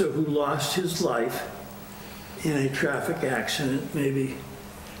officer who lost his life in a traffic accident. Maybe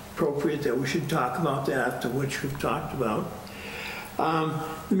appropriate that we should talk about that, after which we've talked about.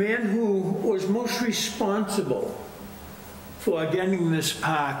 The man who was most responsible for getting this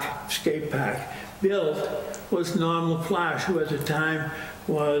park, skate park, built was Norm LaFlash, who at the time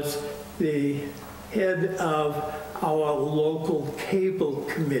was the head of our local cable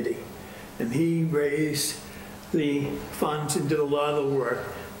committee. And he raised the funds and did a lot of the work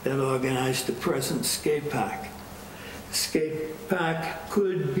that organized the present skate park. The skate park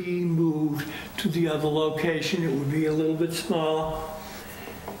could be moved to the other location. It would be a little bit smaller.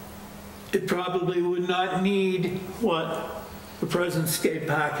 It probably would not need what the present skate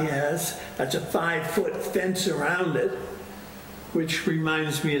park has. That's a 5-foot fence around it. which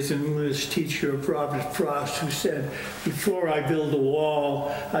reminds me as an English teacher of Robert Frost, who said, before I build a wall,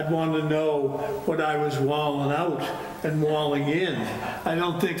 I'd want to know what I was walling out and walling in. I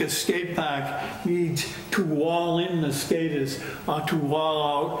don't think a skate park needs to wall in the skaters or to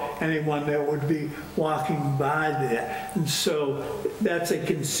wall out anyone that would be walking by there. And so that's a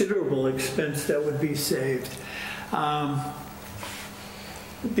considerable expense that would be saved.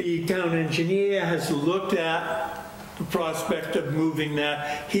 The town engineer has looked at the prospect of moving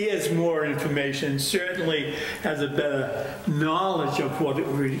that. He has more information, certainly has a better knowledge of what it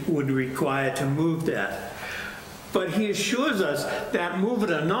would require to move that. But he assures us that, move it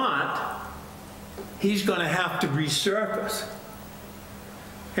or not, he's going to have to resurface.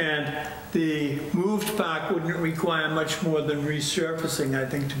 And the moved park wouldn't require much more than resurfacing, I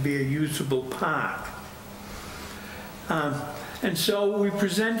think, to be a usable park. And so we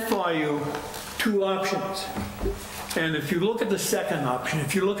present for you two options. And if you look at the second option,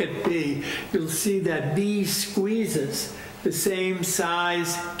 if you look at B, you'll see that B squeezes the same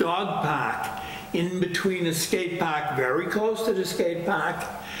size dog park in between a skate park, very close to the skate park,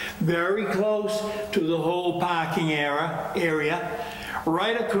 very close to the whole parking area,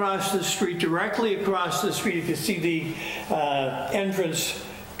 right across the street, directly across the street. You can see the entrance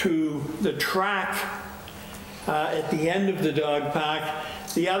to the track at the end of the dog park.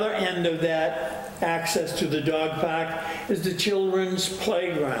 The other end of that access to the dog park is the children's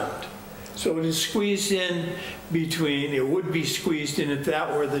playground. So it is squeezed in between, it would be squeezed in if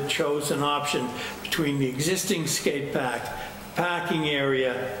that were the chosen option, between the existing skate park, parking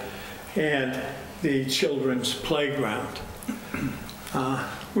area, and the children's playground.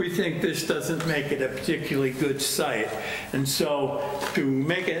 We think this doesn't make it a particularly good site. And so to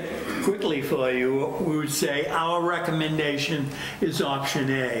make it quickly for you, we would say our recommendation is option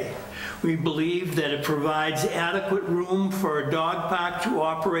A. We believe that it provides adequate room for a dog park to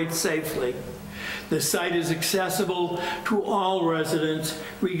operate safely. The site is accessible to all residents,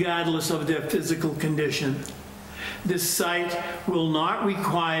 regardless of their physical condition. This site will not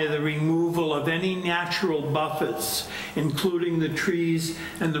require the removal of any natural buffers, including the trees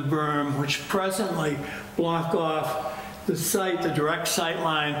and the berm, which presently block off the site, the direct sight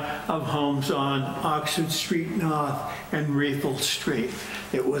line of homes on Oxford Street North and Reethel Street.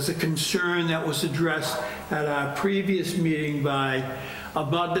 It was a concern that was addressed at our previous meeting by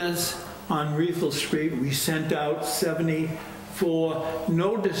abutters on Reethel Street. We sent out 74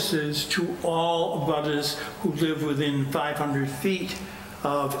 notices to all abutters who live within 500 feet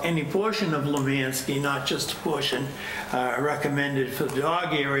of any portion of Lemansky, not just a portion recommended for the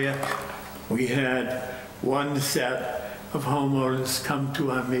dog area. We had one set of homeowners come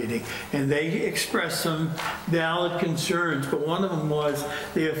to our meeting, and they expressed some valid concerns, but one of them was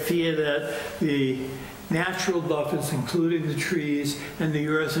their fear that the natural buffers, including the trees and the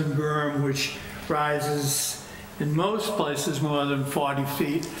earthen berm, which rises in most places more than 40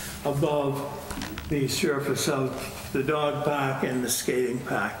 feet above the surface of the dog park and the skating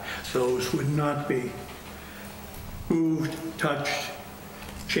park, those would not be moved, touched,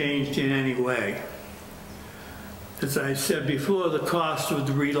 changed in any way. As I said before, the cost of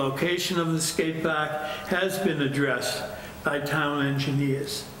the relocation of the skate park has been addressed by town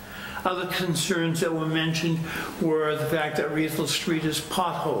engineers. Other concerns that were mentioned were the fact that Reethel Street is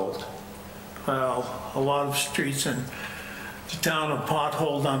potholed. Well, a lot of streets in the town are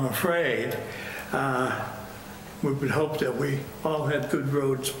potholed, I'm afraid. We would hope that we all had good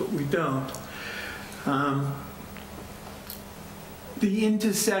roads, but we don't. The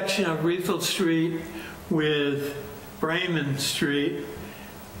intersection of Reethel Street with Bremen Street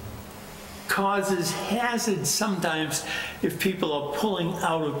causes hazards sometimes if people are pulling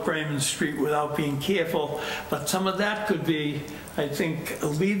out of Bremen Street without being careful, but some of that could be, I think,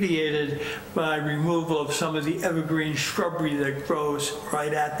 alleviated by removal of some of the evergreen shrubbery that grows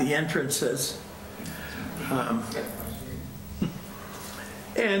right at the entrances.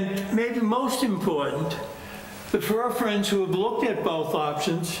 And maybe most important, the fur friends who have looked at both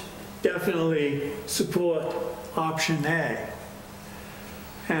options definitely support option A.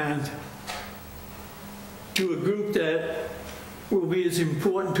 And to a group that will be as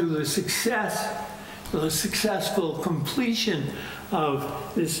important to the successful completion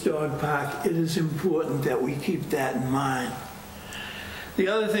of this dog park, it is important that we keep that in mind. The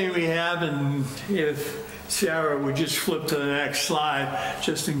other thing we have, and if Sarah would just flip to the next slide,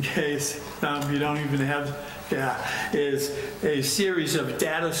 just in case you don't even have, is a series of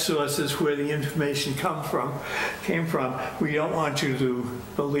data sources where the information came from. We don't want you to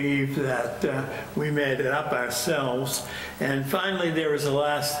believe that we made it up ourselves. And finally, there is a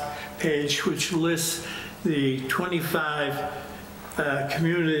last page which lists the 25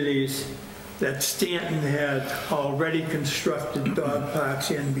 communities that Stanton had already constructed dog parks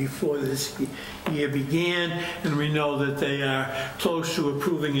in before this year began, and we know that they are close to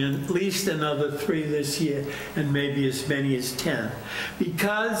approving at least another 3 this year and maybe as many as 10.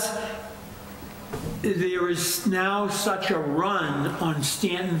 Because there is now such a run on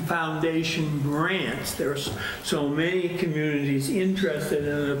Stanton Foundation grants. There's so many communities interested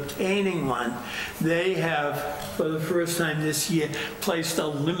in obtaining one. They have, for the first time this year, placed a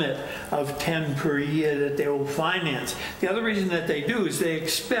limit of 10 per year that they will finance. The other reason that they do is they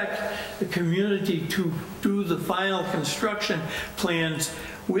expect the community to do the final construction plans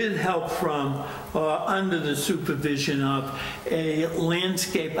with help from or under the supervision of a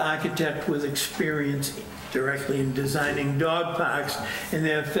landscape architect with experience directly in designing dog parks, and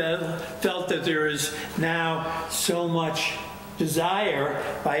they felt that there is now so much desire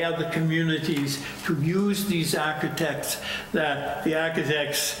by other communities to use these architects that the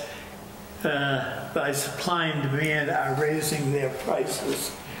architects, by supply and demand, are raising their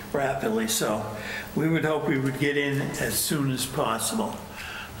prices rapidly. So we would hope we would get in as soon as possible.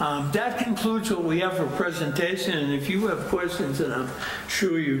 That concludes what we have for presentation, and if you have questions, and I'm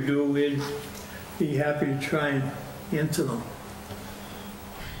sure you do, we'd be happy to try and answer them.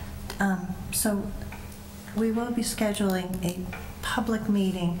 So we will be scheduling a public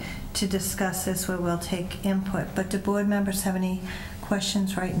meeting to discuss this where we'll take input, but do board members have any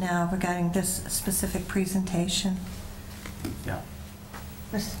questions right now regarding this specific presentation? Yeah.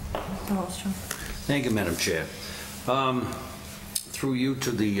 Mr. Holstrom. Thank you, Madam Chair. Through you to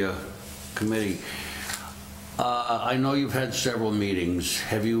the committee, I know you've had several meetings.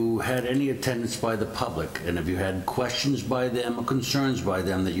 Have you had any attendance by the public? And have you had questions by them or concerns by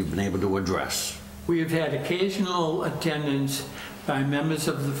them that you've been able to address? We have had occasional attendance by members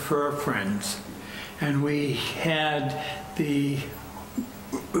of the Fur Friends, and we had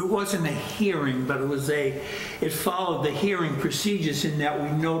it wasn't a hearing, but it followed the hearing procedures in that we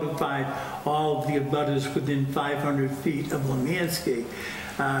notified all of the abutters within 500 feet of Lemansky.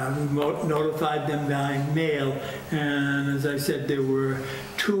 We notified them by mail, and as I said, there were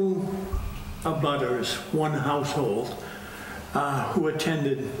 2 abutters, 1 household, who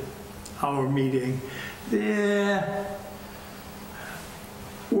attended our meeting. There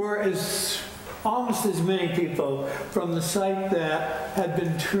were almost as many people from the site that had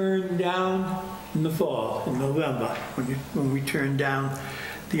been turned down in the fall, in November, when we turned down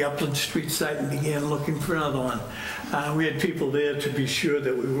the Upland Street site and began looking for another one. We had people there to be sure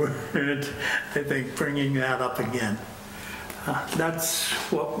that we weren't, I think, bringing that up again. That's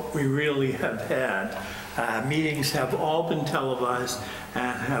what we really have had. Meetings have all been televised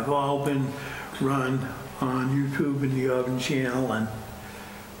and have all been run on YouTube and the Auburn channel, and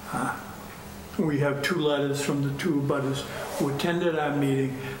we have 2 letters from the 2 abutters who attended our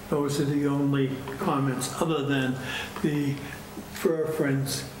meeting. Those are the only comments other than the Fur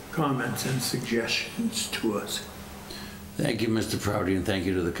Friends comments and suggestions to us. Thank you, Mr. Prouty, and thank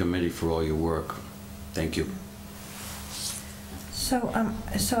you to the committee for all your work. Thank you.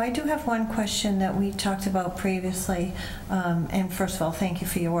 So I do have one question that we talked about previously, and first of all, thank you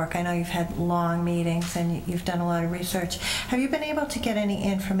for your work. I know you've had long meetings and you've done a lot of research. Have you been able to get any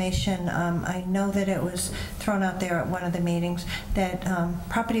information? I know that it was thrown out there at one of the meetings that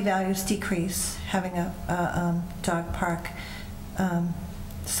property values decrease having a dog park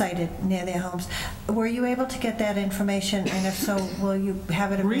sited near their homes. Were you able to get that information, and if so, will you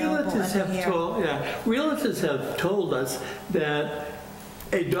have it available under here? Realtors have told us that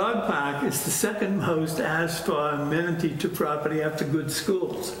a dog park is the second most asked for amenity to property after good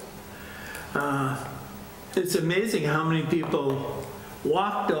schools. It's amazing how many people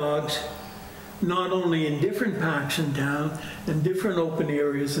walk dogs, not only in different parks in town and different open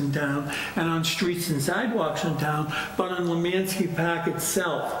areas in town and on streets and sidewalks in town, but on Lemansky Park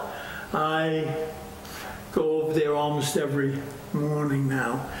itself. I go over there almost every morning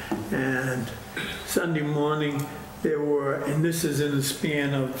now, and Sunday morning there were, and this is in a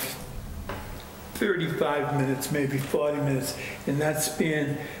span of 35 minutes, maybe 40 minutes, in that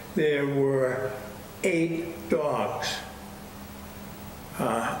span there were 8 dogs.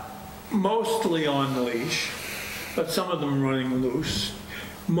 Mostly on leash, but some of them running loose.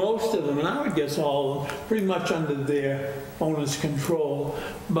 Most of them, and I would guess all of them, pretty much under their owner's control,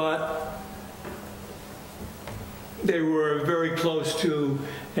 but they were very close to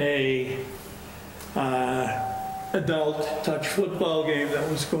a adult touch football game that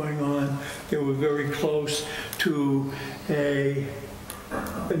was going on. They were very close to an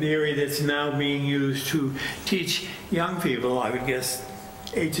area that's now being used to teach young people, I would guess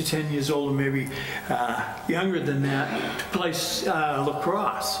 8 to 10 years old, or maybe younger than that, to play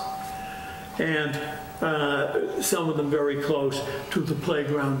lacrosse. And some of them very close to the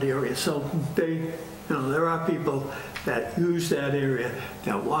playground area. So they, you know, there are people that use that area,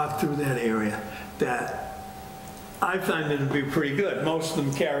 that walk through that area, that I find it to be pretty good. Most of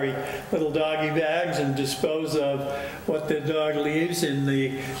them carry little doggy bags and dispose of what their dog leaves in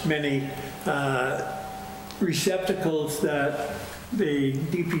the many receptacles that the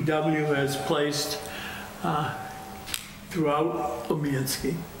DPW has placed throughout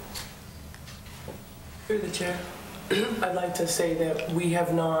Lemanski. Through the chair, I'd like to say that we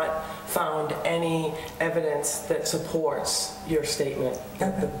have not found any evidence that supports your statement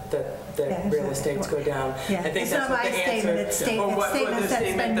that real estates go down. Yeah. I think It's that's not what the my answer. statement, it's the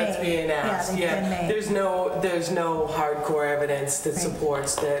statement that's being Yeah, asked. they've been made. There's no hardcore evidence that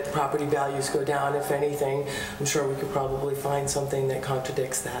supports that property values go down. If anything, I'm sure we could probably find something that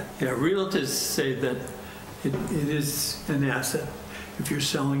contradicts that. Yeah, realtors say that it is an asset if you're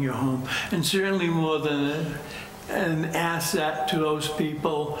selling your home, and certainly more than an asset to those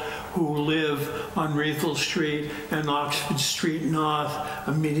people who live on Rethel Street and Oxford Street North,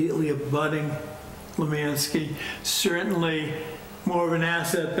 immediately abutting Lemanski. Certainly more of an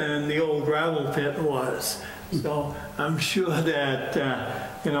asset than the old gravel pit was. So I'm sure that,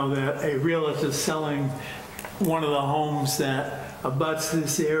 you know, that a realtor selling one of the homes that abuts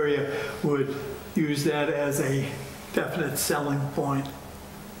this area would use that as a definite selling point.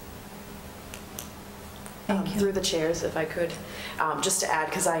 Through the chairs, if I could, just to add,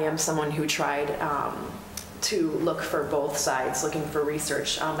 because I am someone who tried to look for both sides, looking for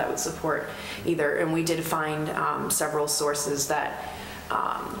research that would support either, and we did find several sources that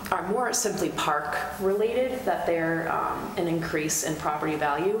are more simply park related, that they're an increase in property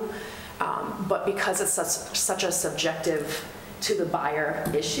value, but because it's such a subjective to the buyer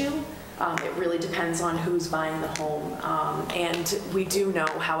issue, it really depends on who's buying the home. And we do know,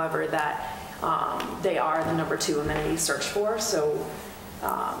 however, that they are the #2 amenity searched for, so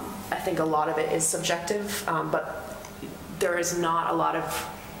I think a lot of it is subjective, but there is not a lot of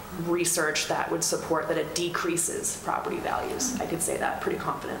research that would support that it decreases property values. I could say that pretty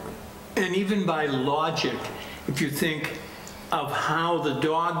confidently. And even by logic, if you think of how the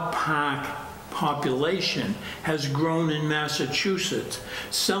dog park population has grown in Massachusetts,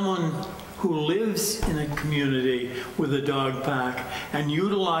 someone who lives in a community with a dog park and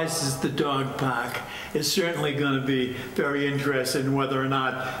utilizes the dog park is certainly going to be very interested in whether or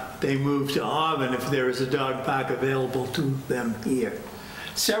not they move to Auburn if there is a dog park available to them here.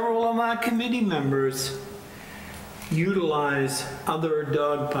 Several of our committee members utilize other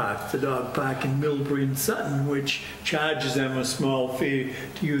dog parks, the dog park in Millbury and Sutton, which charges them a small fee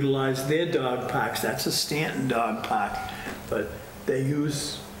to utilize their dog parks. That's a Stanton dog park, but they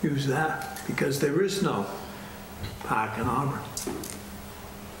use that because there is no park in Auburn.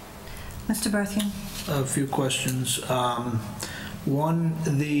 Mr. Berthium. A few questions. One,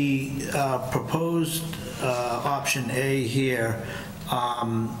 the proposed option A here,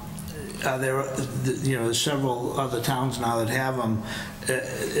 are there, you know, there's several other towns now that have them.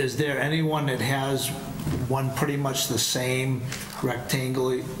 Is there anyone that has one pretty much the same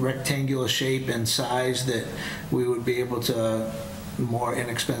rectangular shape and size that we would be able to more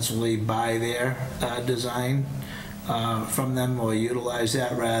inexpensively buy their design from them, or utilize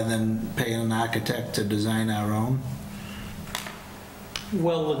that rather than paying an architect to design our own?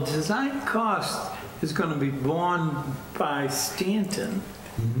 Well, the design cost is going to be borne by Stanton,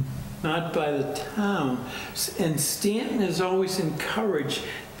 not by the town. And Stanton has always encouraged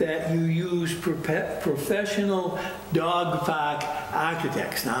that you use professional dog park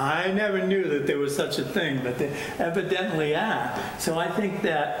architects. Now, I never knew that there was such a thing, but there evidently are. So I think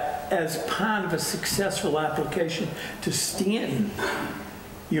that as part of a successful application to Stanton,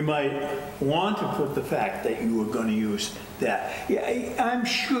 you might want to put the fact that you were going to use that. Yeah, I'm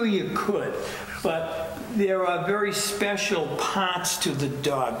sure you could, but there are very special parts to the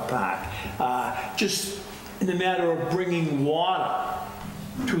dog park. Just in the matter of bringing water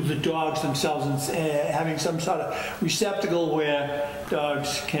to the dogs themselves and having some sort of receptacle where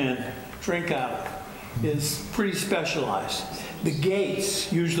dogs can drink out is pretty specialized. The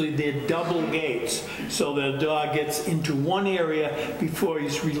gates, usually they're double gates, so the dog gets into one area before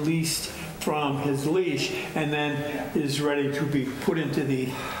he's released from his leash and then is ready to be put into the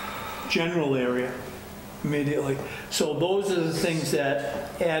general area immediately. So those are the things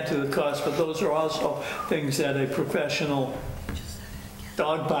that add to the cost, but those are also things that a professional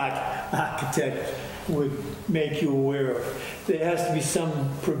dog park architect would make you aware of. There has to be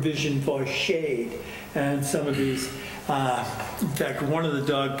some provision for shade, and some of these In fact, one of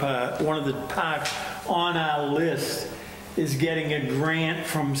the parks on our list is getting a grant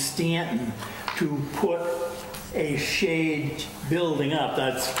from Stanton to put a shade building up.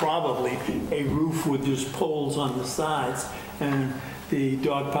 That's probably a roof with just poles on the sides, and the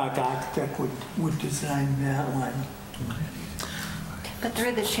dog park architect would design that one. But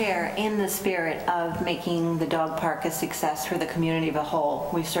through the chair, in the spirit of making the dog park a success for the community of a whole,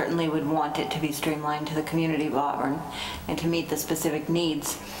 we certainly would want it to be streamlined to the community of Auburn and to meet the specific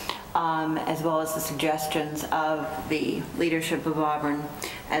needs, as well as the suggestions of the leadership of Auburn,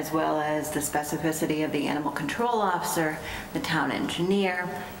 as well as the specificity of the animal control officer, the town engineer,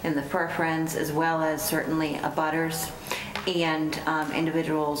 and the fur friends, as well as certainly abutters and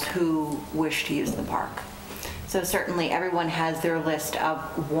individuals who wish to use the park. So certainly everyone has their list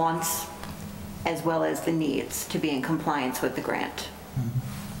of wants as well as the needs to be in compliance with the grant.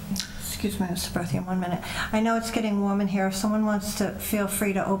 Excuse me, Mr. Berthium, 1 minute. I know it's getting warm in here. If someone wants to, feel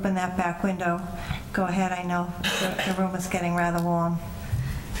free to open that back window. Go ahead. I know the room is getting rather warm.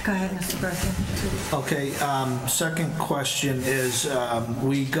 Go ahead, Mr. Berthium. Okay, second question is,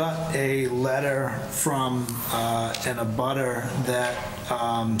 we got a letter from an abutter that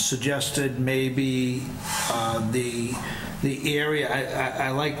suggested maybe the area, I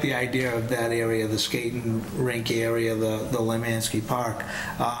like the idea of that area, the skating rink area, the Lemansky Park.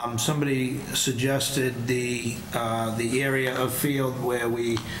 Somebody suggested the area of field where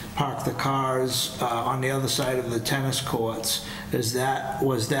we park the cars on the other side of the tennis courts. Was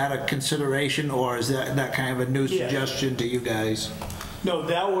that a consideration, or is that kind of a new suggestion to you guys? No,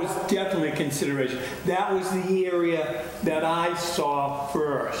 that was definitely a consideration. That was the area that I saw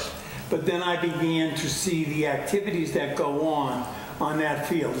first. But then I began to see the activities that go on that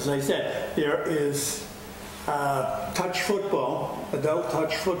field. As I said, there is touch football, adult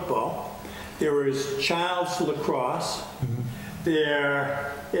touch football. There is child's lacrosse.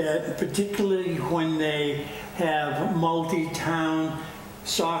 There, particularly when they have multi-town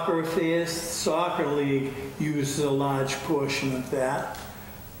soccer affairs, soccer league uses a large portion of that.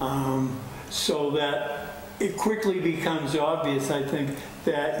 So that it quickly becomes obvious, I think,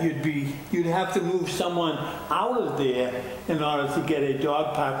 that you'd have to move someone out of there in order to get a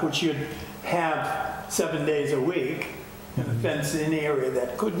dog park, which you'd have 7 days a week in a fenced-in area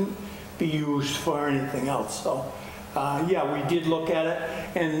that couldn't be used for anything else. So, yeah, we did look at it,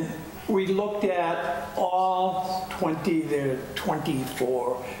 and we looked at all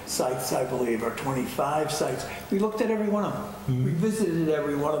 24 sites, I believe, or 25 sites. We looked at every one of them. We visited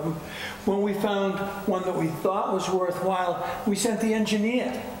every one of them. When we found one that we thought was worthwhile, we sent the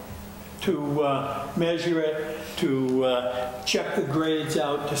engineer to measure it, to check the grades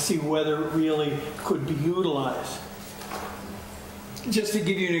out, to see whether it really could be utilized. Just to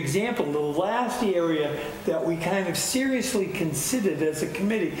give you an example, the last area that we kind of seriously considered as a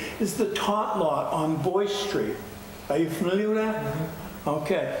committee is the tot lot on Boyce Street. Are you familiar with that?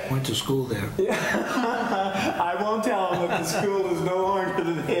 Okay. Went to school there. I won't tell them that the school is no longer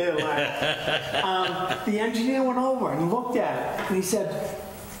there. The engineer went over and looked at it, and he said,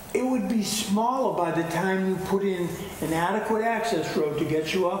 it would be smaller by the time you put in an adequate access road to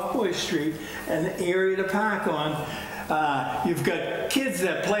get you off Boyce Street and an area to park on. You've got kids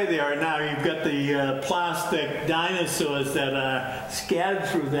that play there, and now you've got the plastic dinosaurs that are scattered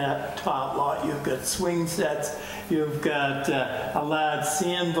through that tot lot. You've got swing sets, you've got a large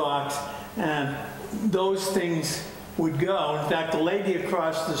sandbox, and those things would go. In fact, the lady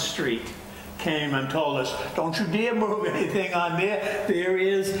across the street came and told us, don't you dare move anything on there. There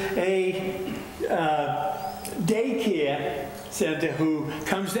is a daycare center who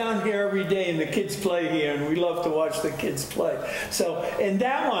comes down here every day, and the kids play here, and we love to watch the kids play. So, and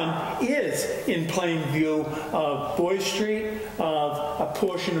that one is in plain view of Boyce Street, of a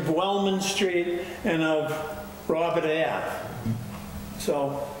portion of Wellman Street, and of Robert Ave.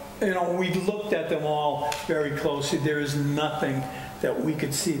 So, you know, we looked at them all very closely. There is nothing that we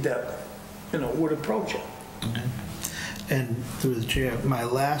could see that, you know, would approach it. Okay. And through the chair, my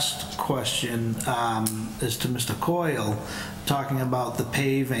last question is to Mr. Coyle, talking about the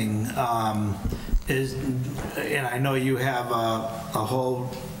paving. And I know you have a whole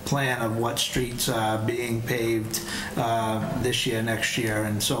plan of what streets are being paved this year, next year,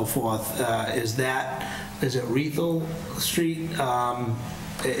 and so forth. Is it Rethel Street?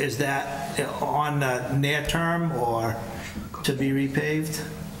 Is that on the near term or to be repaved?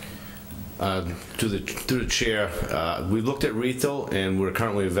 Through the chair, we looked at Rethel, and we're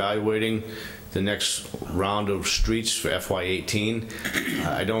currently evaluating the next round of streets for FY18.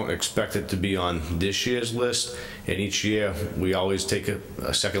 I don't expect it to be on this year's list, and each year we always take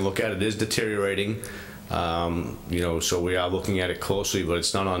a second look at it. It is deteriorating. So we are looking at it closely, but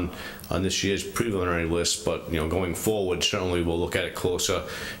it's not on this year's preliminary list. But going forward, certainly we'll look at it closer,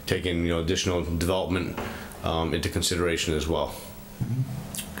 taking additional development into consideration as well.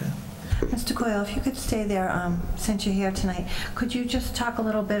 Mr. Coyle, if you could stay there, since you're here tonight, could you just talk a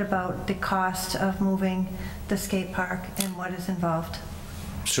little bit about the cost of moving the skate park and what is involved?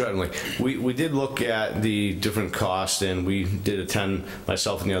 Certainly. We did look at the different costs, and we did attend,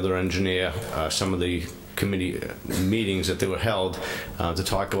 myself and the other engineer, some of the committee meetings that they were held to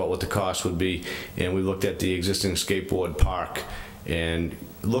talk about what the cost would be. And we looked at the existing skateboard park, and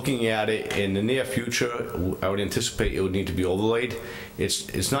looking at it in the near future, I would anticipate it would need to be overlaid.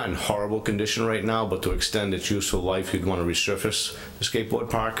 It's not in horrible condition right now, but to extend its useful life, you'd want to resurface the skateboard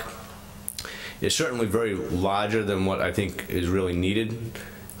park. It's certainly very larger than what I think is really needed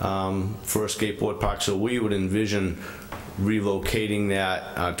for a skateboard park. So we would envision relocating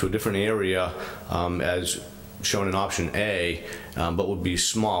that to a different area as shown in option A, but would be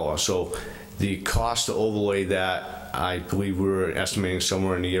smaller. So the cost to overlay that, I believe we were estimating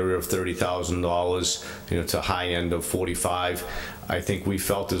somewhere in the area of $30,000, to high end of 45. I think we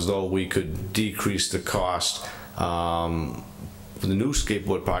felt as though we could decrease the cost for the new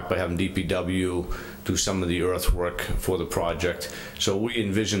skateboard park by having DPW do some of the earthwork for the project. So we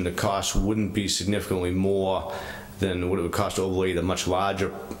envisioned the cost wouldn't be significantly more than what it would cost to overlay the much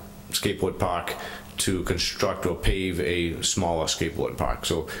larger skateboard park to construct or pave a smaller skateboard park.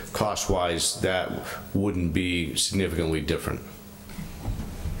 So cost-wise, that wouldn't be significantly different.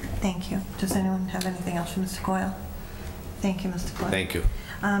 Thank you. Does anyone have anything else for Mr. Coyle? Thank you, Mr. Coyle. Thank you.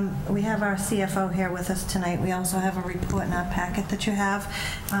 We have our CFO here with us tonight. We also have a report in our packet that you have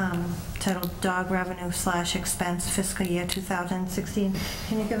titled Dog Revenue / Expense Fiscal Year 2016.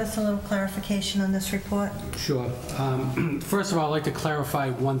 Can you give us a little clarification on this report? Sure. First of all, I'd like to clarify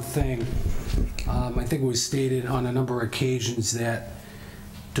one thing. I think it was stated on a number of occasions that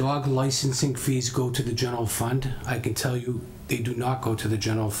dog licensing fees go to the general fund. I can tell you they do not go to the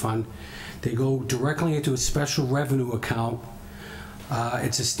general fund. They go directly into a special revenue account.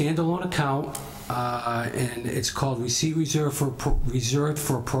 It's a standalone account, and it's called Receipt Reserved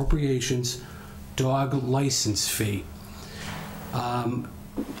for Appropriations Dog License Fee. In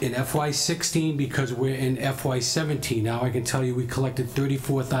FY16, because we're in FY17 now, I can tell you we collected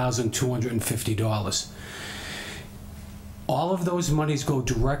 $34,250. All of those monies go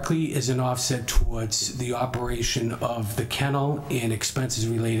directly as an offset towards the operation of the kennel and expenses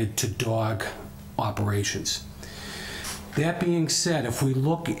related to dog operations. That being said, if we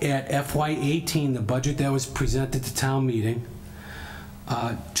look at FY18, the budget that was presented to town meeting,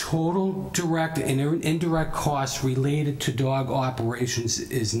 total direct and indirect costs related to dog operations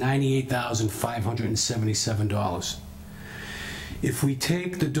is $98,577. If we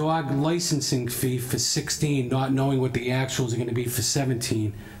take the dog licensing fee for 16, not knowing what the actuals are going to be for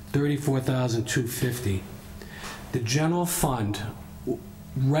 17, $34,250, the general fund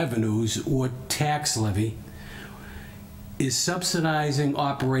revenues or tax levy is subsidizing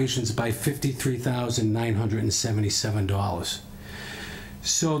operations by $53,977.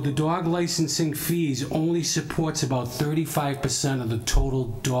 So the dog licensing fees only supports about 35% of the total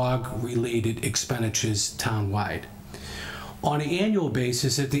dog-related expenditures townwide. On an annual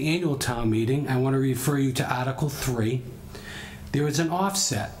basis, at the annual town meeting, I want to refer you to Article 3. There is an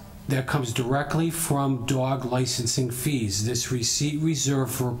offset that comes directly from dog licensing fees. This receipt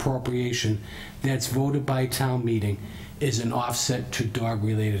reserved for appropriation that's voted by town meeting is an offset to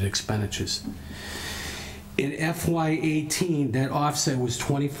dog-related expenditures. In FY18, that offset was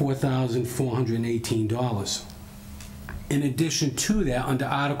 $24,418. In addition to that, under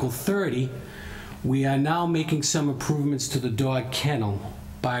Article 30, we are now making some improvements to the dog kennel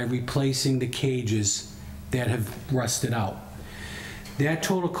by replacing the cages that have rusted out. That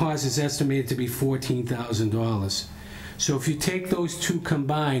total cost is estimated to be $14,000. So if you take those two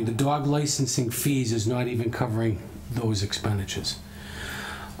combined, the dog licensing fees is not even covering those expenditures.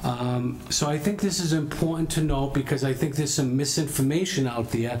 So I think this is important to note because I think there's some misinformation out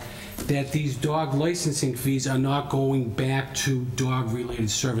there that these dog licensing fees are not going back to dog-related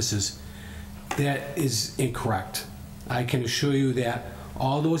services. That is incorrect. I can assure you that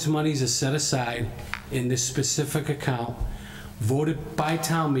all those monies are set aside in this specific account, voted by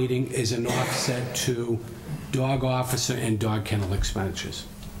town meeting as an offset to dog officer and dog kennel expenditures.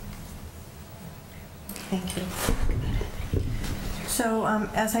 Thank you. So,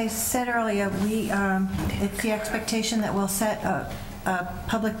 as I said earlier, it's the expectation that we'll set a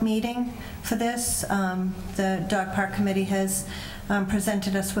public meeting for this. The Dog Park Committee has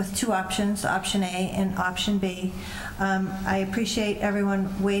presented us with two options, option A and option B. I appreciate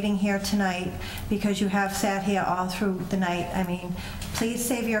everyone waiting here tonight because you have sat here all through the night. I mean, please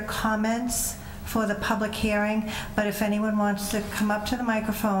save your comments for the public hearing, but if anyone wants to come up to the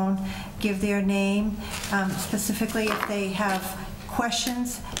microphone, give their name, specifically if they have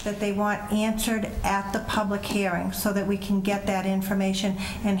questions that they want answered at the public hearing so that we can get that information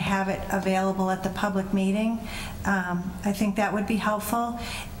and have it available at the public meeting. I think that would be helpful.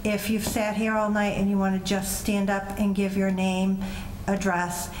 If you've sat here all night and you want to just stand up and give your name,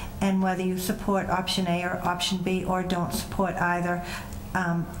 address, and whether you support option A or option B or don't support either,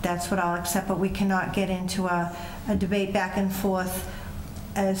 that's what I'll accept, but we cannot get into a debate back and forth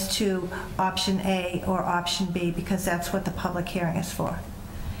as to option A or option B because that's what the public hearing is for.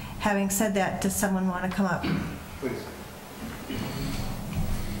 Having said that, does someone want to come up? Please.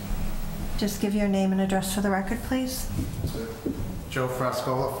 Just give your name and address for the record, please. Joe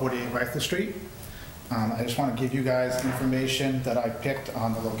Frascola, 48 Rifle Street. I just want to give you guys information that I picked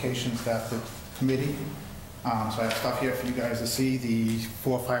on the locations that the committee. So I have stuff here for you guys to see, the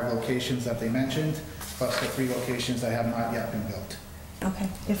 4 or 5 locations that they mentioned, plus the 3 locations that have not yet been built. Okay,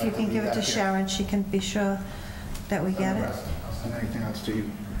 if you can give it to Sharon, she can be sure that we get it. I'll send anything else to you.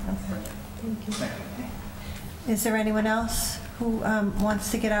 Okay. Thank you. Is there anyone else who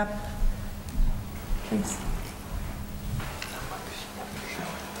wants to get up? Please.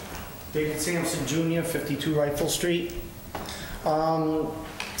 David Sampson Jr., 52 Rifle Street.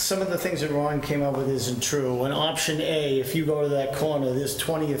 Some of the things that Ron came up with isn't true. In option A, if you go to that corner, there's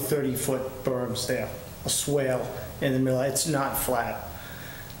 20 or 30-foot berms there, a swale in the middle. It's not flat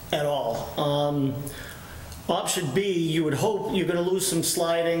at all. Option B, you would hope you're going to lose some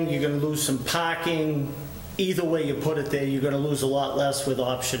sliding, you're going to lose some parking. Either way you put it there, you're going to lose a lot less with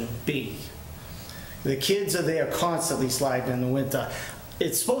option B. The kids are there constantly sliding in the winter.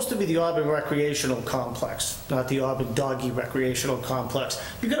 It's supposed to be the Auburn Recreational Complex, not the Auburn Doggy Recreational Complex.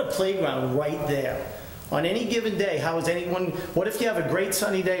 You've got a playground right there. On any given day, how is anyone, what if you have a great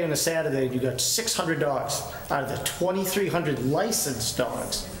sunny day on a Saturday and you got 600 dogs out of the 2,300 licensed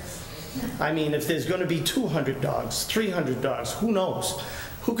dogs? I mean, if there's going to be 200 dogs, 300 dogs, who knows?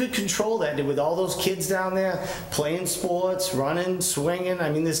 Who could control that with all those kids down there playing sports, running, swinging? I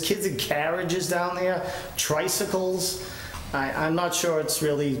mean, there's kids in carriages down there, tricycles. I'm not sure it's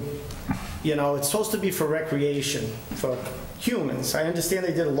really, you know, it's supposed to be for recreation, for humans. I understand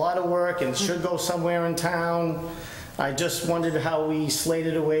they did a lot of work and it should go somewhere in town. I just wondered how we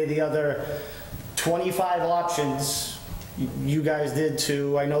slated away the other 25 options. You guys did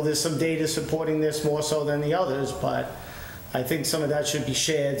too. I know there's some data supporting this more so than the others, but I think some of that should be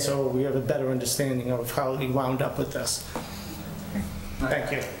shared so we have a better understanding of how we wound up with this.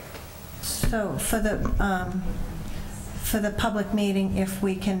 Thank you. So for the public meeting, if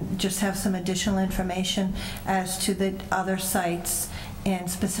we can just have some additional information as to the other sites and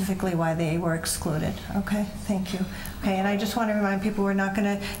specifically why they were excluded. Okay, thank you. Okay, and I just want to remind people we're not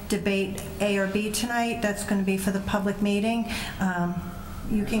going to debate A or B tonight. That's going to be for the public meeting.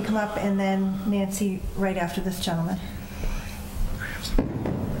 You can come up and then Nancy right after this gentleman.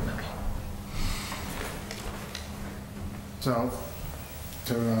 So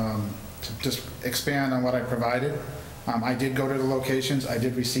to just expand on what I provided, I did go to the locations. I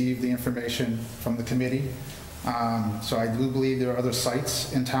did receive the information from the committee. So I do believe there are other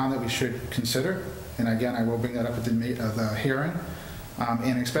sites in town that we should consider. And again, I will bring that up at the hearing.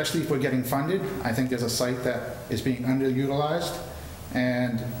 And especially if we're getting funded, I think there's a site that is being underutilized.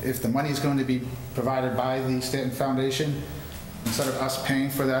 And if the money is going to be provided by the Stanton Foundation, instead of us paying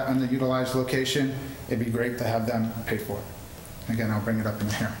for that underutilized location, it'd be great to have them pay for it. Again, I'll bring it up in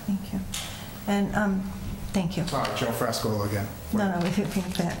the hearing. Thank you. And thank you. Sorry, Joe Frascola again. No, we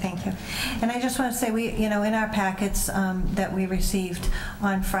think that. Thank you. And I just want to say, we, you know, in our packets that we received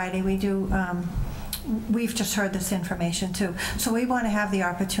on Friday, we do. We've just heard this information too. So we want to have the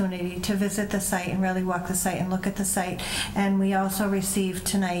opportunity to visit the site and really walk the site and look at the site. And we also received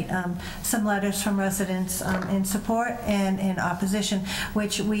tonight some letters from residents in support and in opposition,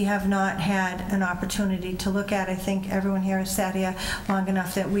 which we have not had an opportunity to look at. I think everyone here has sat here long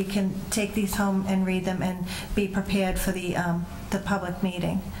enough that we can take these home and read them and be prepared for the public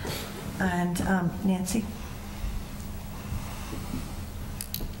meeting. And Nancy?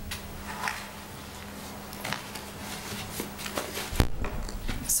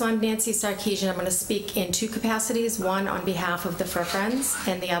 So I'm Nancy Sarkeesian. I'm going to speak in two capacities, one on behalf of the Fur Friends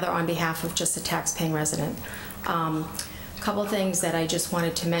and the other on behalf of just a tax-paying resident. A couple things that I just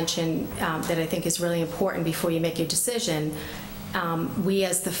wanted to mention that I think is really important before you make your decision. We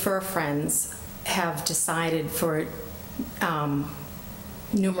as the Fur Friends have decided for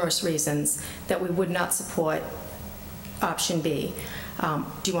numerous reasons that we would not support option B.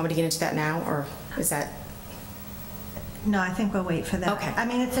 Do you want me to get into that now, or is that? No, I think we'll wait for that. Okay. I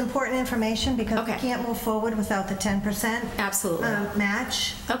mean, it's important information because we can't move forward without the 10% absolutely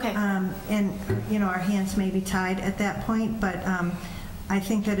match. Okay. And, you know, our hands may be tied at that point, but I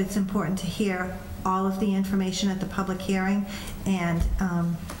think that it's important to hear all of the information at the public hearing, and,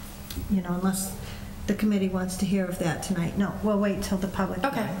 you know, unless the committee wants to hear of that tonight. No, we'll wait till the public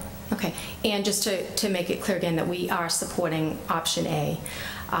hearing. Okay, and just to make it clear again that we are supporting option A.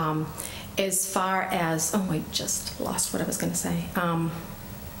 As far as, oh, I just lost what I was going to say.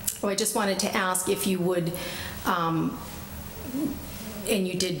 I just wanted to ask if you would, and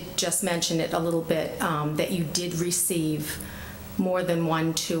you did just mention it a little bit, that you did receive more than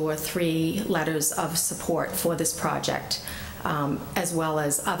 1, 2, or 3 letters of support for this project, as well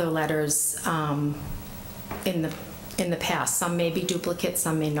as other letters in the past. Some may be duplicates,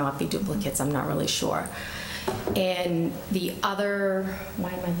 some may not be duplicates. I'm not really sure. And the other,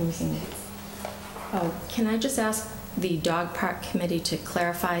 why am I losing it? Oh, can I just ask the dog park committee to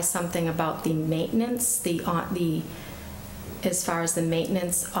clarify something about the maintenance, as far as the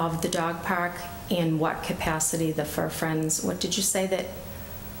maintenance of the dog park, and what capacity the Fur Friends, what did you say that?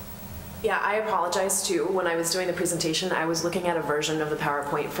 Yeah, I apologize too. When I was doing the presentation, I was looking at a version of the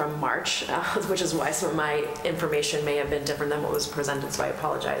PowerPoint from March, which is why some of my information may have been different than what was presented, so I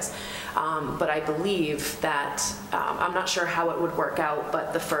apologize. But I believe that, I'm not sure how it would work out,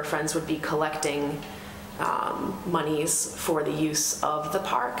 but the Fur Friends would be collecting monies for the use of the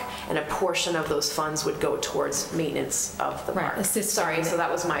park, and a portion of those funds would go towards maintenance of the park. Sorry, so that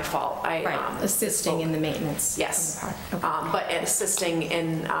was my fault. Assisting in the maintenance. Yes, of the park. but assisting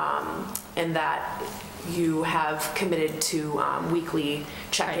in that you have committed to weekly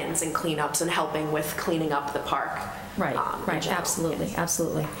check-ins and cleanups and helping with cleaning up the park. Right, absolutely,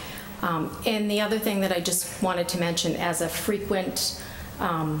 absolutely. And the other thing that I just wanted to mention, as a frequent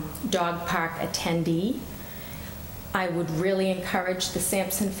dog park attendee, I would really encourage the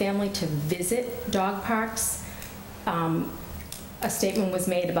Sampson family to visit dog parks. A statement was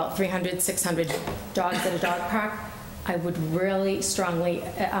made about 300, 600 dogs at a dog park. I would really strongly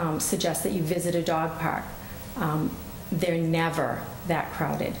suggest that you visit a dog park. They're never that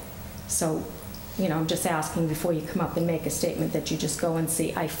crowded. So, you know, I'm just asking before you come up and make a statement that you just go and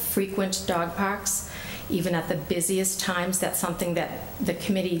see. I frequent dog parks. Even at the busiest times. That's something that the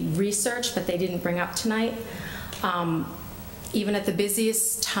committee researched, but they didn't bring up tonight. Even at the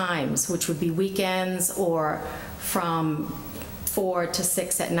busiest times, which would be weekends or from 4 to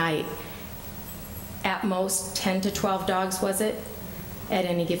 6 at night, at most 10 to 12 dogs, was it, at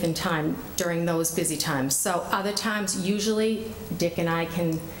any given time during those busy times. So other times, usually Dick and I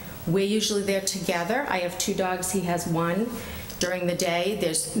we're usually there together. I have 2 dogs, he has 1. During the day,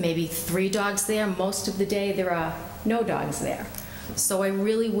 there's maybe 3 dogs there. Most of the day, there are no dogs there. So I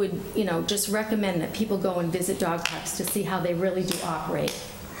really would, you know, just recommend that people go and visit dog parks to see how they really do operate.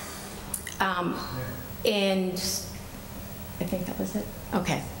 And I think that was it.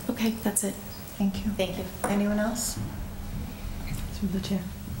 Okay, that's it. Thank you. Thank you. Anyone else? Through the chair.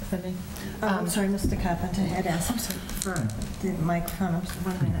 I'm sorry, Mr. Carpenter had asked for the microphone.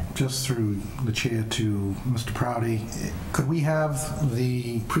 1 minute. Just through the chair to Mr. Prouty, could we have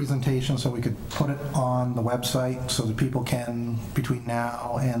the presentation so we could put it on the website so that people can, between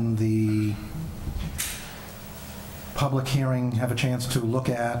now and the public hearing, have a chance to look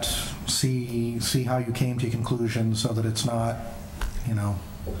at, see how you came to your conclusion, so that it's not, you know,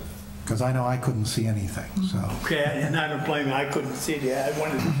 because I know I couldn't see anything, so. Okay, and I don't blame you, I couldn't see it. I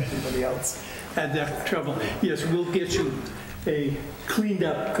wondered if anybody else had that trouble. Yes, we'll get you a cleaned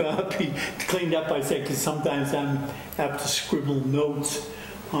up copy. Cleaned up, I say, because sometimes I have to scribble notes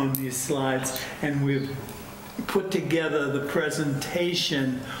on these slides, and we've put together the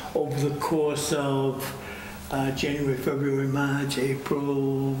presentation over the course of January, February, March,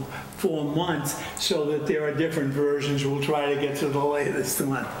 April, 4 months, so that there are different versions. We'll try to get to the latest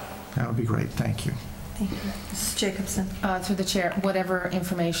one. That would be great. Thank you. Thank you. Mrs. Jacobson. Through the chair, whatever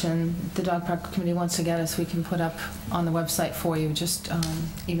information the dog park committee wants to get us, we can put up on the website for you. Just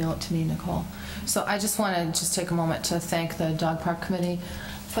email it to me, Nicole. So I just want to just take a moment to thank the dog park committee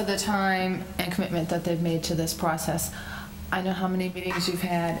for the time and commitment that they've made to this process. I know how many meetings you've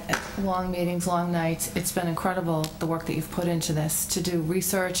had, long meetings, long nights. It's been incredible, the work that you've put into this, to do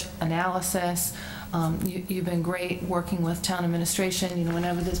research, analysis. You've been great working with town administration. You know,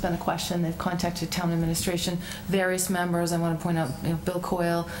 whenever there's been a question, they've contacted town administration, various members. I want to point out, you know, Bill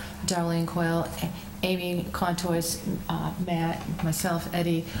Coyle, Darlene Coyle, Amy Contois, Matt, myself,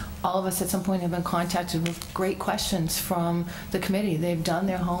 Eddie, all of us at some point have been contacted with great questions from the committee. They've done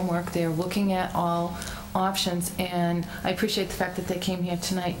their homework. They're looking at all options, and I appreciate the fact that they came here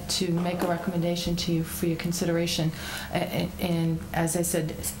tonight to make a recommendation to you for your consideration. And as I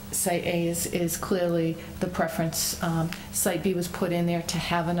said, Site A is clearly the preference. Site B was put in there to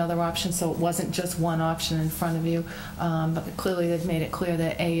have another option, so it wasn't just one option in front of you. But clearly they've made it clear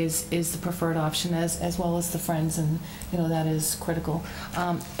that A is the preferred option, as well as the Friends, and that is critical.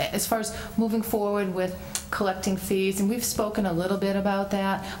 As far as moving forward with collecting fees, and we've spoken a little bit about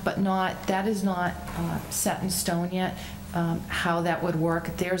that, but that is not set in stone yet, how that would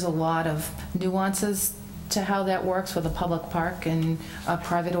work. There's a lot of nuances to how that works with a public park and a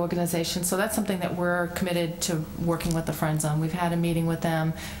private organization. So that's something that we're committed to working with the Friends on. We've had a meeting with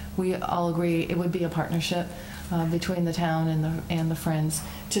them. We all agree it would be a partnership between the town and the Friends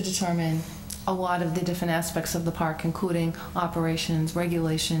to determine a lot of the different aspects of the park, including operations,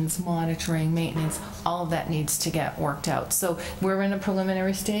 regulations, monitoring, maintenance. All of that needs to get worked out. So we're in a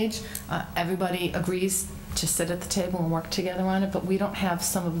preliminary stage. Everybody agrees to sit at the table and work together on it, but we don't have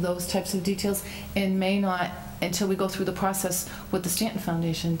some of those types of details, and may not until we go through the process with the Stanton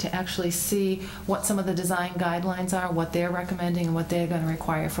Foundation to actually see what some of the design guidelines are, what they're recommending, and what they're going to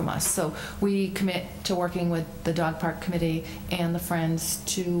require from us. So we commit to working with the Dog Park Committee and the Friends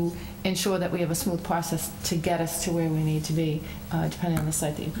to ensure that we have a smooth process to get us to where we need to be, depending on the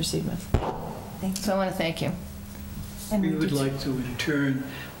site that you proceed with. Thank you. So I want to thank you. And we would like to in turn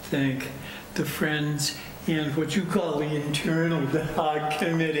thank the Friends and what you call the internal dog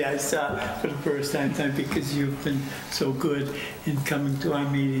committee. I saw for the first time tonight, because you've been so good in coming to our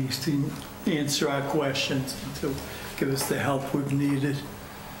meetings to answer our questions and to give us the help we've needed.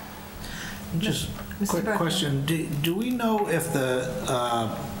 Just a quick question. Do we know if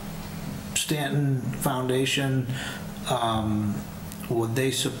the Stanton Foundation, would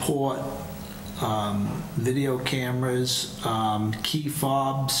they support video cameras, key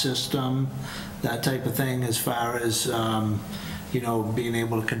fob system, that type of thing, as far as being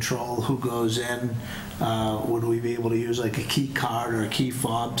able to control who goes in? Would we be able to use like a key card or a key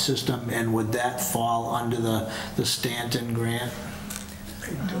fob system, and would that fall under the Stanton grant?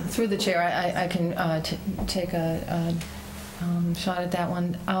 Through the chair, I can take a shot at that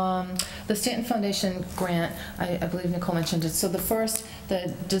one. The Stanton Foundation grant, I believe Nicole mentioned it. So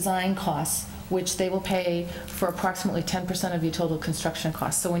the design costs, which they will pay for approximately 10% of your total construction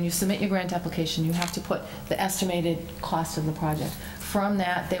costs. So when you submit your grant application, you have to put the estimated cost of the project. From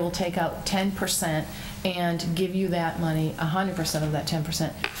that, they will take out 10% and give you that money, 100% of that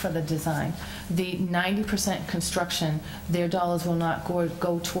 10% for the design. The 90% construction, their dollars will not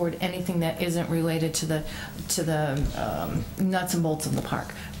go toward anything that isn't related to the nuts and bolts of the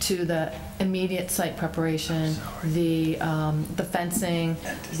park, to the immediate site preparation, the fencing,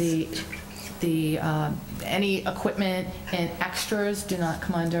 any equipment and extras do not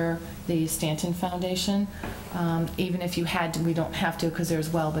come under the Stanton Foundation. Even if you had to, we don't have to because there's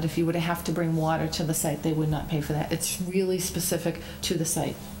well, but if you would have to bring water to the site, they would not pay for that. It's really specific to the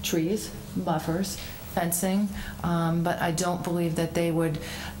site. Trees, buffers, fencing, but I don't believe that they would.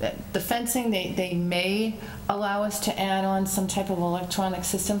 The fencing, they may allow us to add on some type of electronic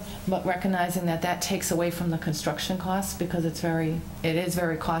system, but recognizing that that takes away from the construction costs because it is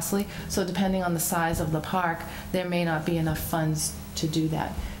very costly. So depending on the size of the park, there may not be enough funds to do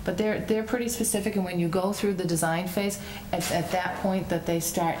that. But they're pretty specific, and when you go through the design phase, it's at that point that they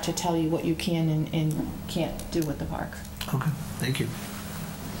start to tell you what you can and can't do with the park. Okay, thank you.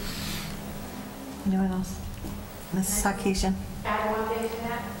 Anyone else? Mrs. Sarkeesian? Add one thing to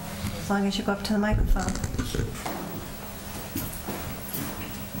that? As long as you go up to the microphone.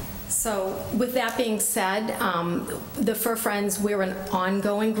 So with that being said, the Fur Friends, we're an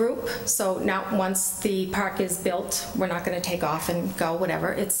ongoing group. So now once the park is built, we're not going to take off and go,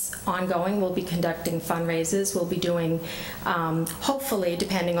 whatever. It's ongoing. We'll be conducting fundraisers. We'll be doing, hopefully,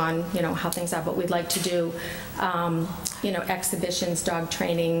 depending on, how things are, but we'd like to do, exhibitions, dog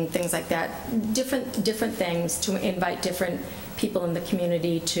training, things like that. Different things to invite different people in the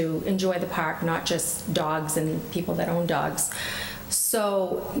community to enjoy the park, not just dogs and people that own dogs.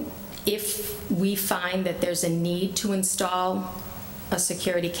 So if we find that there's a need to install a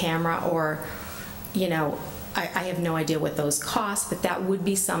security camera or, I have no idea what those cost, but that would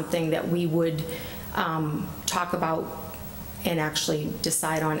be something that we would talk about and actually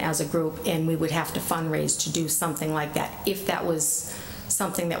decide on as a group, and we would have to fundraise to do something like that if that was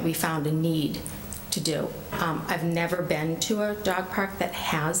something that we found a need to do. I've never been to a dog park that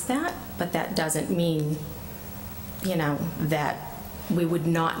has that, but that doesn't mean, that we would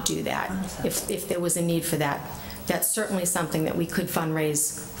not do that if there was a need for that. That's certainly something that we could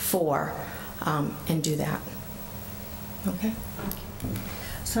fundraise for and do that. Okay?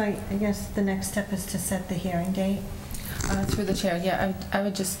 So I guess the next step is to set the hearing date. Through the chair, yeah, I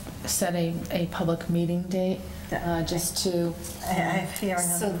would just set a public meeting date, just to... I have hearing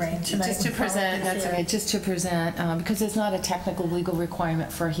on the brain tonight. Just to present, that's right, just to present, because there's not a technical legal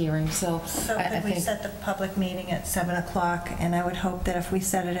requirement for a hearing, so I could we think... set the public meeting at 7 o'clock, and I would hope that if we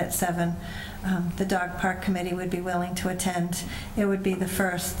set it at 7, the dog park committee would be willing to attend. It would be the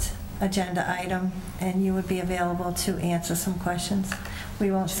first agenda item, and you would be available to answer some questions. We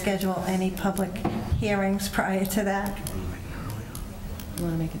won't schedule any public hearings prior to that. You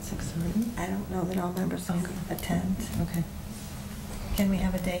want to make it 6:30? I don't know that all members will attend. Okay. Can we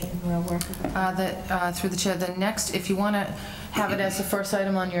have a date and we'll work with it? Through the chair, the next, if you want to have it as the first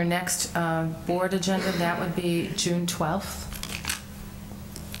item on your next board agenda, that would be June 12th.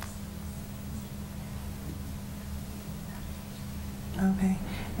 Okay,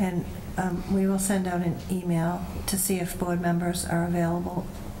 and we will send out an email to see if board members are available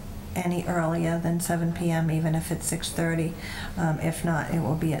any earlier than 7 p.m., even if it's 6:30. If not, it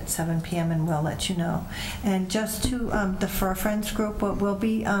will be at 7 p.m. and we'll let you know. And just to the Fur Friends group, what will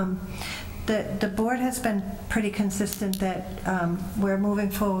be, the board has been pretty consistent that we're moving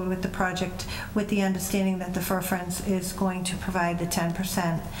forward with the project with the understanding that the Fur Friends is going to provide the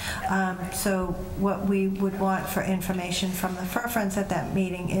 10%. So what we would want for information from the Fur Friends at that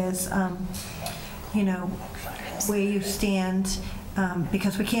meeting is, you know, where you stand,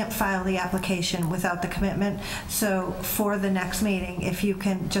 because we can't file the application without the commitment. So for the next meeting, if you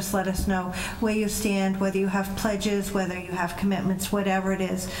can just let us know where you stand, whether you have pledges, whether you have commitments, whatever it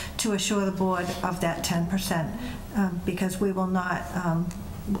is, to assure the board of that 10%, because we will not,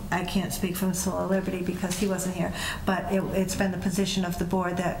 I can't speak for Mr. Liberty because he wasn't here, but it's been the position of the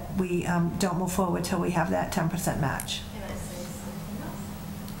board that we don't move forward till we have that 10% match.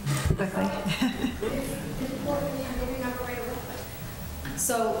 Quickly.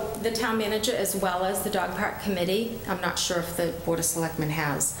 So the town manager, as well as the dog park committee, I'm not sure if the Board of Selectmen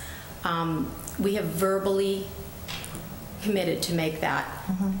has, we have verbally committed to make that,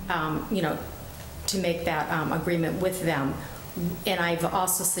 you know, to make that agreement with them. And I've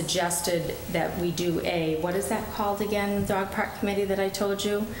also suggested that we do a, what is that called again, dog park committee that I told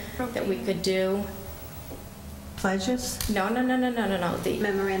you that we could do? Pledges? No. The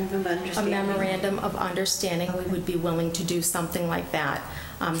memorandum of understanding. A memorandum of understanding. Okay. We would be willing to do something like that.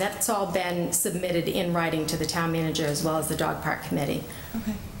 That's all been submitted in writing to the town manager as well as the dog park committee.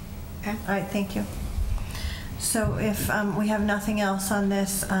 Okay. Okay. All right, thank you. So if we have nothing else on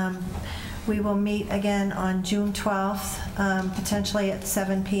this, we will meet again on June 12th, potentially at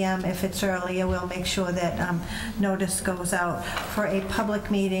 7 p.m. If it's earlier, we'll make sure that notice goes out for a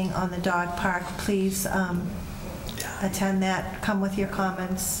public meeting on the dog park. Please attend that. Come with your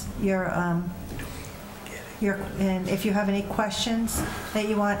comments, and if you have any questions that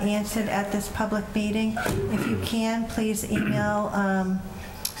you want answered at this public meeting, if you can, please email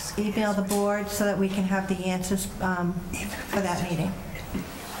the board so that we can have the answers for that meeting.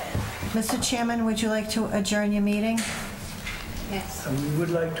 Mr. Chairman, would you like to adjourn your meeting? Yes. We would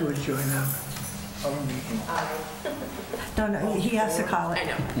like to adjourn our meeting. No, he has to call it. I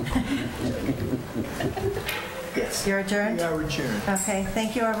know. Yes. You're adjourned? We are adjourned. Okay,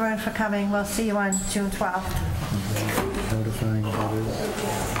 thank you everyone for coming. We'll see you on June 12th. Notifying others.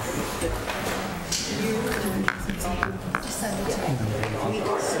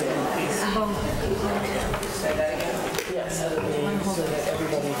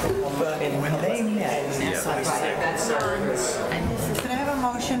 When they met, Could I have a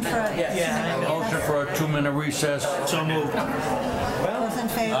motion for a Motion for a 2-minute recess. So moved. Those in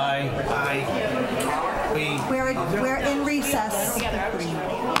favor? Aye. We're in recess.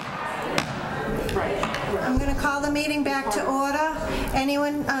 I'm going to call the meeting back to order.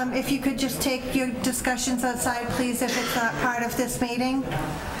 Anyone, if you could just take your discussions outside, please, if it's not part of this meeting.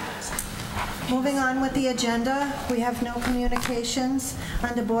 Moving on with the agenda, we have no communications.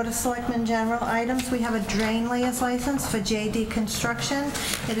 Under Board of Selectmen general items, we have a drain layers license for JD Construction.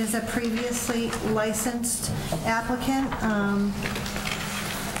 It is a previously licensed applicant.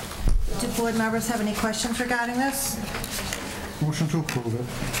 Do board members have any questions regarding this? Motion to approve it.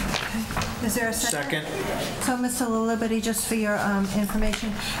 Is there a second? So, Mr. Liberty, just for your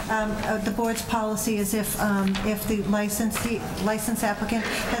information, the board's policy is if the licensed applicant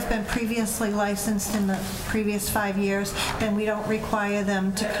has been previously licensed in the previous 5 years, then we don't require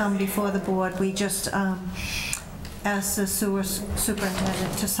them to come before the board. We just as the sewer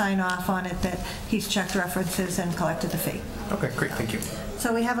superintendent to sign off on it that he's checked references and collected the fee. Okay, great, thank you.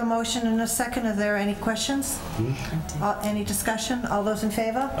 So we have a motion and a second. Are there any questions? Any discussion? All those in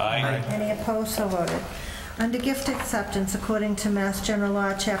favor? Aye. Any opposed? So voted. Under gift acceptance, according to Mass General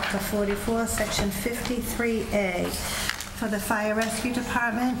Law, Chapter 44, Section 53A, for the Fire Rescue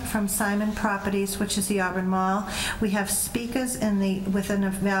Department from Simon Properties, which is the Auburn Mall, we have speakers with a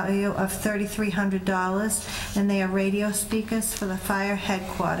value of $3,300, and they are radio speakers for the fire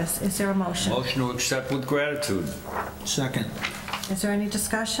headquarters. Is there a motion? Motion to accept with gratitude. Second. Is there any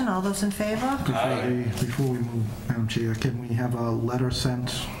discussion? All those in favor? Before we move, Madam Chair, can we have a letter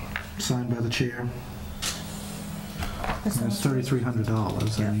sent, signed by the chair? It's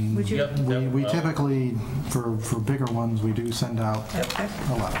 $3,300. I mean, we typically, for bigger ones, we do send out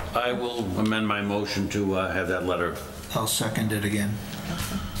a letter. I will amend my motion to have that letter. I'll second it again.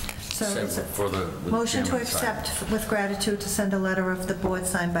 So it's a For the motion to chairman to sign. accept with gratitude to send a letter of the board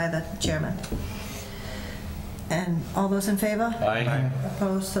signed by the chairman. And all those in favor? Aye.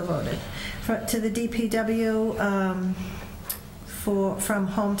 Opposed, so voted. To the DPW, from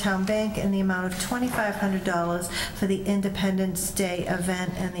Hometown Bank in the amount of $2,500 for the Independence Day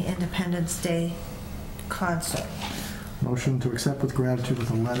event and the Independence Day concert. Motion to accept with gratitude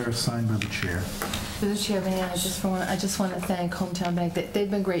with a letter signed by the chair. Through the chair, Van, I just want to thank Hometown Bank. They've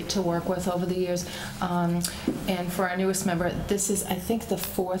been great to work with over the years. And for our newest member, this is, I think, the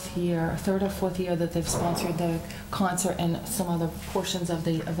third or fourth year that they've sponsored the concert and some other portions of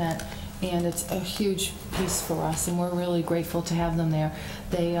the event. And it's a huge piece for us, and we're really grateful to have them there.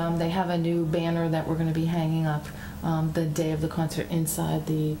 They have a new banner that we're going to be hanging up the day of the concert inside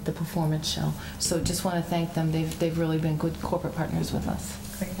the performance show. So just want to thank them. They've really been good corporate partners with us.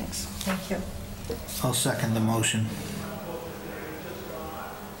 Great, thanks. Thank you. I'll second the motion.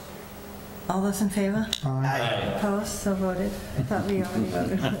 All those in favor? Aye. Opposed? So voted. I thought we already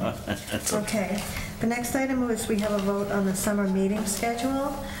voted. Okay. The next item is we have a vote on the summer meeting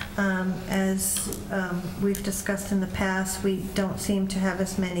schedule. As we've discussed in the past, we don't seem to have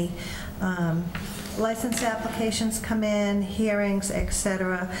as many license applications come in, hearings,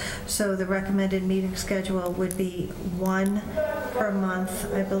 etc. So the recommended meeting schedule would be one per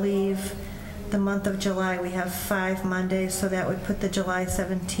month. I believe the month of July we have 5 Mondays, so that would put the July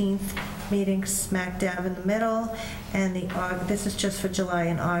 17th meeting smack dab in the middle, and this is just for July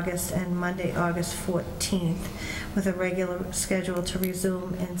and August, and Monday, August 14th, with a regular schedule to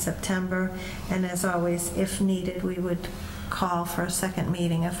resume in September. And as always, if needed, we would call for a second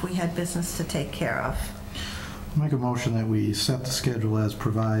meeting if we had business to take care of. Make a motion that we set the schedule as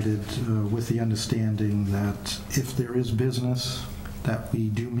provided with the understanding that if there is business, that we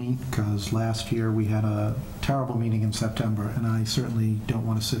do meet, because last year we had a terrible meeting in September, and I certainly don't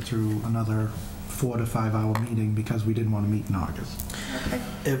want to sit through another 4 to 5 hour meeting because we didn't want to meet in August. Okay.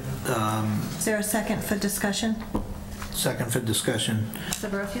 Is there a second for discussion? Second for discussion.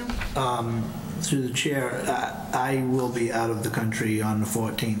 Mr. Bertheum? Through the chair, I will be out of the country on the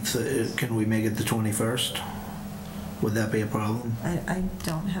 14th. Can we make it the 21st? Would that be a problem? I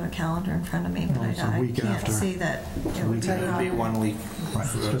don't have a calendar in front of me, but No, it's a I week can't after. see that it would be a It would be problem. 1 week. Right,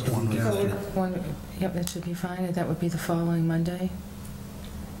 it's just a week after. Yep, that should be fine. That would be the following Monday.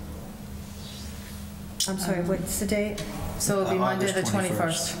 I'm sorry, what's the date? So it'll be Monday the August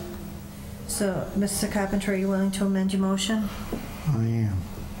 21st. So, Mr. Carpenter, are you willing to amend your motion? I am.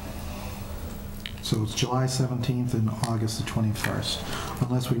 So it's July 17th and August the 21st,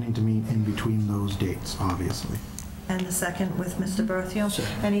 unless we need to meet in between those dates, obviously. And the second with Mr. Bertheum.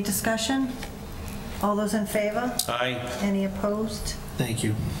 Any discussion? All those in favor? Aye. Any opposed? Thank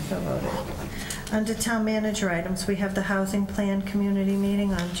you. So voted. Under town manager items, we have the housing plan community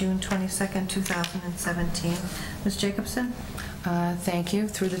meeting on June 22nd, 2017. Ms. Jacobson? Thank you.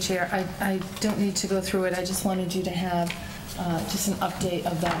 Through the chair, I don't need to go through it. I just wanted you to have just an update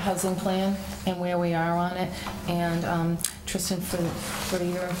of that housing plan and where we are on it. And Tristan, for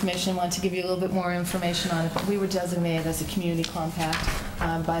your information, wanted to give you a little bit more information on it. But we were designated as a community compact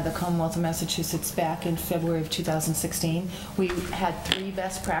by the Commonwealth of Massachusetts back in February of 2016. We had 3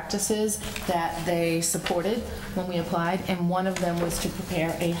 best practices that they supported when we applied, and one of them was to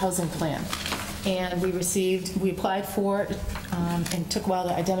prepare a housing plan. And we applied for it, and it took a while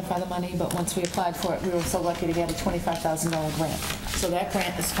to identify the money, but once we applied for it, we were so lucky to get a $25,000 grant. So that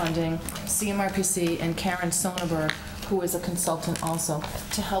grant is funding CMRPC and Karen Sonnenberg, who is a consultant also,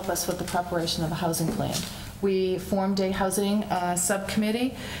 to help us with the preparation of a housing plan. We formed a housing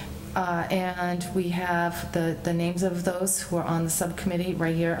subcommittee, and we have the names of those who are on the subcommittee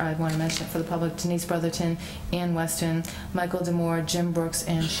right here. I want to mention it for the public: Denise Brotherton, Ann Weston, Michael Demore, Jim Brooks,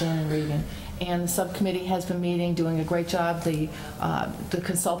 and Shannon Regan. and the subcommittee has been meeting, doing a great job. The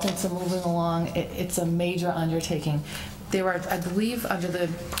consultants are moving along. It's a major undertaking. There are, I believe, under the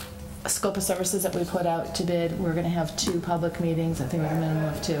scope of services that we put out to bid, we're going to have 2 public meetings. I think we have a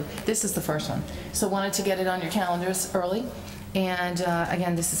minimum of 2. This is the first one. So wanted to get it on your calendars early. And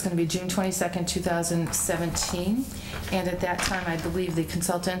again, this is going to be June 22nd, 2017. And at that time, I believe the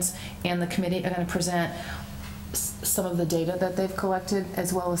consultants and the committee are going to present some of the data that they've collected,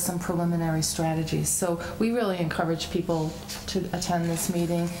 as well as some preliminary strategies. So we really encourage people to attend this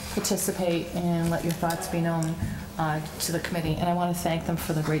meeting, participate, and let your thoughts be known to the committee. And I want to thank them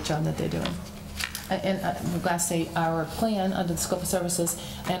for the great job that they're doing. And lastly, our plan under the scope of services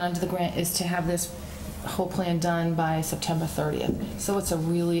and under the grant is to have this whole plan done by September 30th. So it's a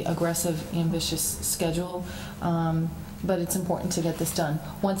really aggressive, ambitious schedule, but it's important to get this done.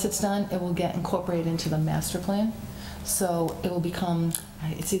 Once it's done, it will get incorporated into the master plan. So it will become,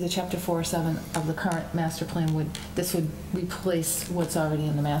 it's either chapter 4 or 7 of the current master plan. This would replace what's already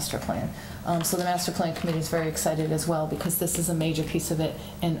in the master plan. So the master plan committee is very excited as well, because this is a major piece of it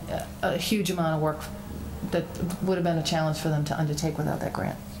and a huge amount of work that would have been a challenge for them to undertake without that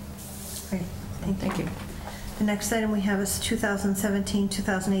grant. Great. Thank you. The next item we have is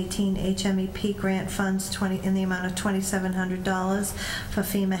 2017-2018 HMEP grant funds in the amount of $2,700 for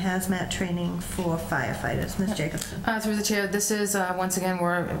FEMA hazmat training for firefighters. Ms. Jacobson. Through the chair, this is once again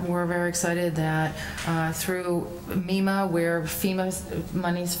we're very excited that through MEMA, where FEMA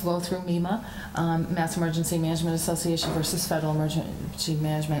monies flow through MEMA, Mass Emergency Management Association versus Federal Emergency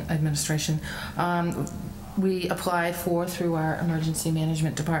Management Administration. We applied for, through our emergency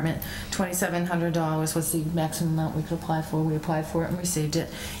management department, $2,700 was the maximum amount we could apply for. We applied for it and received it,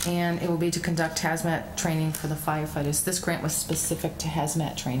 and it will be to conduct hazmat training for the firefighters. This grant was specific to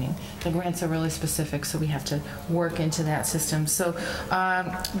hazmat training. The grants are really specific, so we have to work into that system. So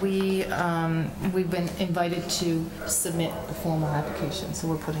we've been invited to submit a formal application, so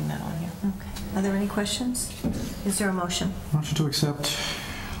we're putting that on here. Okay. Are there any questions? Is there a motion? Motion to accept.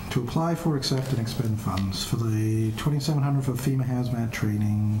 To apply for, accept, and expend funds for the $2,700 for FEMA hazmat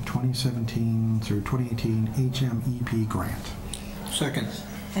training 2017 through 2018 HMEP grant. Second.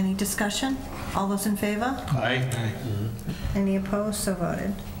 Any discussion? All those in favor? Aye. Any opposed? So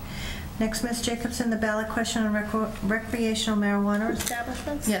voted. Next, Ms. Jacobson, the ballot question on recreational marijuana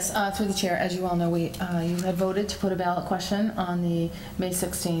establishments? Yes, through the chair, as you all know, you had voted to put a ballot question on the May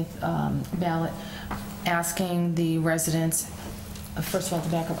 16th ballot, asking the residents, first of all, to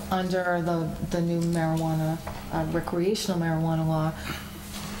back up, under the new marijuana, recreational marijuana law,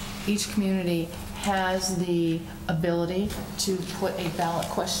 each community has the ability to put a ballot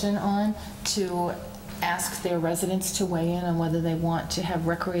question on to ask their residents to weigh in on whether they want to have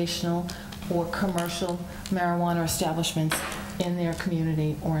recreational or commercial marijuana establishments in their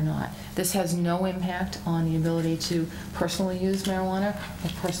community or not. This has no impact on the ability to personally use marijuana or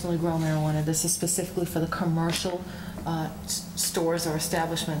personally grow marijuana. This is specifically for the commercial stores or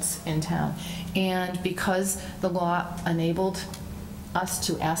establishments in town. And because the law enabled us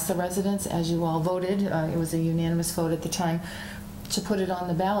to ask the residents, as you all voted, it was a unanimous vote at the time, to put it on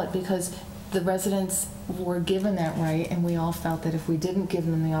the ballot, because the residents were given that right, and we all felt that if we didn't give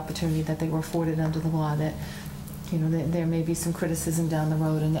them the opportunity that they were afforded under the law, that there may be some criticism down the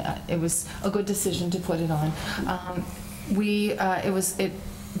road, and it was a good decision to put it on. The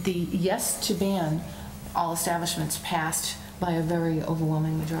yes to ban all establishments passed by a very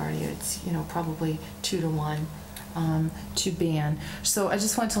overwhelming majority. It's probably 2 to 1 to ban. So I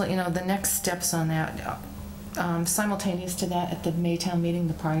just wanted to let you know the next steps on that. Simultaneous to that, at the May town meeting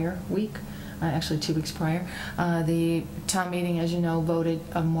the prior week, actually 2 weeks prior, the town meeting, as you know, voted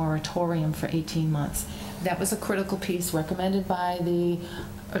a moratorium for 18 months. That was a critical piece recommended by the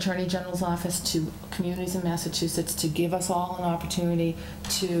Attorney General's office to communities in Massachusetts to give us all an opportunity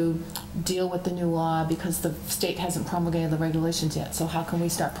to deal with the new law, because the state hasn't promulgated the regulations yet. So how can we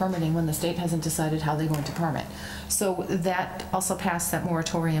start permitting when the state hasn't decided how they're going to permit? So that also passed, that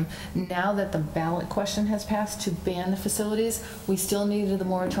moratorium. Now that the ballot question has passed to ban the facilities, we still needed the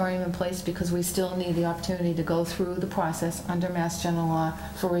moratorium in place because we still need the opportunity to go through the process under Mass General Law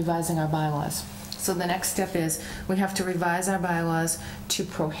for revising our bylaws. So the next step is we have to revise our bylaws to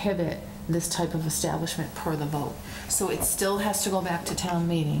prohibit this type of establishment per the vote. So it still has to go back to town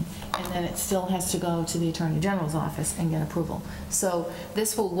meeting, and then it still has to go to the Attorney General's office and get approval. So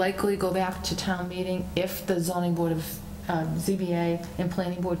this will likely go back to town meeting if the zoning board of ZBA and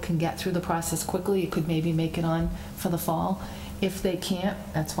planning board can get through the process quickly. It could maybe make it on for the fall. If they can't,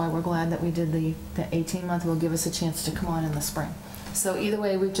 that's why we're glad that we did the 18-month. Will give us a chance to come on in the spring. So either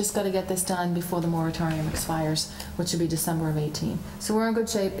way, we've just got to get this done before the moratorium expires, which will be December of 18. So we're in good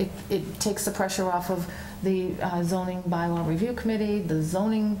shape. It takes the pressure off of the zoning bylaw review committee, the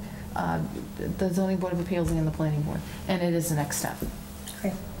zoning board of appeals, and the planning board, and it is the next step.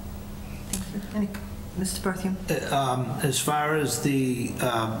 Great. Thank you. Mr. Berthium? As far as the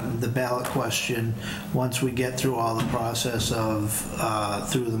ballot question, once we get through all the process of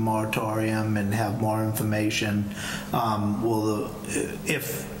through the moratorium and have more information,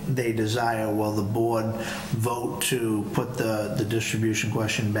 if they desire, will the board vote to put the distribution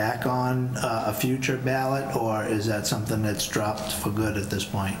question back on a future ballot, or is that something that's dropped for good at this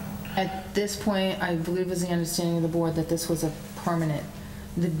point? At this point, I believe it was the understanding of the board that this was a permanent.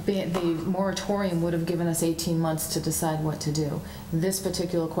 The moratorium would have given us 18 months to decide what to do. This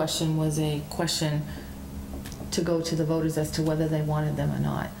particular question was a question to go to the voters as to whether they wanted them or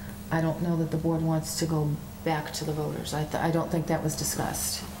not. I don't know that the board wants to go back to the voters. I don't think that was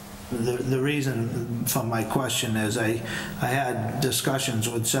discussed. The reason for my question is I had discussions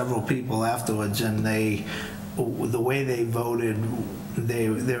with several people afterwards, and the way they voted, they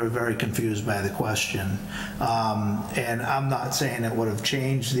were very confused by the question, and I'm not saying it would have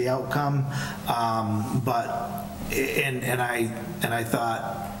changed the outcome, but I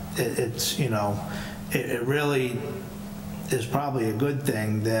thought it's it really is probably a good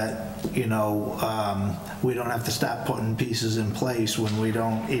thing that we don't have to start putting pieces in place when we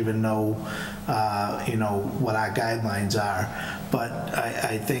don't even know what our guidelines are. But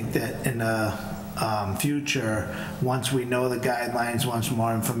I think that in the future, once we know the guidelines, once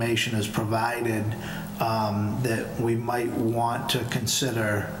more information is provided, that we might want to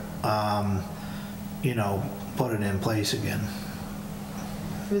consider, put it in place again.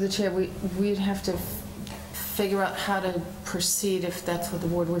 Through the chair, we'd have to figure out how to proceed if that's what the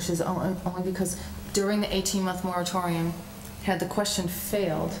board wishes, only because during the 18-month moratorium, had the question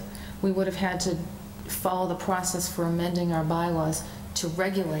failed, we would have had to follow the process for amending our bylaws to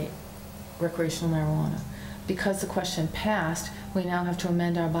regulate recreational marijuana. Because the question passed, we now have to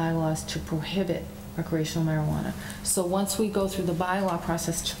amend our bylaws to prohibit recreational marijuana. So once we go through the bylaw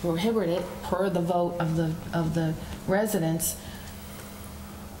process to prohibit it per the vote of the residents,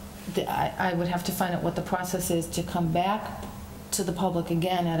 I would have to find out what the process is to come back to the public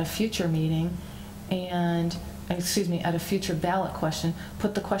again at a future meeting and, at a future ballot question,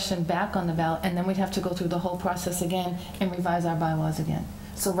 put the question back on the ballot, and then we'd have to go through the whole process again and revise our bylaws again.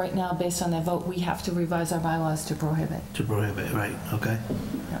 So right now, based on that vote, we have to revise our bylaws to prohibit. To prohibit, right, okay.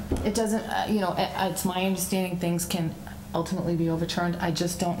 Yeah. It doesn't, it's my understanding things can ultimately be overturned. I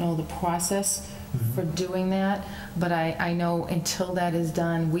just don't know the process for doing that, but I know until that is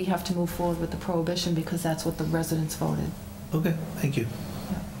done, we have to move forward with the prohibition because that's what the residents voted. Okay, thank you.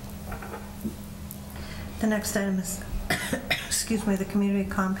 Yeah. The next item is, the Community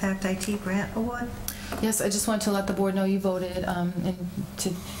Compact IT Grant Award. Yes, I just wanted to let the board know you voted, and to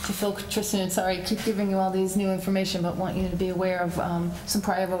Phil Tristan, sorry, I keep giving you all these new information, but want you to be aware of some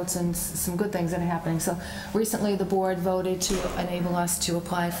prior votes and some good things that are happening. So recently the board voted to enable us to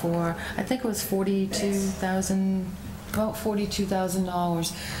apply for, I think it was about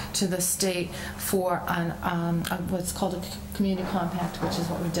 $42,000 to the state for what's called a community compact, which is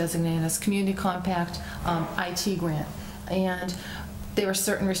what we designate as community compact IT grant. And there are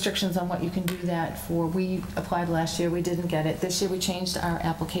certain restrictions on what you can do that for. We applied last year, we didn't get it. This year we changed our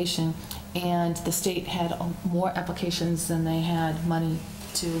application, and the state had more applications than they had money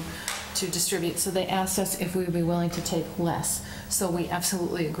to distribute. So they asked us if we would be willing to take less. So we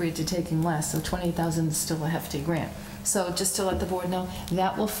absolutely agreed to taking less. So $28,000 is still a hefty grant. So just to let the board know,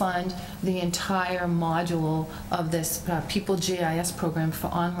 that will fund the entire module of this People GIS program for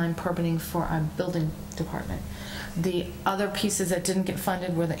online permitting for our building department. The other pieces that didn't get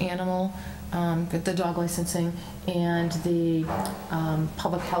funded were the animal, the dog licensing, and the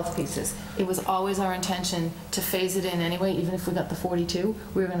public health pieces. It was always our intention to phase it in anyway, even if we got the 42.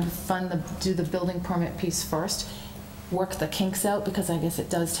 We were going to do the building permit piece first, work the kinks out, because I guess it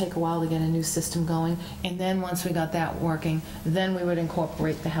does take a while to get a new system going, and then once we got that working, then we would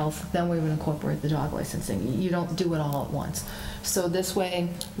incorporate the health, then we would incorporate the dog licensing. You don't do it all at once. So this way,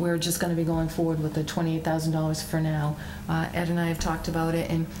 we're just going to be going forward with the $28,000 for now. Ed and I have talked about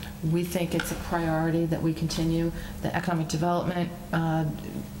it, and we think it's a priority that we continue. The economic development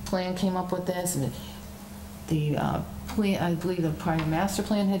plan came up with this, and the I believe the prior master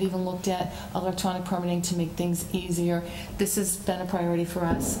plan had even looked at electronic permitting to make things easier. This has been a priority for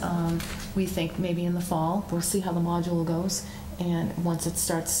us. We think maybe in the fall, we'll see how the module goes, and once it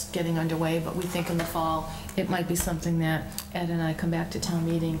starts getting underway, but we think in the fall, it might be something that Ed and I come back to town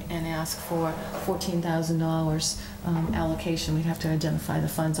meeting and ask for $14,000 allocation. We'd have to identify the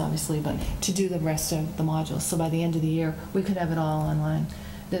funds, obviously, but to do the rest of the modules. So by the end of the year, we could have it all online.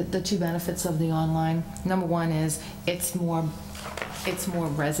 The two benefits of the online, number one is it's more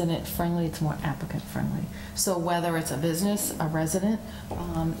resident friendly, it's more applicant friendly. So whether it's a business, a resident,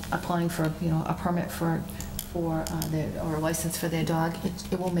 applying for a permit for or a license for their dog,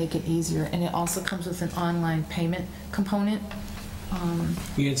 it will make it easier. And it also comes with an online payment component.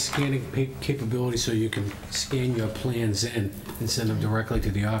 You get scanning capability, so you can scan your plans in and send them directly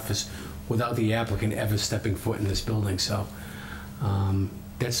to the office without the applicant ever stepping foot in this building. So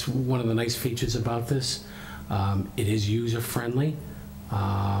that's one of the nice features about this. It is user-friendly,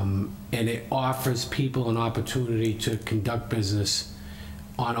 and it offers people an opportunity to conduct business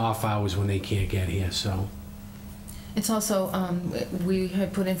on off hours when they can't get here. So it's also, we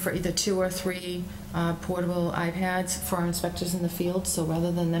had put in for either 2 or 3 portable iPads for our inspectors in the field, so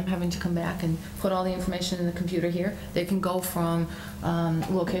rather than them having to come back and put all the information in the computer here, they can go from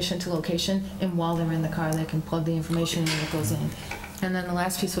location to location, and while they're in the car, they can plug the information in that goes in. And then the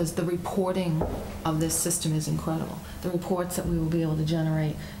last piece was the reporting of this system is incredible. The reports that we will be able to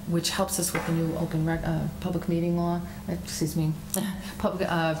generate, which helps us with the new public meeting law,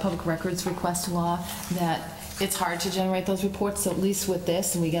 public records request law, that it's hard to generate those reports. So at least with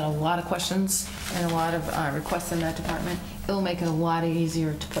this, and we get a lot of questions and a lot of requests in that department, it'll make it a lot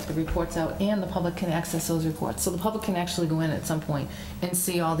easier to put the reports out, and the public can access those reports. So the public can actually go in at some point and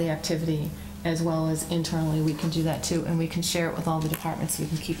see all the activity, as well as internally we can do that too, and we can share it with all the departments so we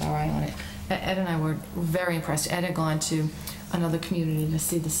can keep our eye on it. Ed and I were very impressed. Ed had gone to another community to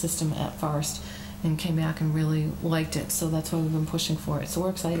see the system at Forest and came back and really liked it, so that's why we've been pushing for it. So we're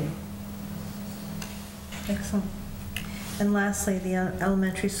excited. Excellent. And lastly, the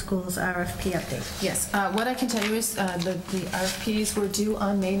elementary school's RFP update. Yes, what I can tell you is the RFPs were due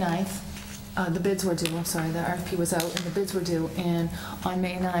on May 9th. The bids were due, I'm sorry, the RFP was out and the bids were due, and on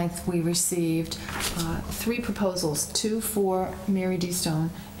May 9th we received 3 proposals, 2 for Mary D. Stone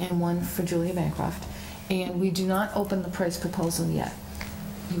and 1 for Julia Bancroft, and we do not open the price proposal yet.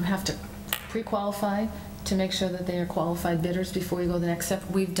 You have to pre-qualify to make sure that they are qualified bidders before you go to the next step.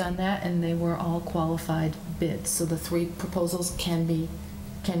 We've done that, and they were all qualified bids, so the 3 proposals can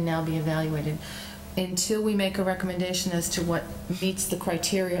now be evaluated. Until we make a recommendation as to what meets the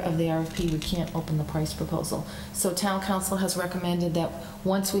criteria of the RFP, we can't open the price proposal. So town council has recommended that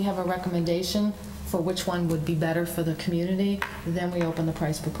once we have a recommendation for which one would be better for the community, then we open the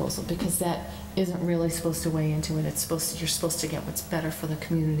price proposal, because that isn't really supposed to weigh into it. It's you're supposed to get what's better for the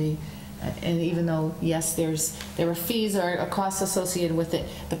community. And even though, yes, there are fees or costs associated with it,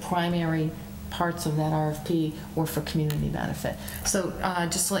 the primary parts of that RFP were for community benefit. So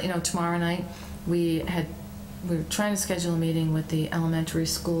just to let you know, tomorrow night, we were trying to schedule a meeting with the elementary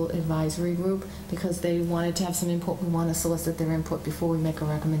school advisory group because they wanted to have some input. We want to solicit their input before we make a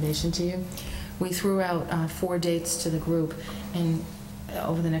recommendation to you. We threw out 4 dates to the group, and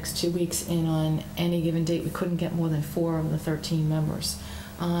over the next 2 weeks, and on any given date, we couldn't get more than 4 of the 13 members.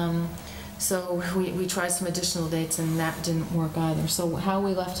 So we tried some additional dates, and that didn't work either. So how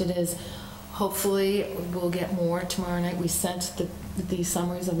we left it is, hopefully we'll get more tomorrow night. We sent the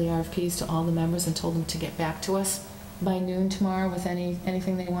summaries of the RFPs to all the members and told them to get back to us by noon tomorrow with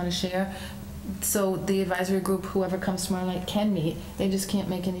anything they want to share. So the advisory group, whoever comes tomorrow night, can meet. They just can't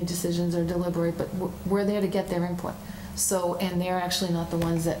make any decisions or deliberate, but we're there to get their input. So, and they're actually not the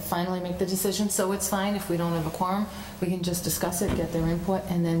ones that finally make the decision, so it's fine if we don't have a quorum. We can just discuss it, get their input,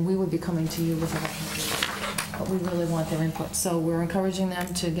 and then we would be coming to you with a recommendation. But we really want their input. So we're encouraging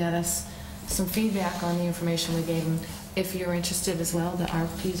them to get us some feedback on the information we gave them. If you're interested as well, the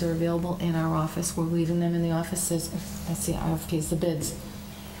RFPs are available in our office. We're leaving them in the offices. That's the RFPs, the bids.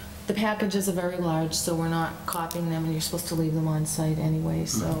 The packages are very large, so we're not copying them, and you're supposed to leave them on site anyway.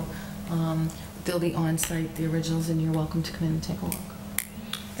 So they'll be on site, the originals, and you're welcome to come in and take a look.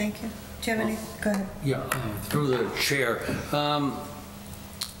 Thank you. Do you have any? Go ahead. Yeah, through the chair.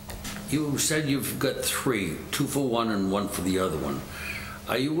 You said you've got 3, 2 for one and 1 for the other one.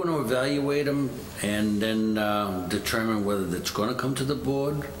 Are you going to evaluate them and then determine whether it's going to come to the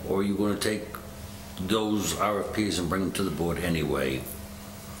board, or are you going to take those RFPs and bring them to the board anyway?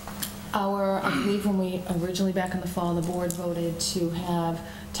 I believe when we originally, back in the fall, the board voted to have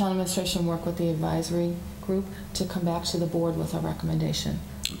town administration work with the advisory group to come back to the board with a recommendation.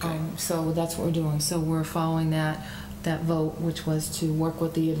 Okay. So that's what we're doing. So we're following that vote, which was to work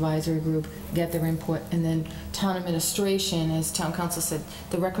with the advisory group, get their input, and then town administration, as town council said,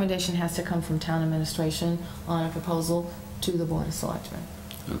 the recommendation has to come from town administration on a proposal. to the Board of Selectmen.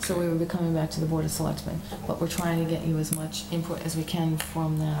 Okay. So we would be coming back to the Board of Selectmen, but we're trying to get you as much input as we can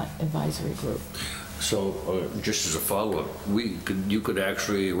from that advisory group. So, just as a follow-up, you could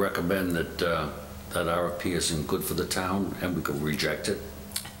actually recommend that that RFP isn't good for the town, and we could reject it?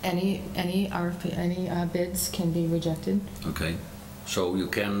 Any RFP, any bids can be rejected. Okay. So we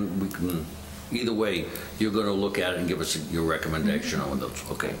can, either way, you're going to look at it and give us your recommendation on those.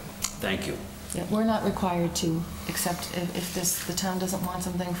 Okay. Thank you. Yeah, we're not required to accept, if the town doesn't want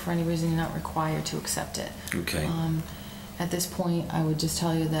something for any reason, you're not required to accept it. Okay. At this point, I would just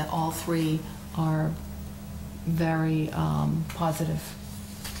tell you that all three are very positive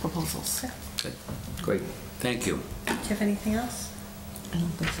proposals. Okay. Great. Thank you. Do you have anything else? I don't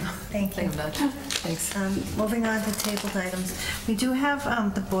think so. Thank you. Thanks. Moving on to tabled items. We do have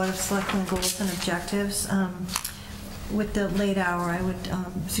the Board of Selectmen goals and objectives. With the late hour, I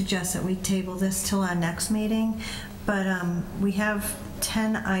would suggest that we table this till our next meeting. But we have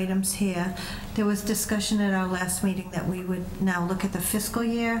 10 items here. There was discussion at our last meeting that we would now look at the fiscal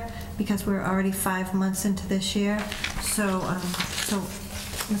year because we're already 5 months into this year. So,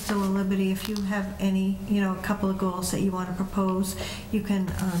 Mr. LaLiberty, if you have any, a couple of goals that you want to propose, you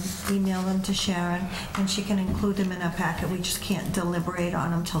can email them to Sharon, and she can include them in our packet. We just can't deliberate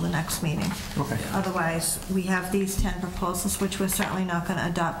on them till the next meeting. Okay. Otherwise, we have these 10 proposals, which we're certainly not going to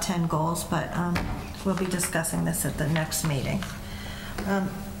adopt 10 goals, but we'll be discussing this at the next meeting.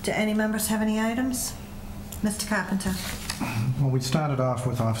 Do any members have any items? Mr. Carpenter. Well, we started off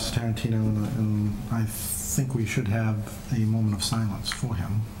with Officer Tarantino, and I think we should have a moment of silence for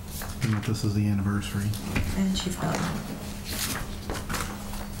him, given that this is the anniversary. And Chief Bellman.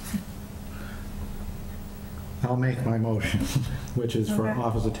 I'll make my motion, which is for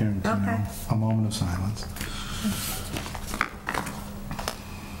Officer Tarantino, a moment of silence.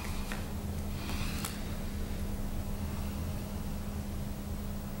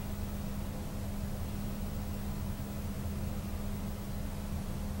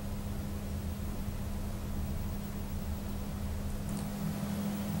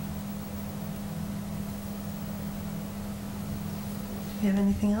 Do you have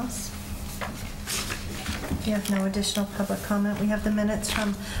anything else? You have no additional public comment. We have the minutes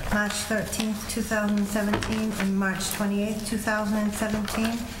from March 13th, 2017 and March 28th, 2017.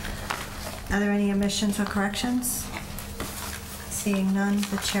 Are there any omissions or corrections? Seeing none,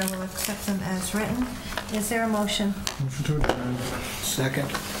 the chair will accept them as written. Is there a motion? Motion to adjourn.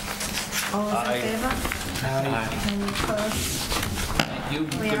 Second. All those in favor? Aye. Any opposed? Thank you.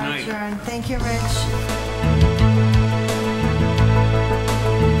 We Good are night. adjourned. Thank you, Rich.